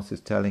cosmos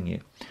is telling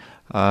you,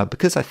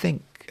 because I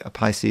think,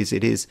 Pisces,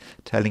 it is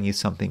telling you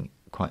something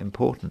quite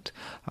important,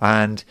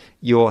 and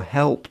you're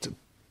helped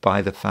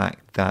by the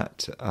fact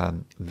that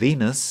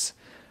Venus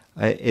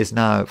is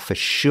now for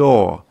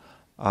sure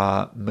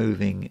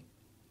moving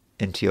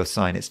into your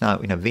sign. It's now,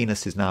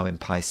 Venus is now in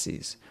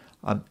Pisces.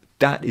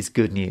 That is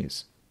good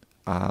news.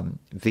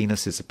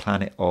 Venus is a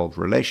planet of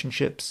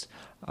relationships.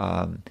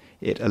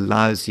 It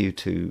allows you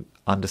to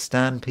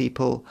understand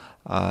people.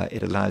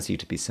 It allows you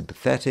to be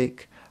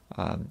sympathetic.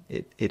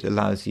 It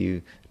allows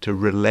you to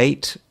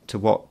relate to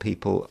what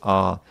people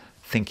are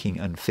thinking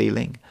and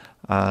feeling.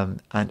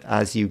 And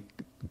as you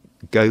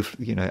go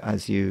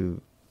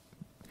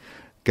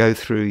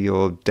through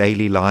your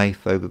daily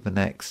life over the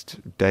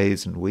next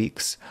days and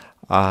weeks,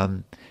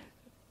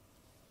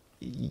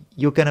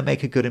 you're going to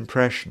make a good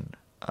impression.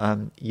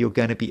 You're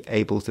going to be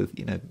able to,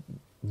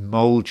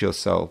 mold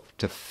yourself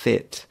to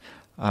fit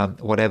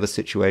whatever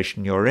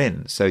situation you're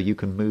in. So you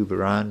can move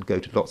around, go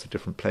to lots of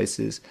different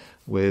places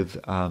with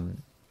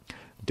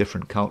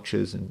different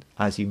cultures, and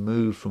as you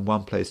move from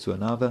one place to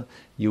another,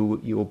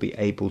 you'll be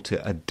able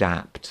to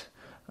adapt,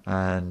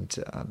 and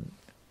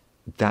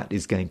that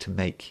is going to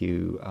make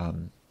you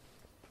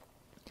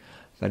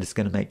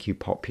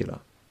popular.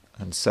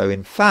 And so,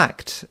 in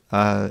fact,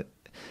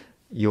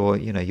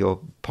 your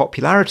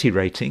popularity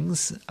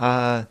ratings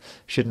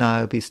should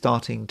now be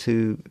starting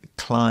to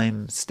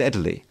climb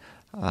steadily.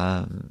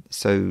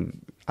 So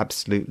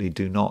absolutely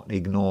do not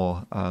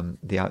ignore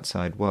the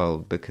outside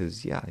world,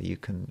 because you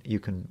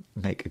can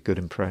make a good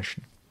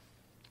impression.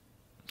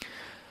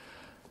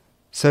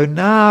 So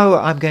now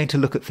I'm going to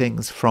look at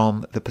things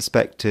from the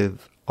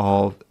perspective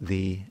of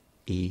the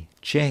I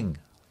Ching.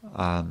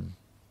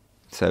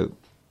 So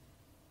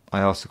I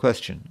asked the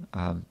question,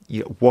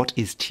 what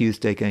is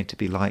Tuesday going to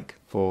be like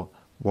for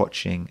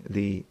watching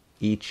the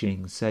I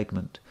Ching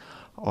segment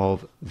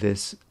of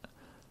this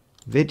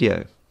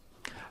video?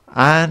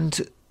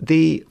 And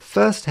the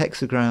first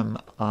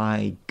hexagram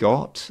I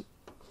got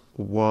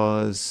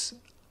was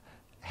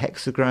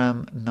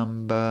hexagram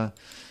number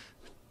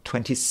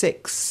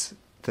 26,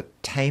 the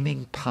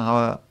taming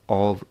power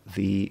of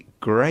the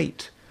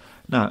great.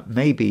 Now,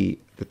 maybe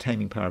the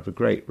taming power of the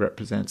great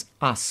represents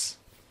us.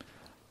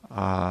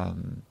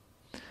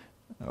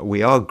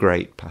 We are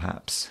great,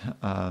 perhaps.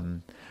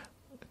 But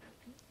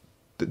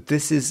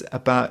this is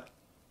about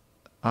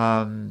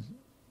a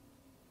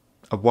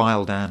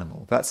wild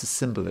animal. That's the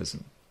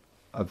symbolism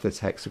of this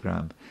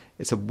hexagram.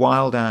 It's a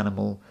wild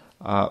animal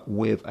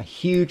with a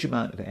huge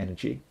amount of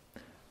energy,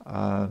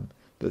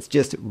 that's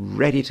just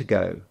ready to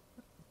go,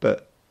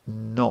 but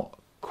not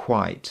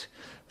quite.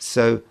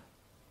 So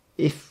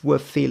if we're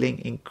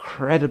feeling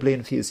incredibly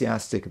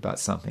enthusiastic about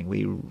something,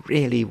 we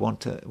really want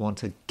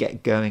to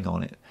get going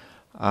on it,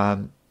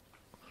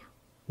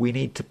 we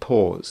need to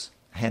pause,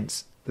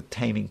 hence the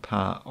taming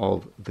power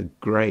of the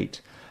great.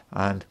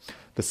 And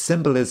the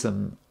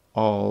symbolism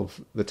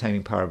of the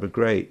taming power of the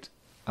great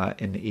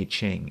in the I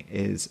Ching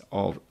is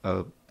of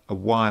a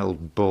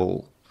wild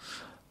bull,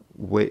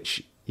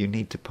 which you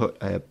need to put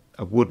a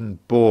wooden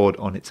board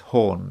on its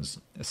horns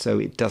so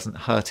it doesn't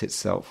hurt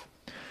itself.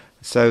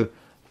 So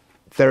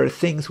there are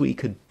things we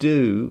could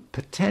do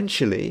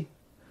potentially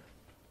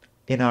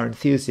in our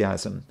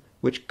enthusiasm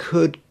which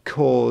could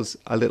cause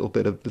a little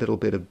bit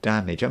of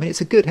damage. I mean,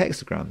 it's a good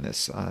hexagram,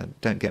 this,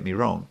 don't get me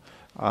wrong,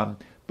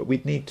 but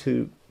we need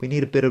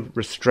a bit of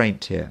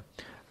restraint here.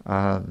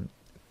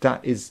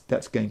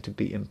 That's going to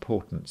be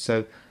important.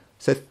 So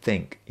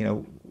think,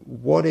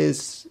 what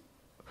is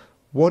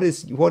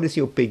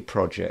your big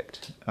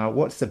project?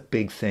 What's the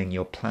big thing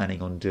you're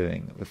planning on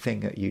doing? The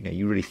thing that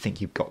you really think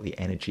you've got the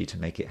energy to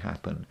make it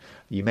happen.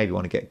 You maybe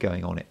want to get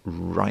going on it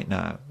right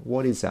now.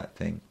 What is that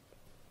thing?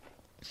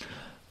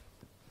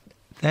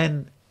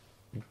 Then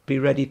be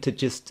ready to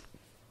just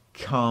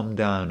calm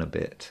down a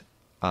bit.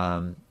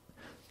 That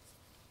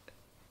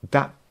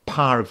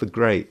power of the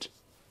great,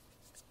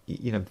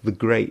 the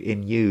great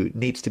in you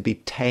needs to be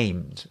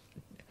tamed.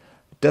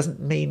 Doesn't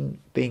mean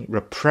being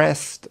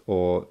repressed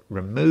or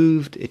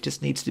removed. It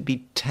just needs to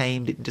be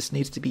tamed. It just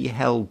needs to be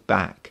held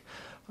back,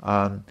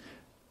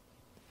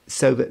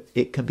 so that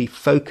it can be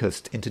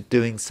focused into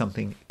doing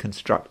something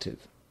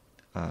constructive.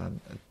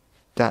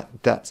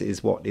 That's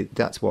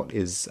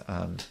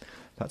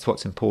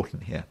what's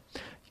important here.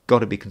 You've got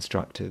to be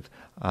constructive.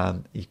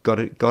 You've got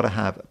to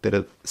have a bit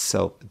of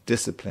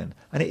self-discipline,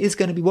 and it is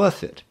going to be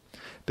worth it,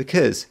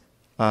 because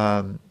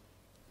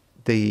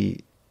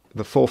the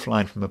fourth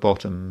line from the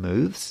bottom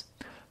moves.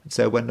 And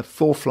so when the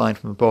fourth line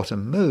from the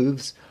bottom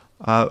moves,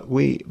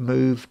 we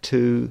move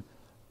to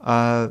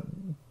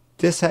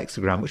this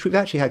hexagram, which we've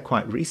actually had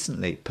quite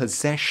recently,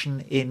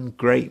 possession in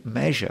great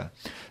measure.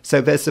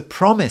 So there's a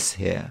promise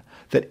here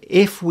that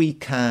if we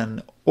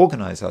can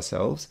organize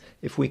ourselves,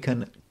 if we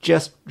can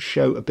just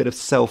show a bit of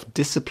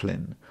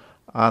self-discipline,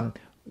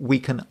 we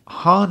can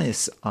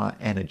harness our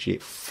energy,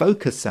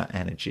 focus that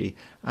energy,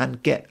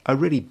 and get a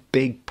really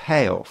big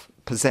payoff.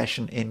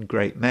 Possession in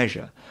great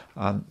measure.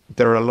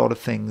 There are a lot of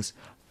things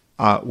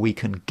we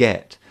can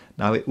get.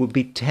 Now, it would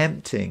be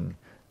tempting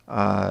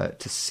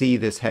to see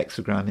this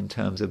hexagram in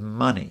terms of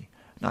money.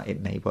 Now,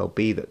 it may well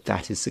be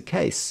that is the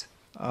case.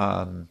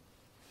 That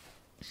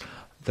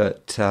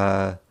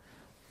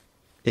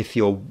if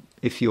you're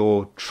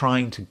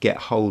trying to get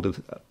hold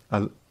of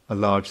a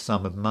large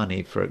sum of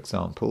money, for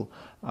example,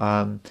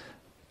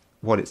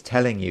 what it's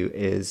telling you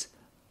is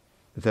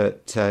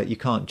that you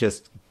can't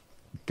just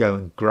go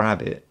and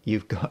grab it.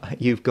 You've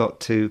got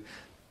to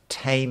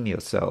tame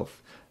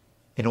yourself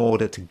in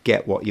order to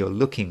get what you're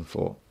looking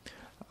for.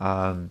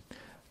 But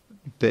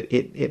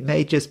it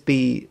may just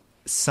be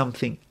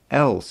something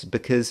else,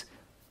 because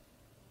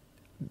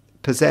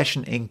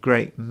possession in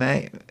great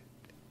measure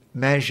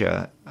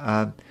may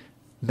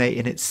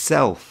in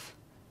itself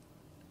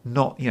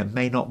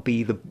may not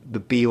be the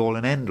be all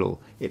and end all.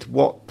 It's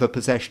what the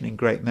possession in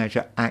great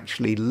measure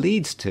actually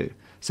leads to.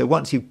 So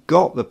once you've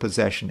got the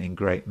possession in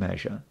great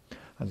measure,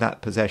 and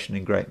that possession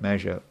in great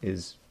measure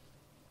is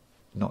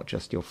not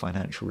just your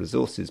financial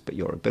resources, but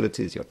your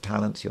abilities, your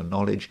talents, your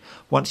knowledge.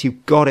 Once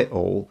you've got it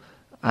all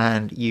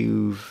and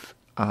you've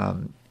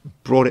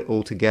brought it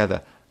all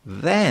together,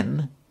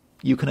 then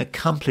you can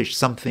accomplish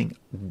something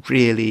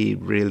really,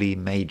 really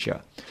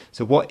major.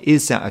 So what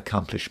is that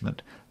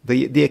accomplishment?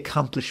 The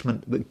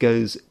accomplishment that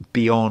goes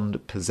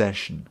beyond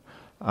possession.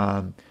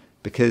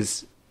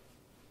 Because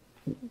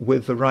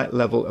with the right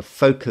level of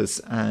focus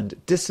and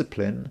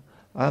discipline,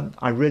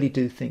 I really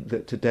do think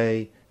that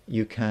today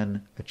you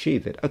can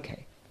achieve it.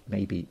 Okay,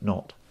 maybe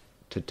not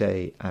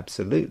today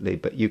absolutely,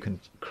 but you can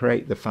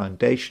create the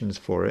foundations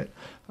for it.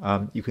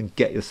 You can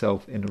get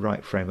yourself in the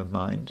right frame of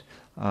mind.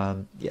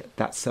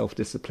 That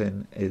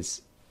self-discipline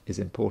is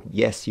important.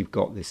 Yes, you've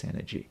got this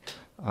energy.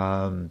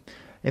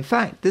 In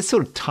fact, this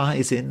sort of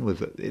ties in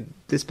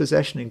with this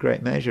possession in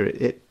great measure.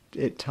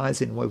 It ties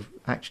in with,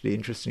 actually,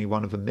 interestingly,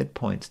 one of the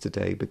midpoints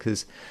today,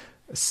 because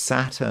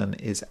Saturn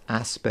is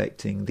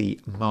aspecting the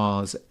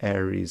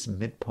Mars-Aries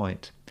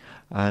midpoint.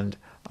 And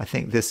I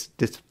think this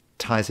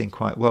ties in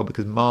quite well,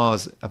 because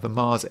the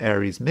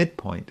Mars-Aries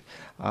midpoint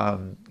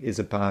is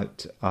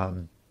about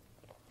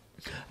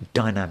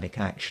dynamic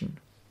action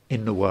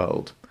in the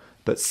world.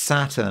 But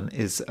Saturn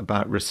is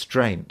about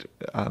restraint,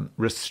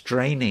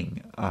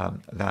 restraining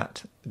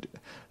that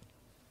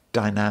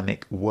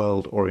dynamic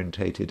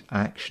world-orientated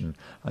action.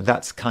 And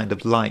that's kind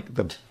of like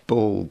the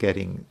bull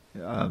getting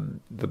the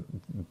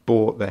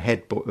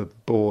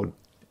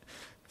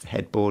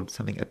headboard,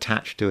 something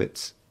attached to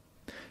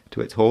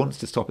to its horns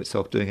to stop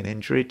itself doing an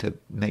injury, to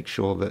make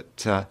sure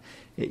that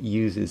it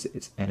uses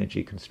its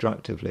energy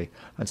constructively.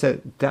 And so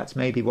that's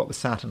maybe what the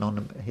Saturn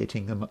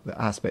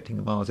aspecting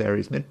the Mars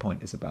Aries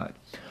midpoint is about.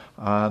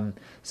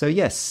 So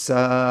yes,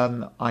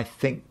 I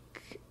think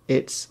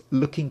it's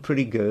looking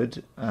pretty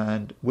good,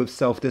 and with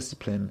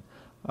self-discipline,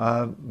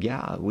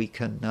 yeah, we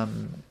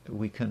can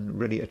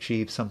really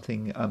achieve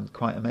something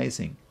quite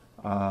amazing.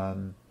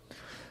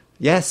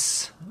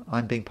 Yes,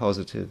 I'm being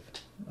positive.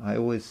 I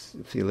always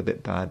feel a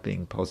bit bad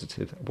being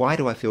positive. Why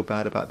do I feel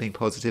bad about being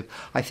positive?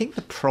 I think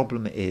the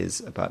problem is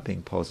about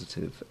being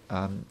positive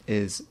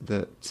is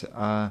that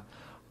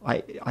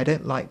I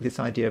don't like this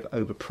idea of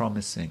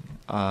over-promising.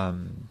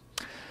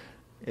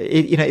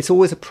 It's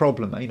always a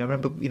problem. I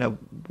remember,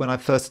 when I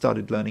first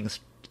started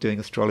doing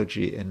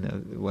astrology in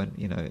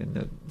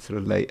the sort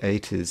of late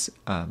 80s,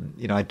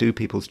 I'd do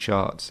people's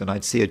charts and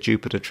I'd see a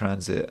Jupiter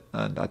transit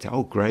and I'd say,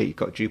 oh great, you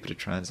got Jupiter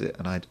transit,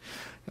 and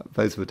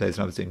those were the days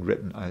when I was doing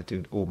written. I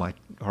do all my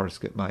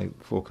horoscope, my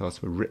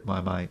forecasts were written,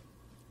 my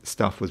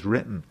stuff was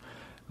written,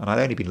 and I'd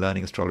only been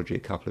learning astrology a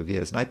couple of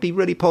years, and I'd be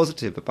really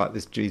positive about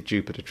this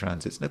Jupiter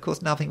transits, and of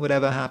course nothing would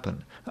ever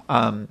happen.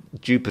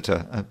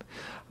 Jupiter,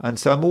 and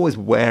so I'm always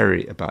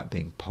wary about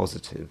being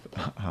positive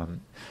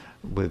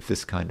with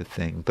this kind of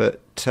thing. But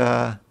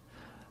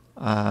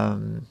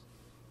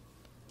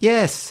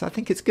yes, I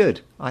think it's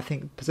good. I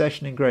think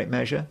possession in great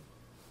measure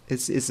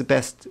is a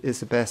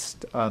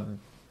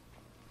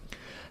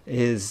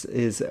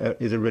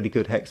really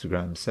good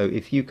hexagram. So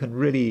if you can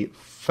really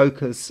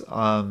focus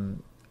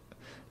on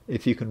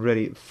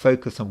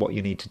what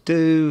you need to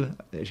do,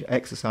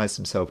 exercise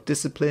some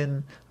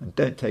self-discipline, and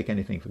don't take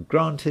anything for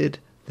granted,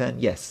 then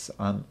yes,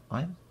 I'm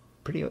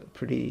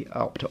pretty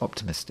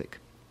optimistic.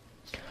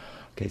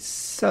 Okay,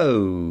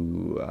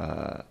 so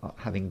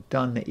having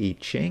done the I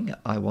Ching,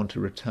 I want to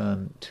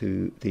return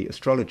to the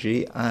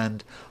astrology,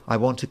 and I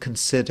want to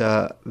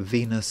consider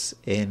Venus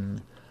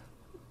in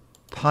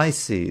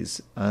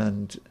Pisces.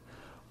 And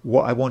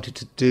what I wanted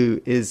to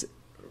do is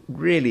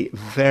really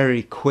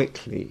very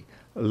quickly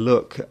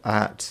look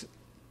at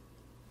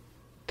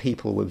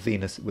people with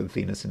Venus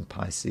in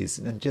Pisces,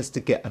 and just to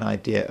get an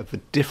idea of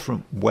the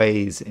different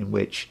ways in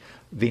which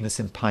Venus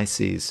in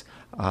Pisces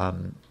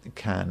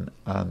can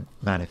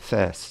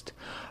manifest.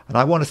 And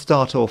I want to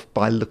start off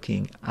by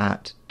looking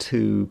at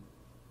two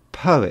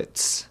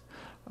poets.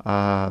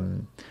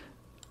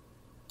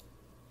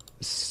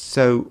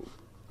 So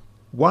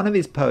one of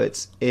his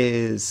poets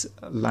is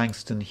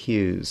Langston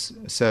Hughes.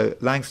 So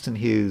Langston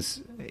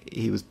Hughes,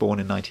 he was born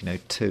in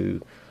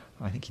 1902.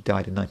 I think he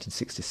died in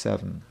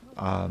 1967.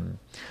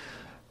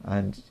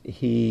 And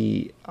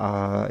he's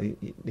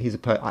a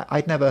poet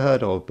I'd never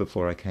heard of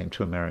before I came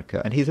to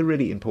America, and he's a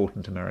really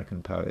important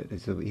American poet.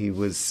 He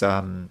was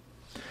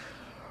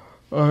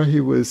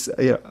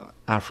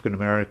African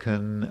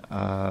American.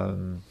 I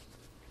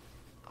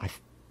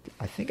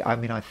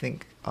think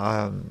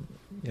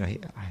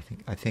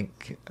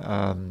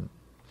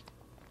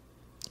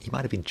he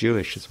might have been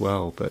Jewish as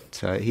well,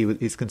 but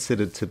he's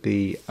considered to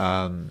be.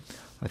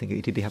 I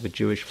think did he have a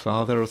Jewish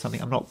father or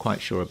something? I'm not quite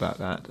sure about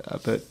that,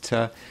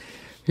 but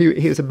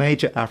he was a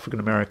major African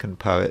American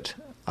poet,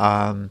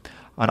 and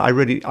I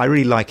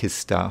really like his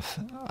stuff.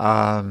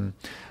 And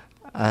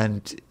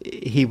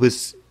he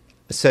was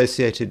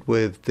associated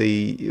with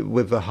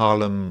the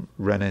Harlem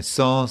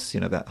Renaissance,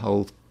 that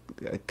whole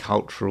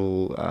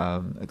cultural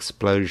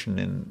explosion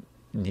in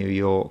New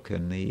York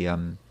in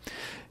the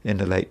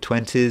late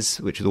 20s,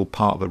 which was all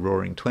part of the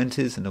Roaring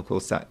Twenties, and of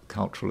course that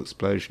cultural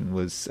explosion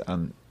was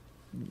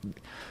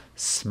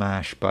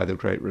smashed by the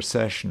Great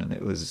Recession,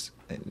 and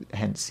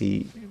hence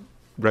he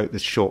wrote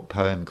this short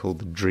poem called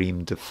 "The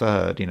Dream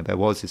Deferred." There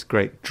was this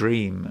great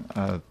dream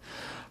of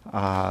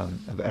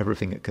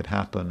everything that could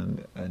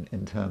happen, and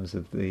in terms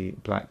of the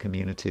black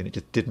community, and it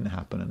just didn't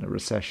happen, and a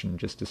recession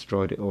just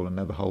destroyed it all, and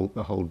the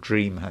whole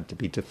dream had to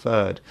be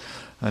deferred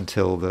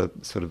until the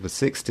sort of the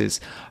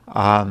 60s.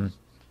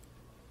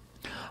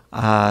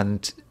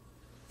 And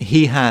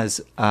he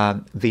has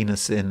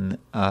Venus in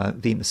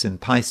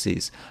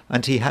Pisces,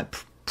 and he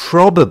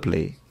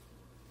probably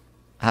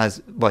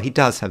has, well, he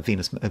does have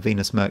a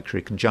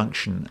Venus-Mercury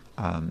conjunction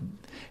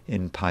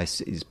in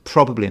Pisces,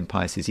 probably in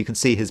Pisces. You can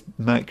see his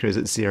Mercury is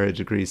at 0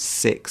 degrees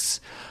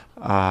 6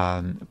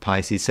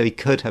 Pisces, so he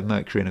could have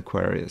Mercury in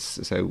Aquarius.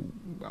 So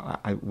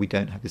we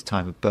don't have his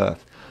time of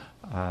birth.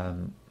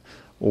 All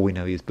we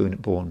know he was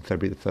born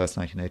February the 1st,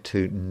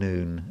 1902,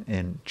 noon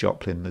in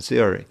Joplin,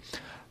 Missouri.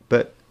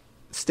 But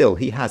still,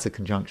 he has a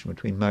conjunction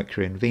between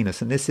Mercury and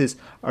Venus, and this is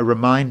a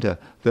reminder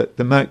that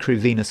the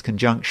Mercury-Venus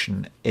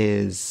conjunction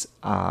is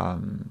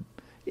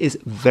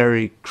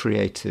very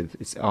creative.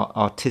 It's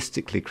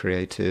artistically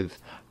creative.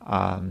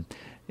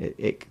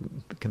 It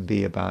can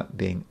be about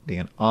being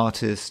an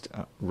artist,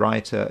 a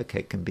writer. Okay,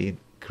 it can be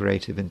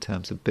creative in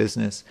terms of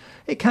business.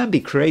 It can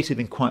be creative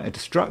in quite a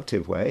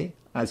destructive way,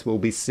 as we'll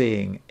be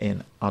seeing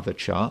in other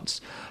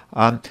charts.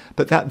 But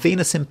that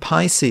Venus in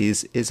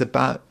Pisces is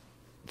about,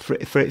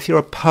 if you're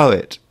a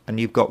poet and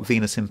you've got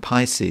Venus in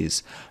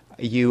Pisces,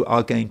 you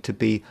are going to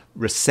be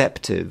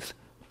receptive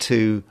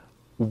to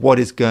what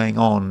is going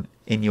on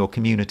in your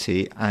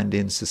community and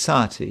in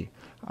society,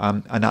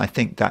 and I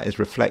think that is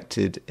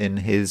reflected in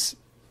his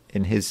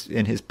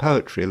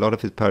poetry. A lot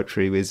of his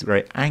poetry is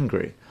very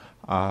angry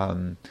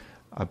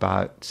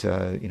about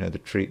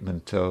the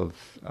treatment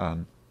of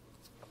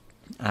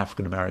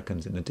African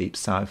Americans in the Deep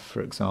South,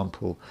 for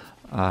example.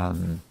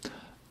 And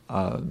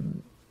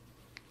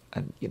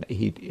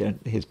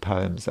his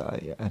poems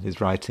and his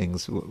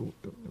writings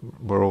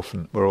were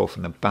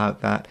often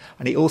about that.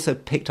 And he also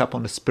picked up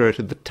on the spirit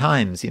of the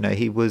times.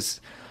 He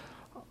was,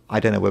 I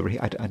don't know whether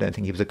I don't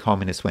think he was a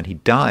communist when he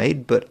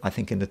died, but I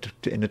think in the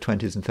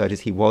 20s and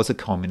 30s he was a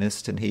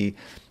communist, and he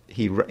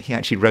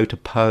actually wrote a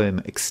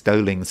poem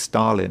extolling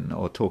Stalin,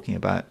 or talking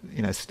about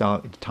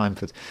time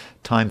for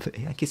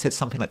he said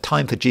something like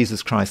time for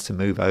Jesus Christ to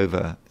move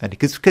over, and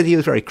because he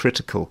was very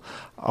critical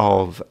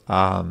of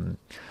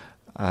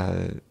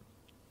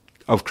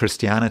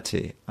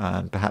Christianity,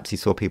 and perhaps he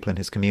saw people in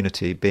his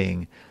community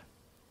being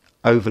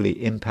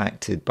overly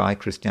impacted by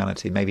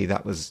Christianity. Maybe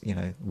that was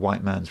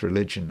white man's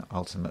religion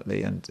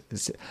ultimately, and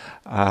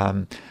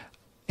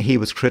he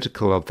was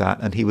critical of that,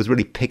 and he was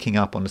really picking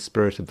up on the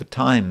spirit of the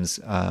times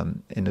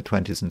in the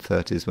 20s and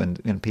 30s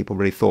when people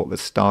really thought that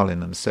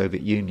Stalin and the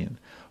Soviet Union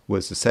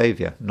was the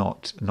savior,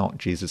 not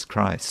Jesus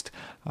Christ.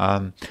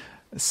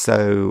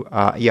 So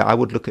I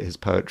would look at his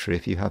poetry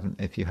if you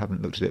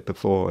haven't looked at it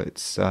before.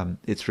 It's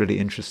really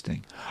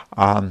interesting,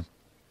 and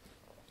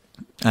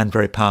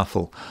very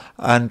powerful.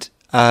 And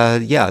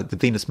the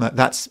Venus,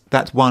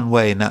 that's one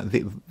way in that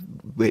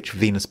which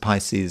Venus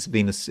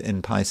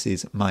in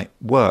Pisces might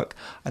work.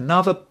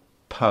 Another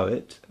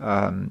poet,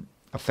 a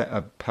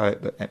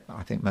poet that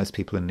I think most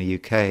people in the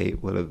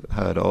UK will have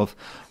heard of,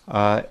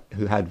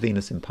 who had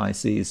Venus in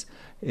Pisces,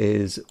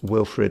 is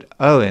Wilfred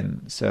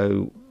Owen.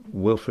 So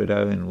Wilfred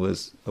Owen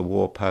was a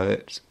war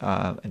poet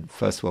in the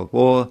First World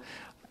War.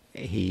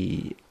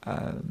 He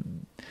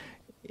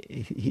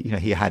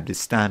had this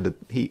standard.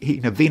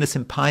 Venus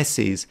in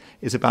Pisces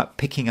is about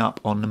picking up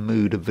on the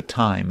mood of the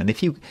time. And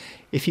if you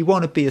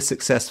want to be a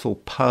successful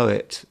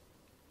poet,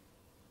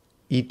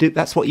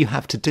 that's what you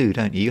have to do,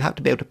 don't you? You have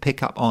to be able to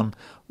pick up on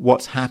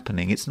what's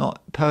happening.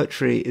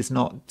 Poetry is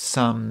not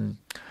some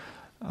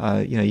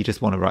you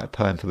just want to write a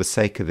poem for the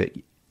sake of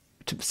it.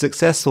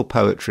 Successful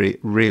poetry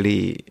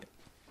really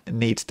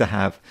needs to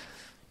have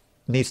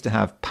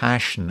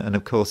passion. And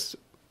of course,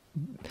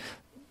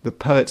 the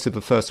poets of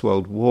the First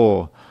World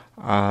War,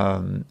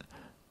 certainly,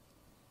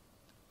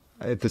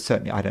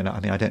 I don't know. I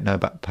mean, I don't know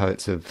about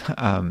poets of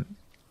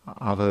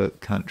other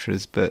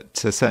countries, but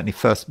certainly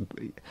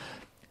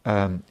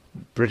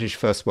British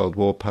First World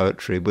War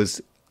poetry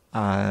was.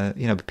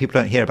 People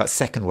don't hear about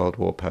Second World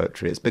War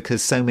poetry. It's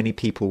because so many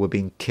people were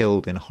being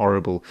killed in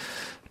horrible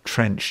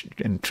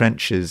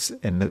trenches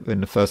in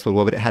the First World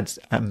War, but it had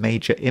a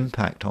major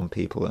impact on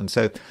people. And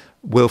so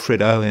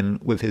Wilfred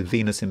Owen, with his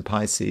Venus in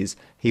Pisces,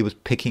 he was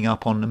picking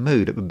up on the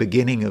mood. At the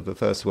beginning of the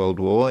First World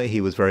War,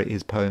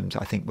 his poems,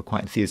 I think, were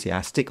quite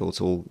enthusiastic. It's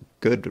all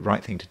good, the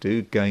right thing to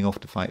do, going off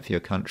to fight for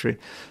your country.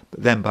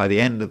 But then by the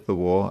end of the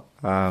war,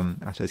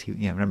 I suppose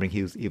remembering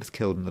he was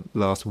killed in the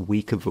last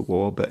week of the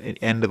war, but at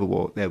the end of the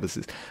war there was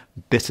this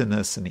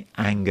bitterness and the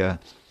anger,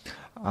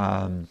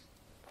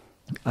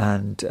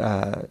 and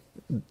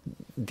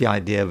the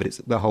idea that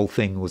the whole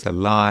thing was a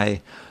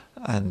lie,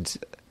 and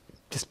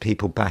just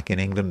people back in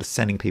England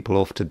sending people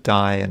off to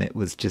die, and it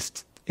was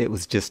just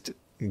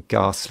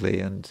ghastly,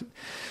 and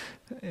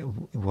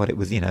what it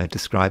was,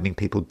 describing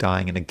people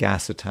dying in a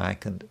gas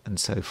attack and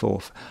so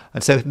forth.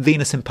 And so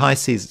Venus in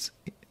Pisces,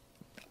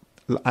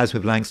 as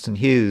with Langston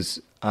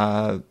Hughes,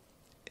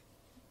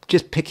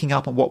 just picking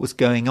up on what was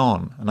going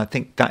on, and I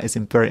think that is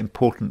very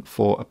important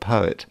for a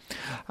poet.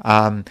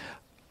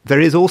 There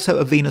is also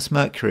a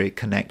Venus-Mercury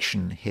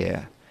connection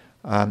here.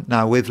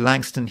 Now, with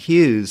Langston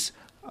Hughes,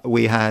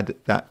 we had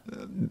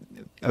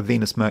a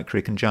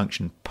Venus-Mercury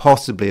conjunction,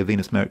 possibly a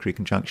Venus-Mercury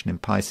conjunction in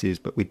Pisces,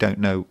 but we don't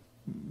know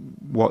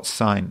what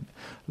sign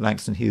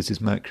Langston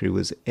Hughes' Mercury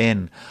was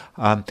in.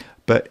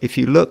 But if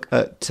you look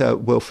at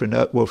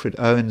Wilfred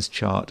Owen's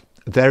chart,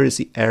 there is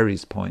the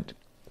Aries point.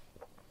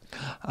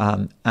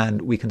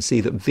 And we can see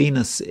that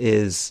Venus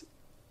is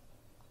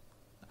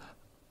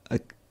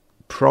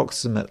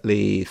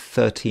approximately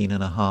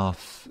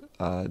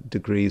 13.5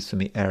 degrees from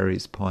the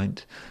Aries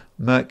point.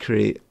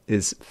 Mercury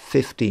is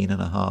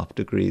 15.5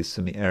 degrees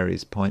from the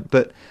Aries point.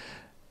 But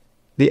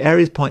the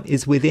Aries point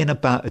is within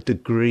about a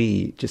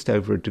degree, just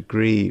over a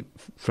degree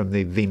from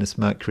the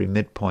Venus-Mercury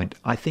midpoint.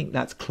 I think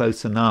that's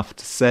close enough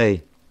to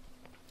say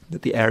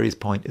that the Aries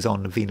point is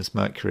on the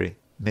Venus-Mercury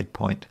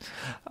midpoint.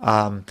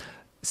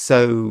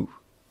 So,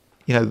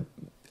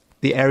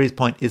 the Aries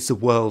point is the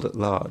world at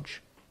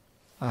large.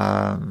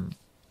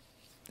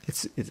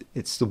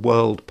 It's the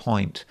world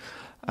point,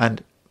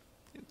 and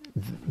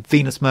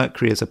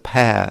Venus-Mercury as a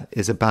pair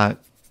is about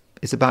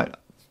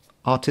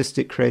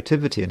artistic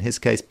creativity, in his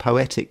case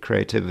poetic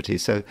creativity.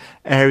 So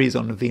Aries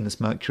on the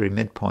Venus-Mercury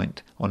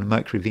midpoint, on the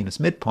Mercury-Venus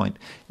midpoint,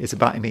 is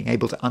about being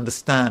able to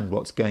understand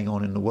what's going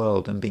on in the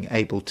world and being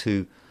able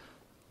to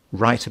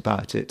write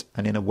about it,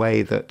 and in a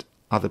way that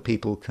other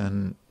people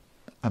can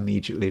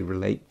immediately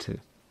relate to.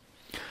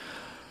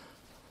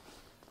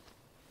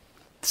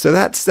 So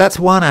that's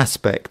one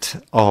aspect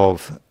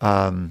of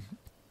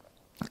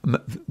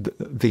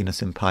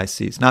Venus in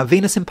Pisces. Now,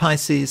 Venus in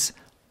Pisces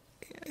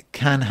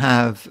can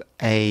have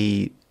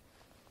a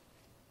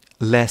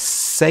less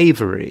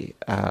savoury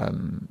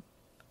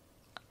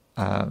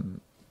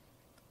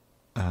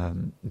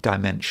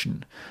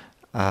dimension.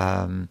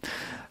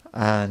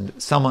 And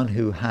someone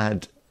who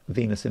had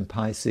Venus in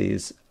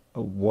Pisces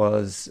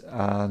was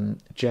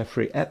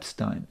Jeffrey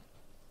Epstein.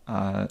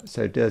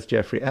 So there's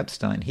Jeffrey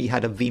Epstein. He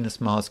had a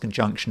Venus-Mars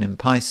conjunction in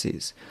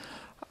Pisces.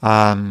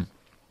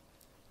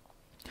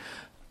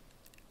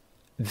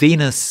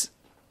 Venus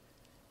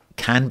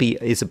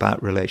is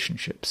about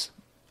relationships.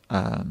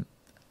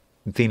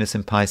 Venus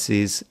in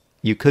Pisces,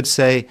 you could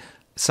say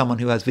someone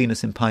who has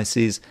Venus in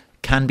Pisces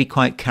can be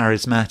quite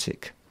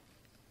charismatic.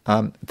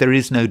 There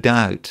is no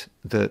doubt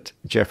that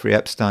Jeffrey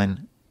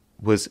Epstein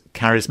was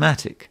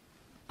charismatic.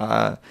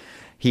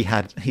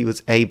 He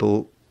was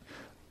able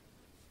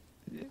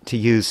to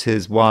use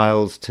his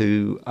wiles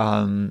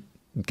to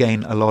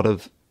gain a lot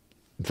of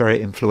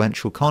very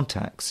influential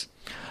contacts.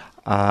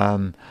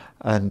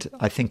 And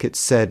I think it's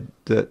said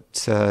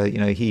that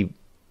he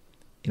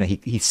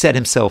set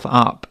himself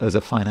up as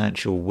a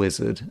financial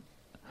wizard.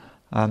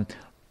 I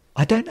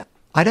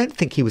don't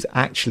think he was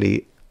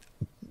actually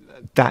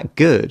that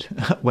good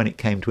when it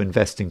came to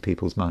investing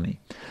people's money,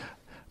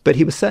 but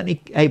he was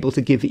certainly able to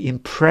give the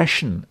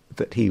impression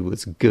that he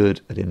was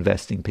good at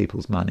investing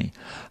people's money.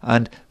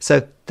 And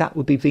so that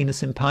would be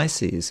Venus in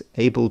Pisces,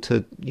 able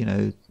to,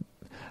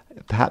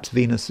 perhaps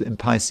Venus in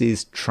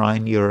Pisces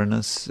trine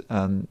Uranus,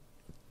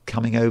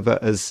 coming over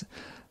as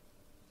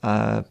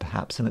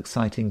perhaps an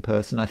exciting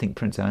person. I think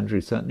Prince Andrew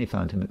certainly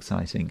found him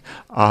exciting.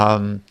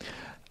 And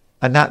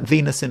that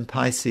Venus in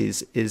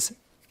Pisces is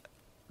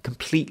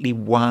completely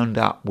wound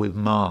up with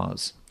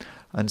Mars.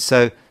 And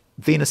so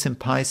Venus in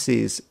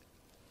Pisces,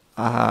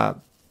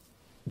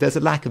 there's a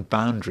lack of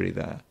boundary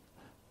there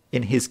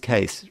in his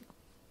case.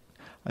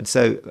 And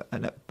so,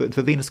 but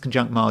for Venus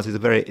conjunct Mars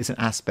is an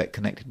aspect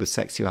connected with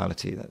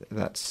sexuality.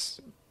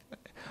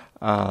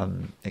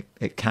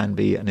 It can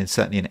be, and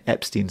certainly in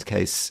Epstein's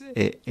case,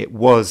 it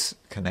was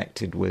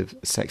connected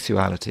with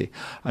sexuality.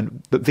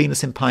 But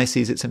Venus in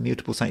Pisces, it's a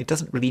mutable sign. It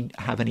doesn't really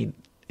have any.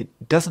 It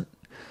doesn't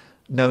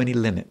know any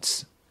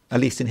limits. At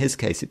least in his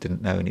case, it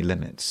didn't know any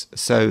limits.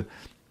 So,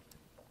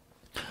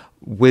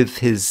 with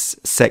his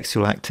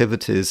sexual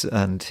activities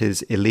and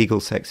his illegal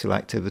sexual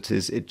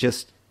activities, it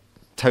just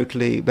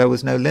totally, there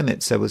was no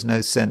limits. There was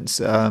no sense,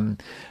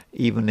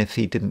 even if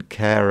he didn't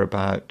care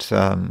about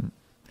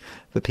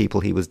the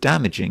people he was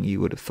damaging, you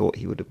would have thought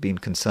he would have been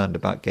concerned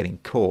about getting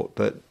caught.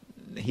 But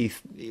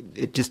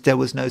there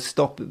was no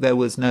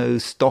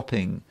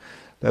stopping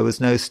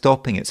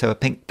it. So I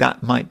think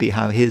that might be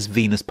how his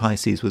Venus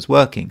Pisces was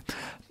working.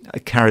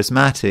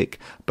 Charismatic,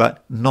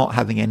 but not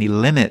having any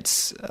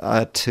limits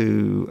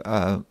to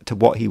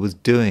what he was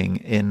doing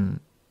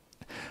in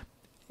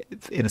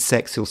a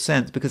sexual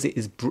sense, because it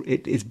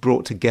is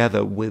brought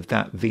together with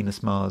that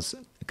Venus-Mars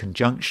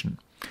conjunction.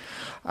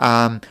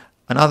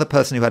 Another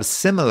person who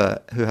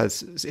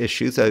has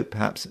issues, though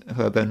perhaps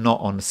they're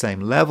not on the same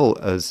level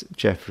as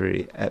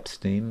Jeffrey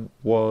Epstein,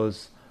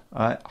 was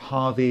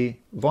Harvey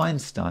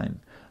Weinstein.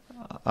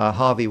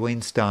 Harvey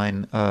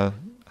Weinstein. I'm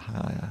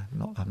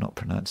not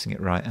pronouncing it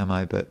right, am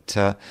I?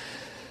 But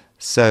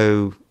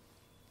so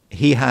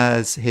he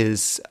has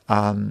his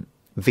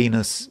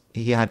Venus.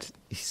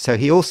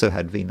 He also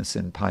had Venus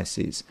in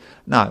Pisces.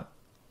 Now,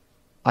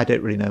 I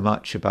don't really know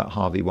much about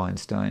Harvey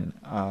Weinstein,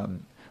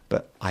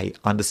 but I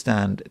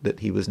understand that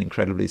he was an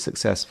incredibly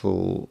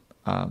successful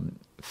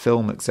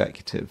film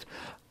executive.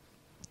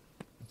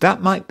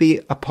 That might be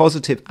a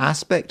positive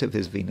aspect of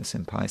his Venus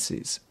in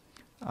Pisces.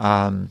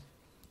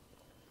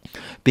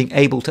 Being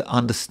able to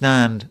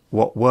understand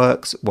what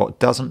works, what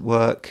doesn't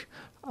work.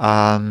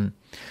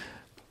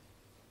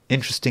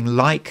 Interesting,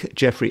 like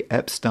Jeffrey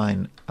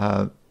Epstein,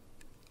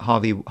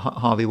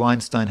 Harvey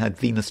Weinstein had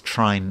Venus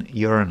trine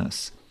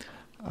Uranus.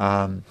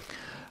 But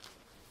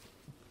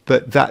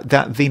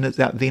that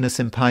Venus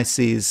in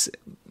Pisces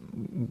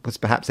was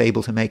perhaps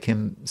able to make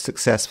him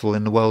successful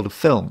in the world of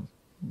film,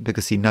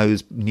 because he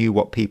knew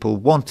what people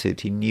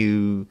wanted. He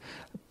knew.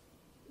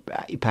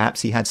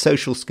 Perhaps he had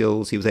social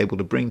skills. He was able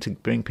to bring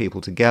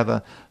people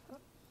together.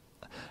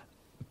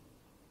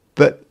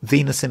 But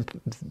Venus in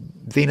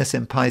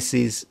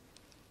Pisces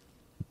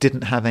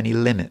didn't have any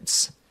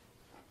limits.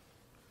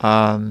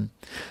 But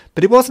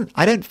it wasn't.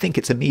 I don't think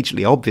it's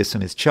immediately obvious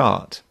from his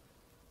chart.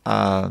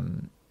 At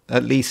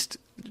least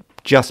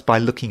just by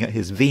looking at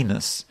his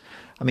Venus.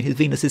 I mean, his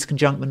Venus is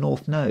conjunct the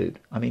North Node.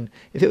 I mean,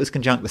 if it was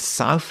conjunct the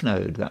South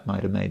Node, that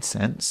might have made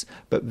sense.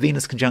 But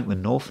Venus conjunct the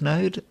North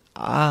Node.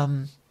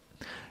 The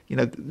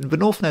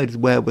North Node is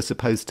where we're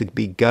supposed to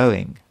be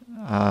going.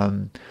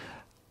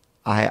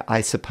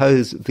 I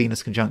suppose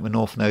Venus conjunct the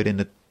North Node in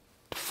the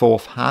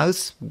 4th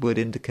house would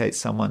indicate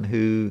someone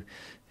who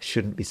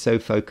shouldn't be so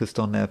focused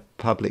on their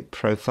public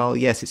profile.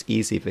 Yes, it's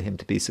easy for him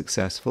to be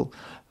successful.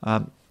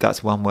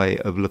 That's one way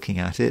of looking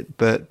at it.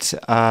 But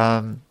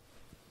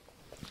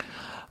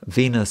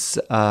Venus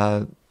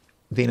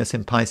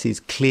in Pisces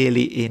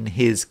clearly in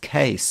his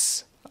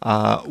case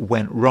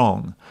went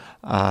wrong.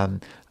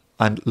 And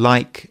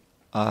like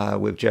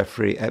with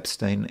Jeffrey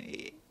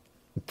Epstein,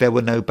 there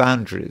were no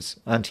boundaries,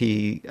 and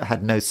he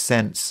had no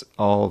sense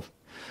of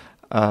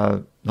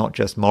not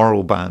just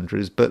moral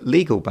boundaries, but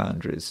legal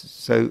boundaries.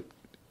 So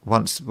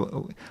once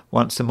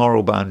the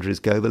moral boundaries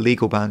go, the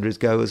legal boundaries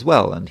go as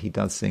well, and he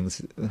does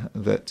things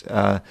that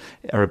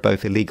are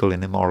both illegal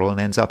and immoral and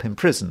ends up in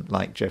prison,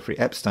 like Jeffrey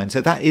Epstein.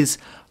 So that is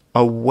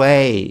a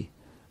way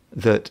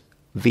that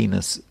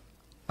Venus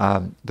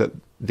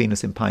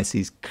in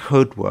Pisces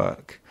could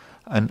work,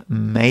 and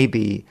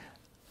maybe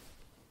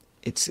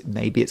it's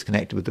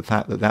connected with the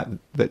fact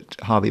that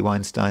Harvey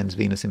Weinstein's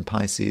Venus in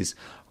Pisces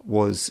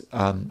was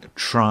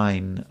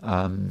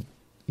trine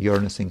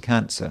Uranus in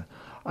Cancer.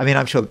 I mean,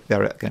 I'm sure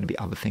there are going to be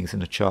other things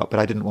in the chart,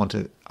 but I didn't want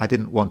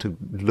to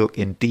look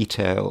in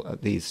detail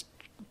at these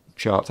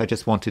charts. I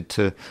just wanted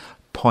to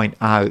point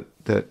out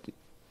that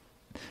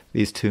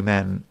these two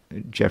men,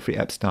 Jeffrey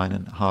Epstein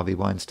and Harvey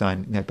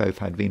Weinstein, both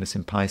had Venus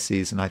in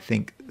Pisces, and I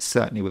think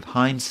certainly with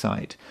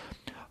hindsight,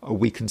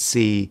 we can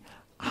see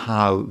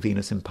how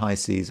Venus in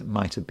Pisces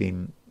might have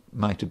been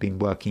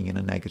working in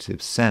a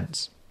negative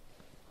sense.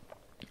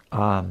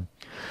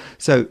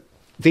 So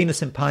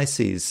Venus in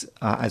Pisces,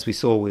 as we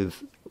saw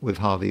with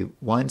Harvey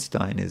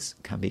Weinstein,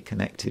 can be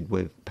connected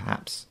with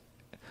perhaps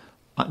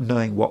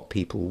knowing what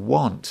people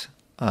want,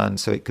 and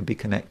so it could be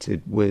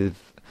connected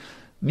with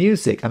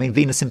music. I mean,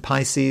 Venus in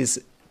Pisces,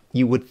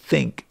 you would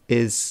think,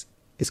 is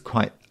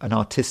quite an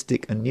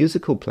artistic and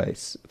musical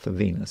place for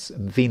Venus.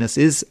 And Venus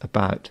is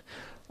about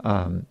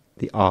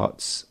the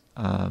arts.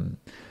 It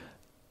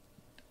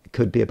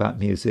could be about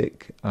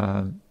music,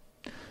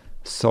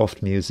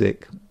 soft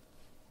music.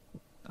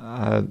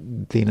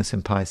 Venus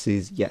in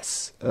Pisces,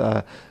 yes.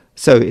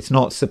 So it's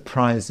not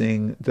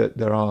surprising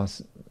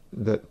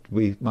that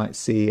we might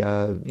see,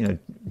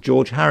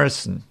 George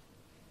Harrison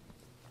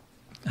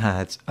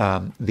had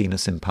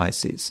Venus in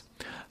Pisces.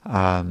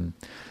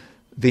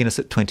 Venus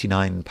at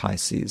 29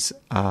 Pisces.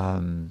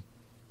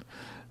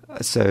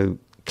 So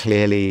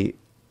clearly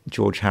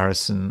George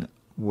Harrison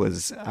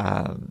was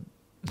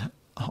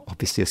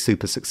obviously a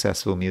super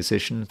successful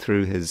musician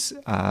through his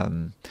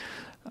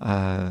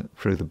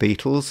through the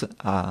Beatles,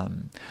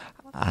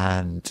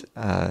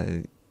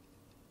 and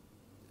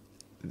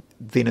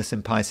Venus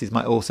in Pisces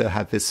might also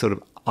have this sort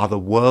of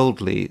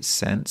otherworldly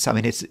sense. I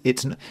mean, it's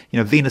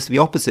Venus, the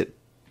opposite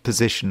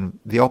position,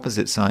 the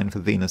opposite sign for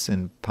Venus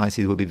in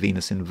Pisces would be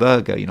Venus in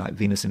Virgo. Like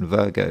Venus in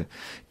Virgo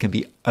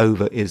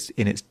is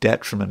in its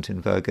detriment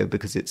in Virgo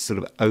because it's sort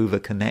of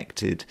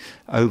over-connected,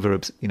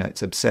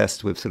 it's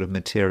obsessed with sort of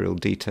material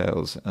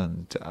details,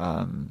 and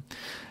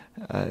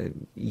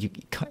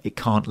it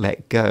can't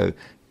let go.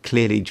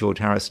 Clearly, George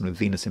Harrison with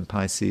Venus in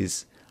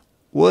Pisces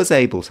was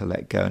able to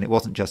let go, and it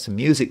wasn't just the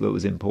music that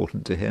was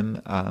important to him.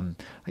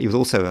 He was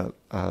also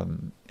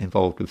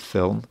involved with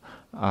film,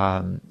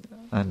 and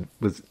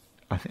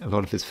I think a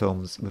lot of his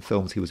films, the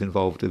films he was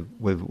involved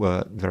with,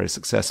 were very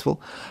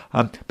successful.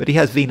 But he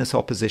has Venus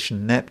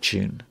opposition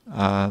Neptune.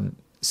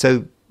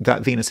 So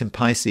that Venus in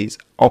Pisces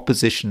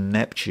opposition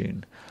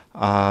Neptune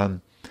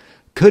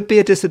could be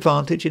a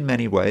disadvantage in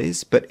many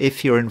ways, but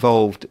if you're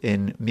involved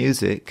in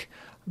music,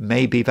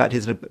 maybe that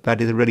is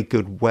a really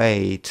good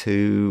way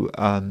to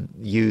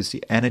use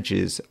the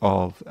energies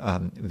of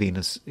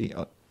Venus,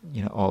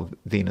 of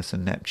Venus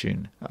and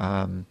Neptune.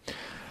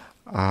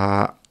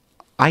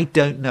 I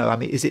don't know. I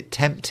mean, is it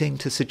tempting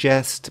to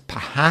suggest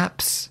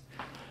perhaps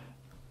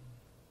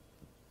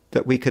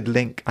that we could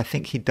link? I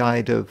think did he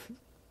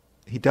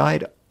die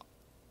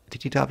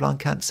of lung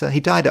cancer? He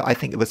died, I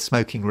think it was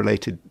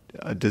smoking-related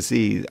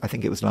disease. I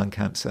think it was lung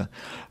cancer.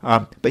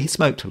 But he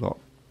smoked a lot.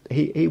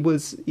 He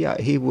was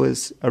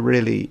a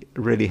really,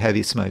 really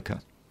heavy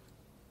smoker.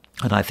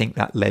 And I think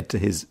that led to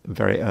his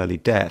very early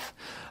death.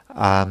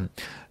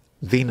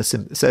 Venus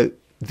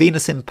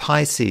in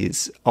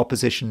Pisces,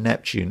 opposition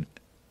Neptune,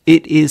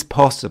 it is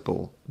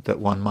possible that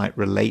one might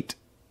relate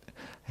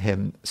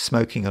him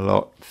smoking a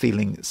lot,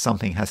 feeling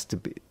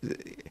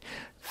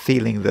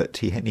that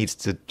he needs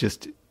to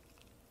just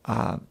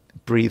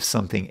breathe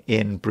something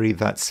in, breathe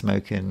that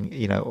smoke in,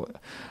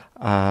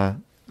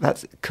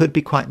 that could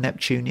be quite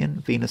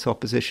Neptunian, Venus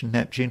opposition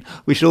Neptune.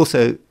 We should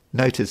also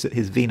notice that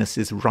his Venus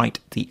is right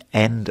at the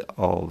end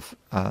of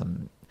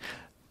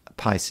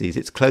Pisces.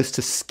 It's close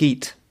to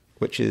Skeet,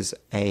 which is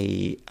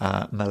a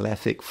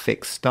malefic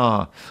fixed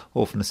star,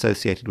 often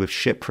associated with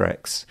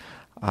shipwrecks.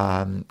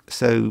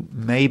 So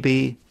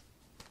maybe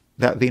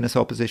that Venus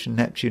opposition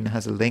Neptune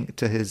has a link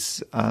to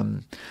his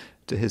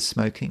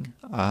smoking.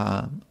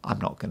 I'm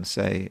not going to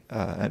say,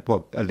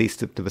 well, at least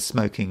to the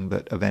smoking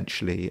that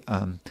eventually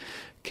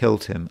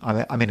killed him.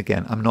 I mean,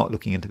 again, I'm not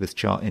looking into this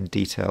chart in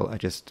detail. I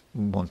just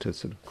want to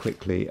sort of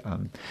quickly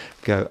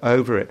go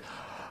over it.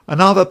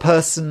 Another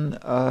person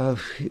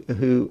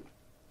who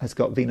has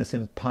got Venus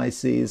in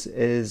Pisces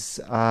is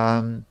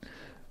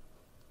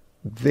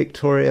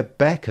Victoria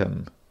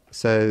Beckham.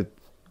 So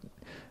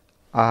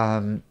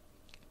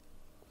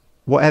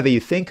whatever you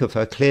think of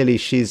her,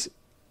 clearly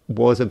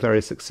was a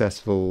very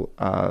successful.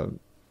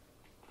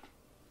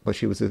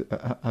 She was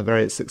a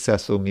very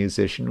successful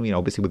musician. You know,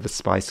 obviously with the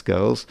Spice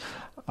Girls,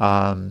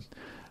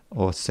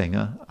 or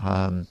singer,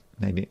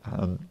 maybe.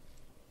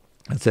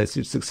 And so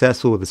she was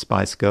successful with the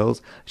Spice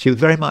Girls. She was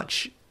very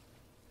much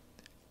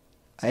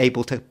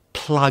able to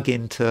plug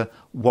into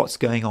what's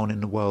going on in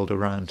the world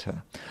around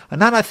her.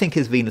 And that, I think,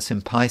 is Venus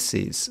in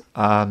Pisces.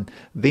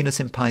 Venus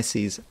in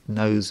Pisces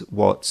knows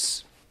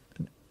what's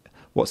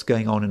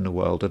going on in the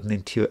world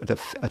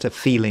at a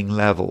feeling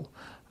level.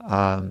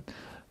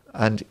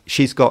 And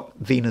she's got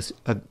Venus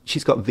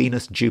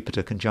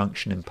Jupiter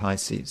conjunction in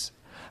Pisces.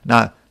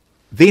 Now,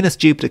 Venus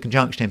Jupiter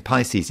conjunction in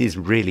Pisces is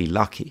really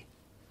lucky.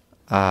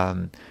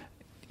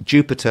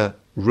 Jupiter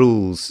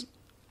rules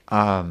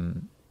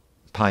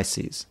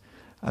Pisces.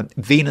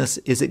 Venus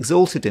is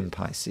exalted in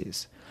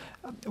Pisces.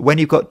 When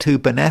you've got two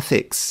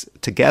benefics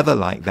together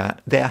like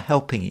that, they're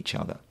helping each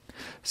other.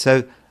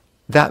 So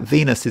that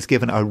Venus is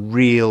given a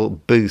real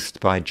boost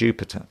by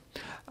Jupiter.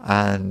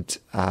 And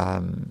that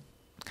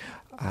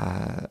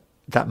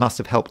must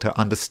have helped her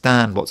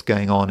understand what's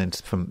going on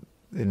from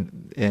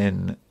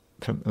a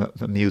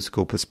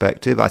musical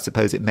perspective. I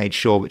suppose it made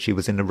sure that she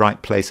was in the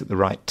right place at the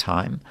right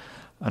time.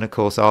 And of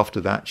course, after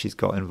that, she's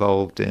got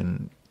involved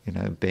in, you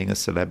know, being a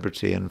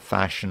celebrity and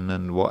fashion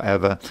and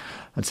whatever.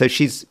 And so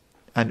she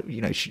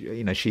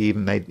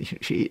even made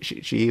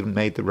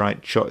the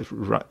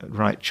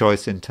right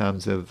choice in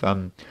terms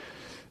of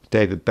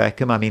David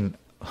Beckham. I mean,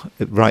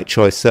 the right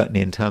choice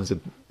certainly in terms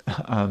of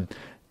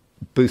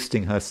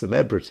boosting her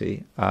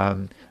celebrity,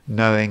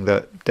 knowing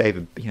that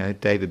David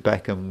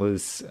Beckham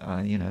was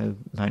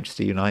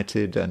Manchester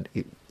United, and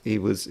he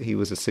was a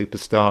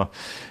superstar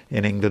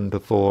in England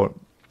before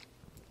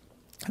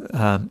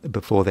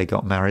they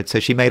got married. So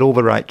she made all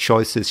the right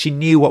choices. She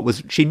knew what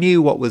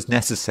was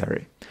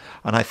necessary.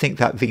 And I think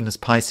that Venus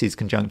Pisces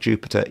conjunct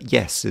Jupiter,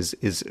 yes,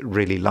 is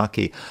really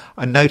lucky.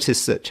 I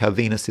noticed that her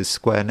Venus is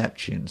square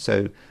Neptune.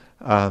 So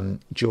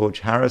George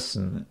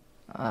Harrison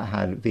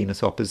had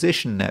Venus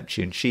opposition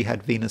Neptune. She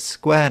had Venus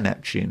square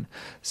Neptune.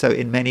 So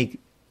in many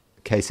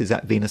cases,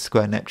 that Venus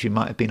square Neptune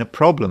might have been a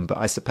problem. But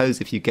I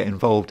suppose if you get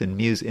involved in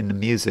music,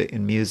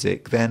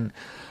 then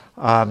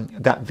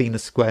that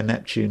Venus square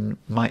Neptune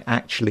might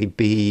actually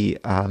be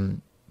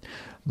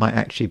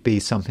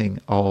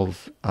something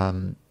of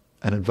an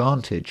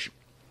advantage.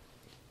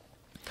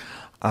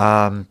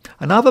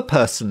 Another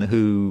person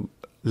who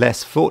a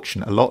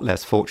lot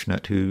less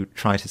fortunate, who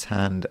tried his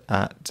hand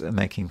at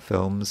making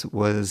films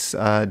was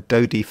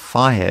Dodi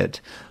Fayed.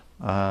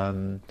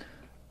 I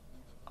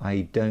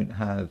don't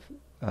have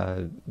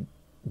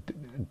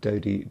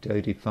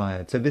Dodi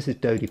Fayed. So this is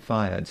Dodi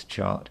Fayed's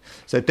chart.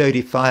 So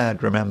Dodi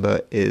Fayed,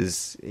 remember,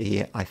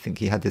 I think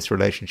he had this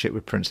relationship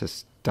with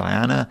Princess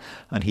Diana,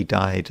 and he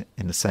died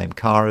in the same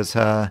car as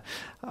her.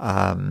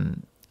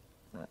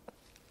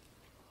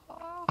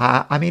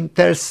 I mean,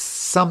 there's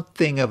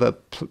something of a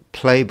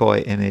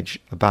playboy image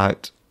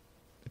about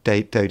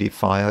Dodi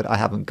Fayed. I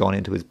haven't gone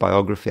into his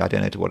biography. I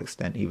don't know to what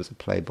extent he was a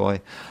playboy,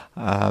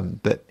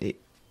 but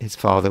his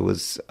father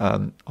was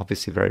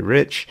obviously very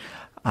rich.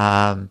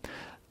 And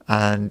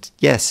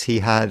yes, he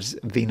had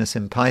Venus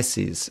in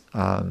Pisces,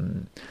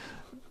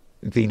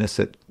 Venus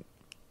at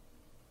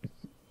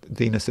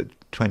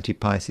 20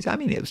 Pisces. I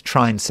mean, it was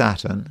trine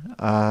Saturn,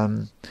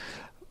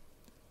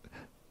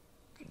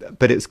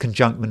 but it was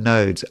conjunct the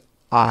nodes.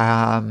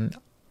 And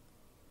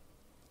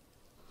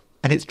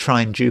it's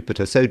trine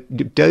Jupiter. So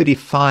Dodi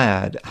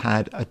Fayed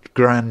had a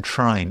grand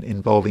trine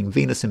involving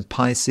Venus in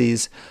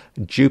Pisces,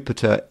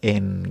 Jupiter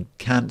in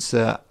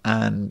Cancer,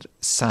 and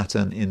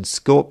Saturn in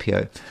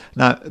Scorpio.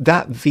 Now,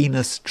 that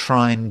Venus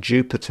trine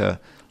Jupiter,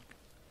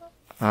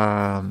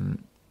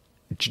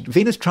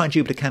 Venus trine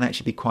Jupiter can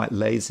actually be quite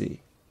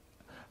lazy.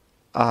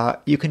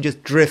 You can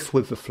just drift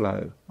with the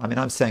flow. I mean,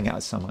 I'm saying it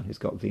as someone who's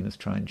got Venus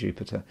trine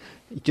Jupiter.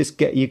 You just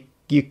get you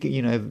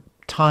know,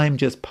 time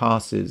just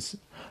passes.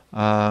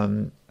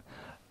 My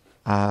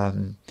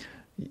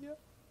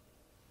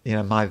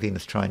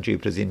Venus trine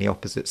Jupiter is in the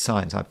opposite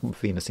signs. I've got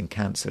Venus in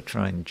Cancer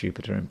trine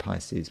Jupiter in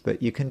Pisces,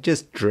 but you can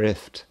just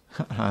drift.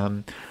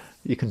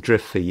 You can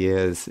drift for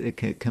years. It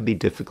can be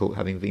difficult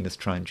having Venus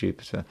trine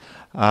Jupiter.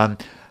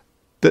 But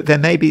there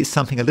may be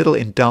something a little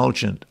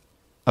indulgent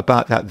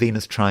about that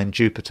Venus trine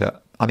Jupiter.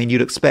 I mean,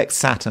 you'd expect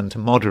Saturn to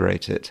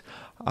moderate it.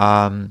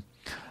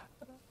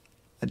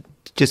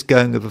 Just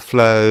going with the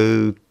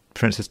flow,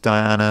 Princess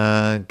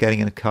Diana getting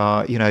in a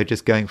car,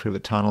 just going through the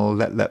tunnel.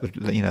 Let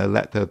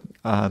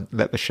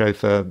the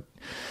chauffeur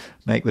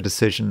make the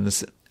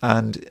decisions.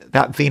 And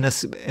that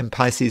Venus in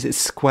Pisces is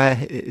square.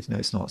 No,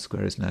 it's not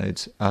square as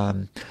nodes.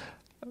 But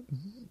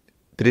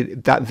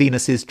that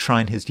Venus is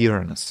trine his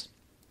Uranus.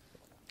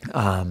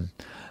 And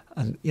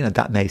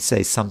that may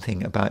say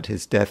something about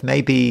his death.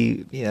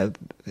 Maybe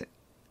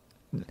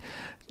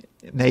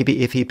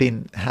if he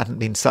hadn't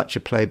been such a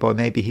playboy,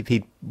 maybe if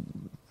he'd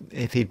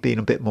if he'd been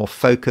a bit more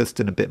focused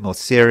and a bit more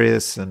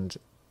serious, and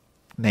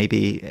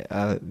maybe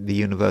the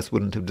universe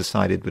wouldn't have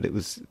decided that it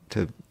was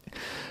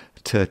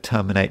to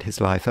terminate his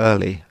life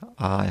early.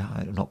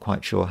 I'm not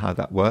quite sure how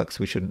that works.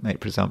 We shouldn't make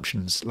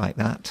presumptions like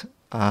that.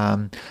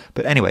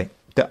 But anyway,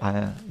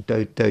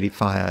 Dodi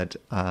Fayed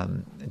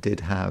did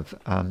have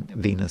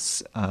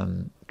Venus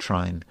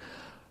trine,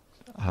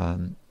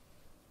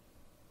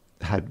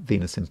 had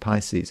Venus in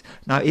Pisces.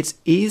 Now, it's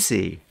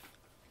easy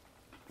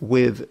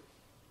with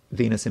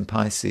Venus in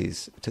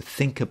Pisces to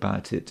think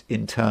about it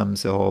in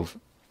terms of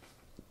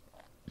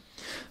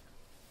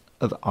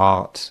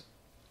art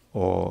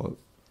or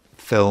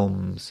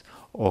films,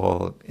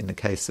 or in the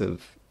case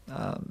of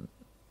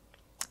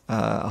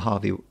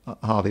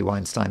Harvey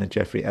Weinstein and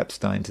Jeffrey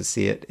Epstein, to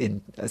see it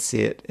in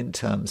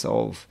terms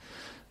of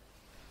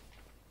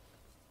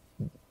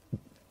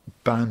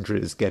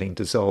boundaries getting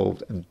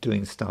dissolved and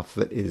doing stuff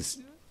that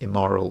is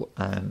immoral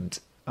and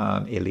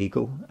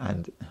illegal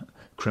and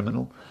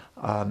criminal.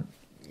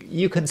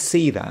 You can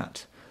see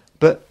that,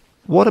 but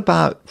what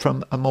about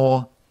from a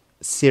more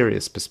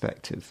serious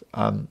perspective?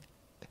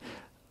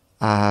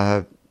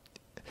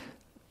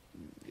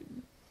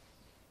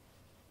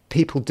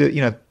 People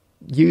do,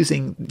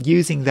 using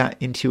that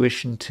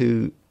intuition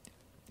to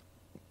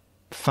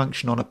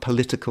function on a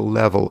political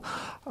level.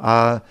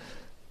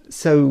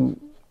 So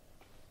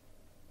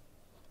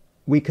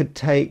we could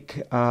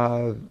take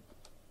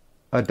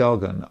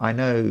Erdogan. I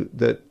know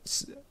that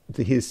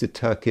he's the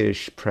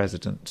Turkish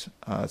president.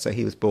 So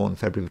he was born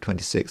February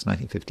 26,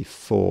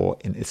 1954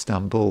 in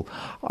Istanbul.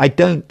 I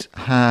don't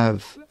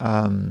have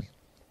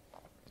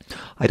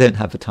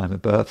the time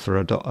of birth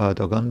for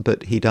Erdogan,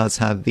 but he does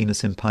have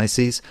Venus in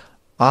Pisces,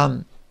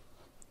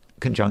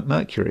 conjunct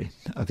Mercury,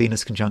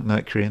 Venus conjunct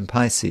Mercury in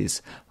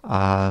Pisces.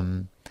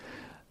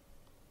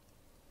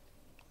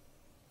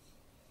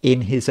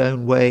 In his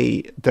own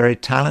way, very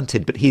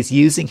talented, but he's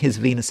using his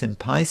Venus in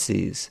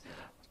Pisces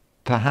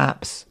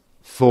perhaps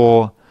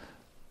for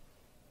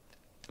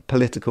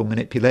political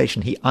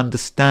manipulation. He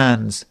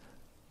understands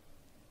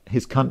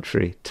his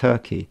country,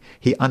 Turkey.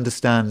 He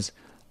understands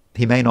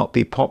he may not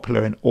be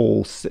popular in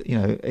all,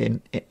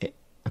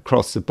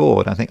 across the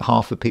board. I think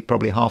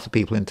probably half the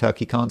people in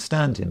Turkey can't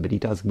stand him, but he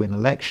does win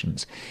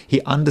elections.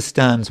 He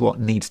understands what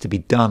needs to be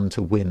done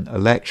to win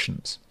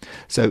elections.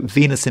 So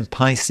Venus in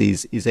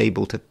Pisces is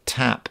able to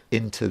tap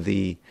into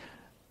the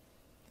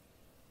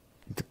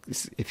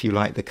if you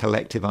like, the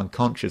collective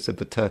unconscious of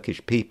the Turkish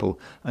people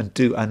and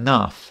do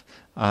enough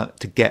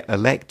to get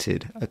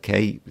elected.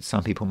 Okay,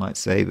 some people might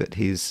say that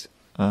he's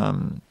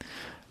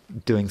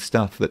doing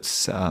stuff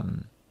that's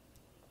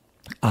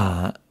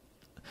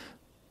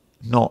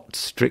not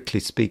strictly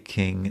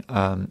speaking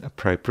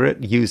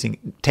appropriate,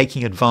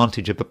 taking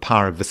advantage of the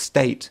power of the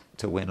state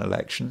to win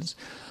elections.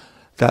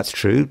 That's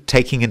true.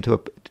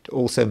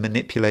 Also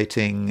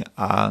manipulating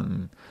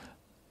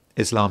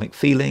Islamic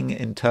feeling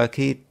in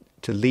Turkey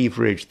to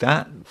leverage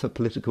that for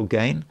political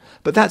gain.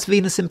 But that's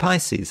Venus in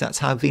Pisces. That's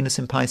how Venus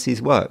in Pisces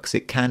works.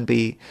 It can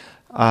be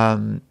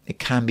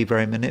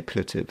very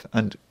manipulative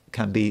and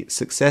can be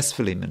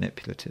successfully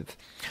manipulative.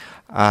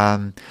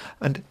 And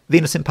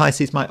Venus in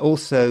Pisces might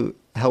also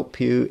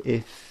help you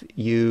if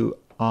you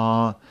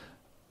are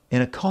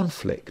in a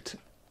conflict.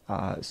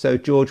 So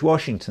George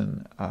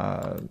Washington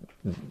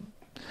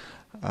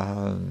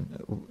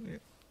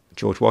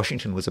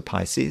was a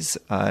Pisces,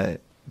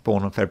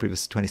 born on February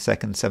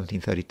 22nd,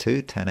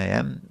 1732, 10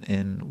 a.m.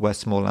 in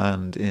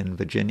Westmoreland in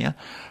Virginia.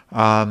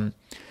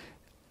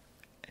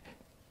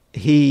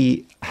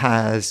 He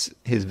has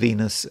his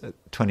Venus at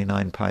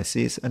 29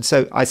 Pisces. And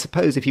so I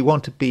suppose if you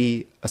want to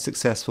be a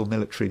successful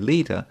military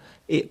leader,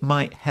 it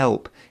might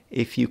help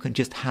if you can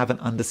just have an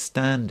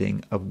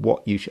understanding of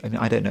what you should. I mean,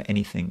 I don't know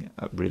anything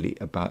really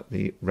about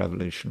the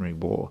Revolutionary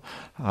War,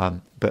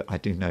 but I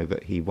do know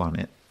that he won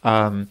it.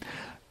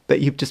 But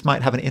you just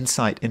might have an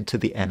insight into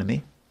the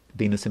enemy,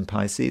 Venus in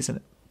Pisces, and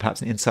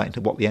perhaps an insight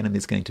into what the enemy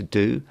is going to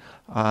do.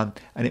 And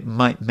it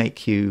might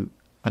make you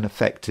an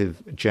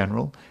effective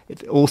general.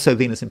 It's also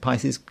Venus in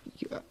Pisces.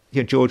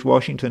 George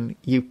Washington,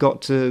 you've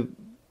got to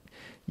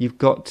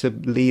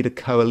lead a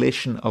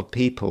coalition of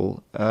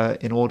people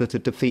in order to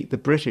defeat the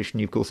British, and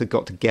you've also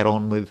got to get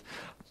on with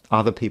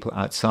other people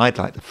outside,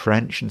 like the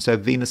French. And so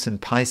Venus in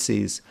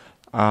Pisces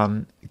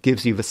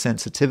gives you the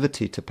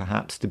sensitivity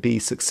to be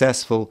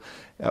successful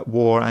at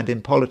war and in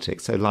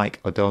politics. So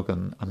like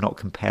Erdogan, I'm not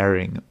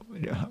comparing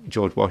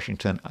George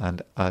Washington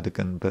and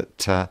Erdogan,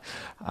 but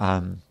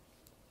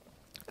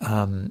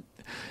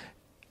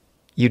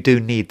you do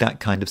need that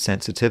kind of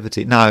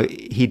sensitivity. Now,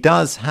 he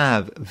does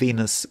have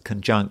Venus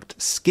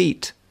conjunct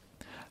Skeet,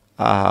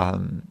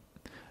 an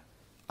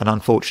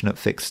unfortunate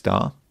fixed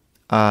star,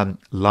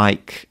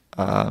 like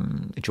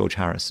George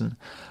Harrison.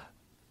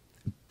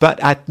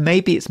 But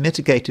maybe it's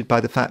mitigated by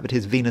the fact that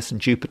his Venus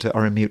and Jupiter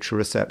are in mutual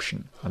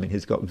reception. I mean,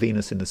 he's got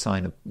Venus in the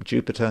sign of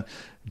Jupiter,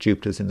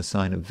 Jupiter's in the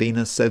sign of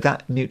Venus. So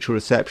that mutual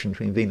reception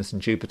between Venus and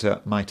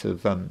Jupiter might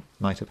have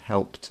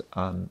helped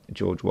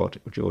George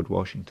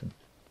Washington.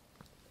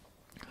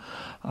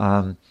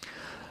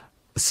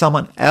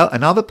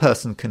 Another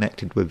person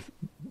connected with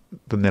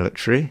the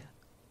military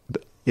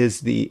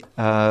is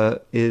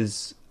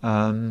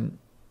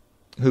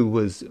who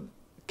was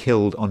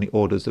killed on the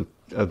orders of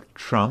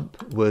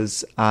Trump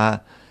was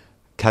Qasem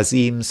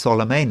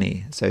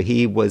Soleimani. So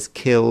he was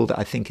killed,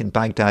 I think, in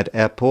Baghdad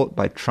airport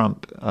by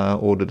Trump,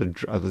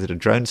 ordered was it a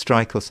drone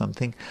strike or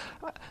something?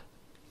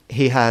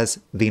 He has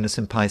Venus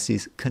in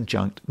Pisces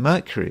conjunct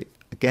Mercury.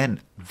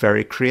 Again,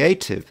 very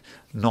creative,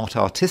 not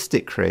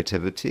artistic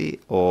creativity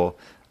or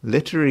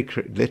literary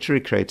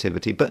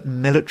creativity, but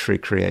military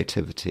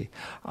creativity.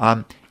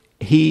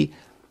 He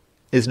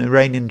is an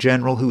Iranian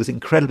general who was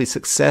incredibly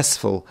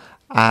successful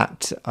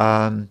at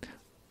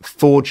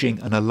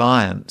forging an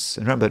alliance.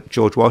 And remember,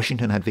 George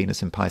Washington had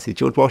Venus in Pisces.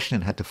 George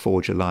Washington had to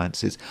forge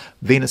alliances.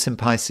 Venus in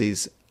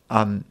Pisces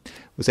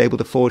was able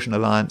to forge an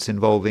alliance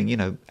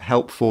involving,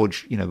 help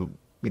forge, he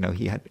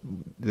had,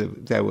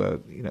 there were,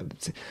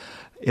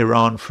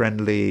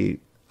 Iran-friendly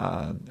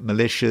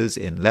militias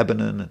in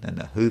Lebanon and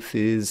the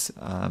Houthis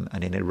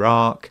and in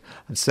Iraq.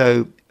 And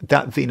so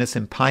that Venus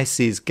in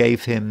Pisces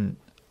gave him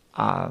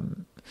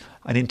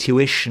an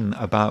intuition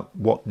about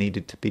what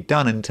needed to be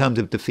done in terms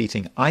of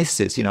defeating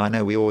ISIS. I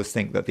know we always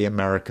think that the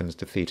Americans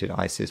defeated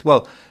ISIS.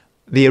 Well,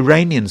 the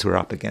Iranians were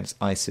up against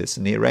ISIS,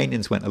 and the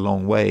Iranians went a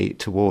long way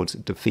towards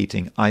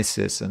defeating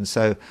ISIS. And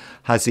so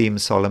Qasem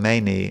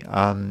Soleimani,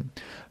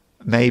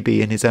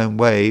 maybe in his own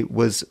way,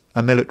 was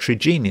a military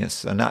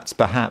genius, and that's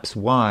perhaps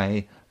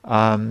why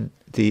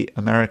the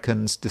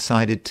Americans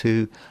decided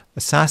to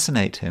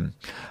assassinate him.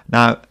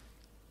 Now,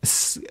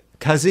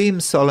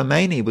 Qasem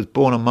Soleimani was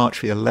born on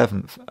March the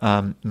 11th,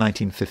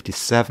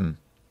 1957,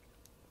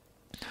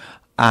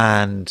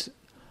 and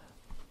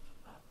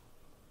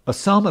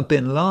Osama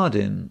bin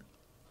Laden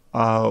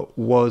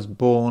was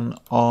born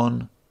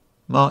on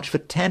March the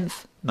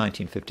 10th,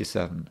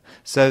 1957.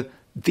 So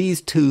these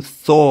two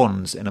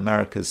thorns in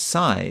America's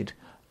side,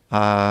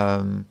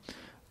 who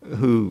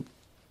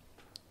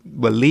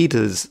were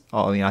leaders,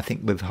 I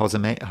think with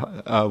Soleimani,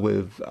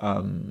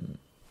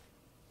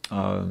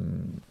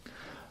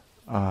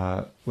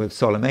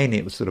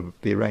 it was sort of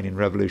the Iranian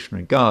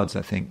Revolutionary Guards,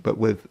 I think. But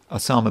with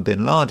Osama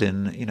bin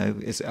Laden,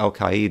 is Al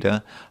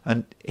Qaeda,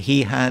 and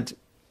he had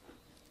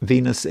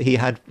Venus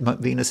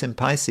in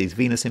Pisces.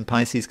 Venus in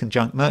Pisces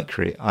conjunct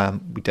Mercury. I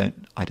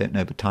don't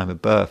know the time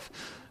of birth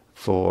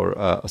for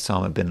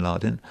Osama bin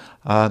Laden,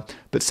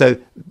 but so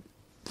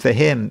for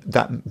him,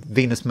 that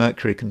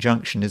Venus-Mercury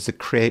conjunction is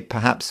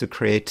perhaps the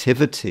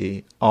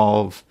creativity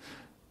of.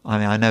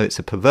 I know it's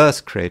a perverse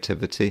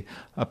creativity,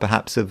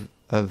 perhaps of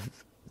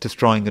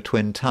destroying the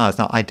Twin Towers.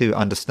 Now, I do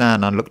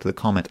understand, I looked at the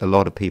comment, a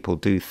lot of people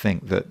do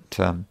think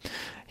that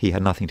he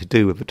had nothing to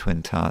do with the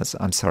Twin Towers.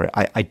 I'm sorry,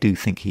 I do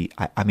think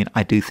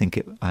I do think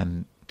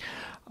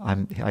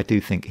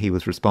he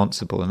was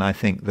responsible, and I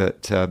think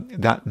that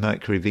that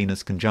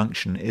Mercury-Venus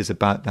conjunction is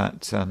about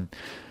that,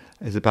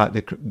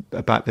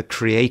 about the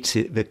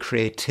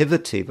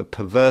creativity, the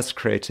perverse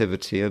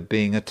creativity of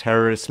being a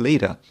terrorist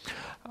leader.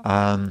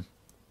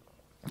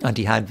 And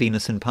he had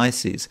Venus in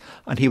Pisces,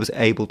 and he was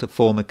able to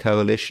form a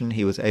coalition.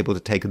 He was able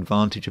to take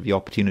advantage of the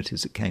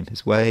opportunities that came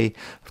his way.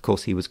 Of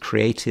course, he was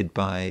created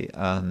by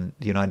the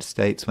United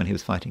States when he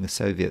was fighting the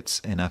Soviets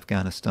in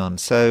Afghanistan.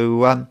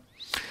 So,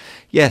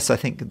 yes, I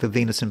think the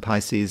Venus in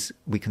Pisces,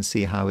 we can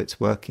see how it's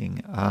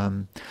working.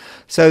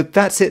 So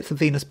that's it for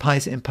Venus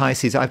in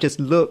Pisces. I've just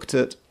looked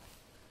at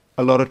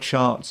a lot of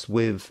charts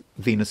with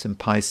Venus in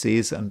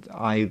Pisces, and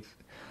I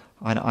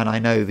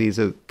know these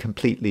are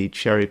completely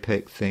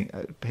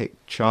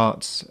cherry-picked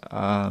charts,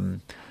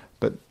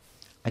 but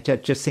I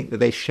just think that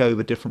they show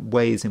the different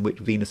ways in which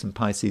Venus and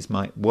Pisces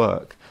might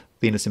work.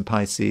 Venus in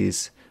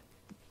Pisces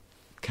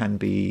can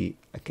be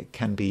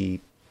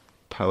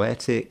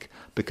poetic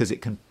because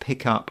it can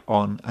pick up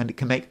on, and it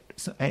can make.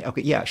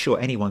 Okay, yeah, sure,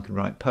 anyone can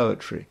write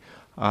poetry,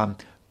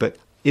 but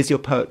is your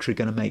poetry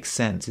going to make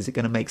sense? Is it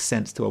going to make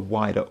sense to a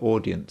wider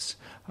audience?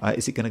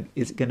 Is it going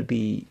to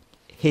be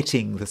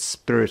hitting the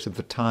spirit of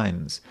the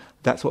times?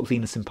 That's what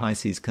Venus in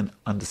Pisces can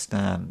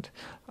understand.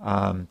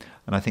 And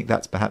I think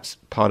that's perhaps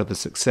part of the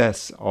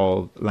success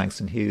of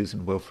Langston Hughes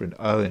and Wilfred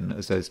Owen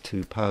as those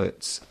two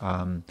poets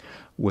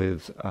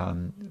with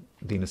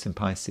Venus in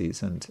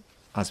Pisces. And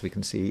as we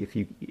can see,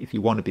 if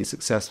you want to be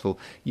successful,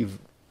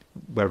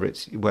 whether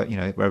it's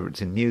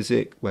in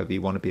music, whether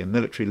you want to be a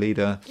military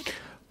leader,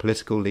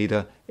 political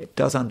leader, it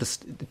does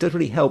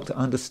really help to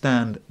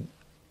understand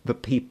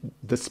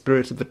the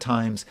spirit of the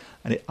times,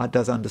 and it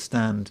does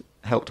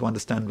help to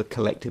understand the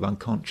collective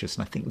unconscious.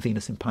 And I think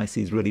Venus in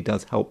Pisces really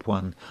does help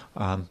one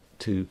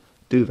to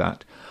do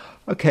that.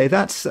 Okay,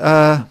 that's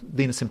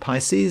Venus in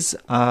Pisces.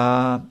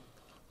 I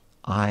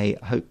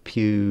hope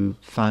you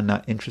found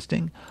that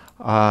interesting.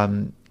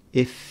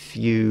 If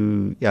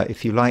you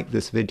like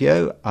this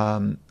video,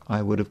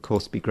 I would of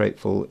course be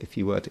grateful if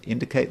you were to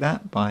indicate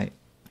that by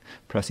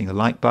pressing the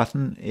like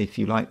button. If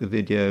you like the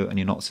video and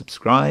you're not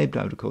subscribed,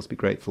 I would of course be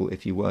grateful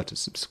if you were to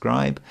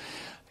subscribe.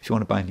 If you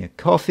want to buy me a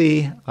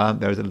coffee,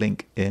 there is a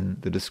link in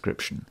the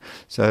description.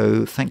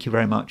 So thank you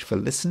very much for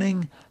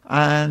listening,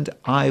 and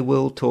I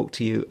will talk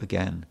to you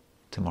again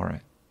tomorrow.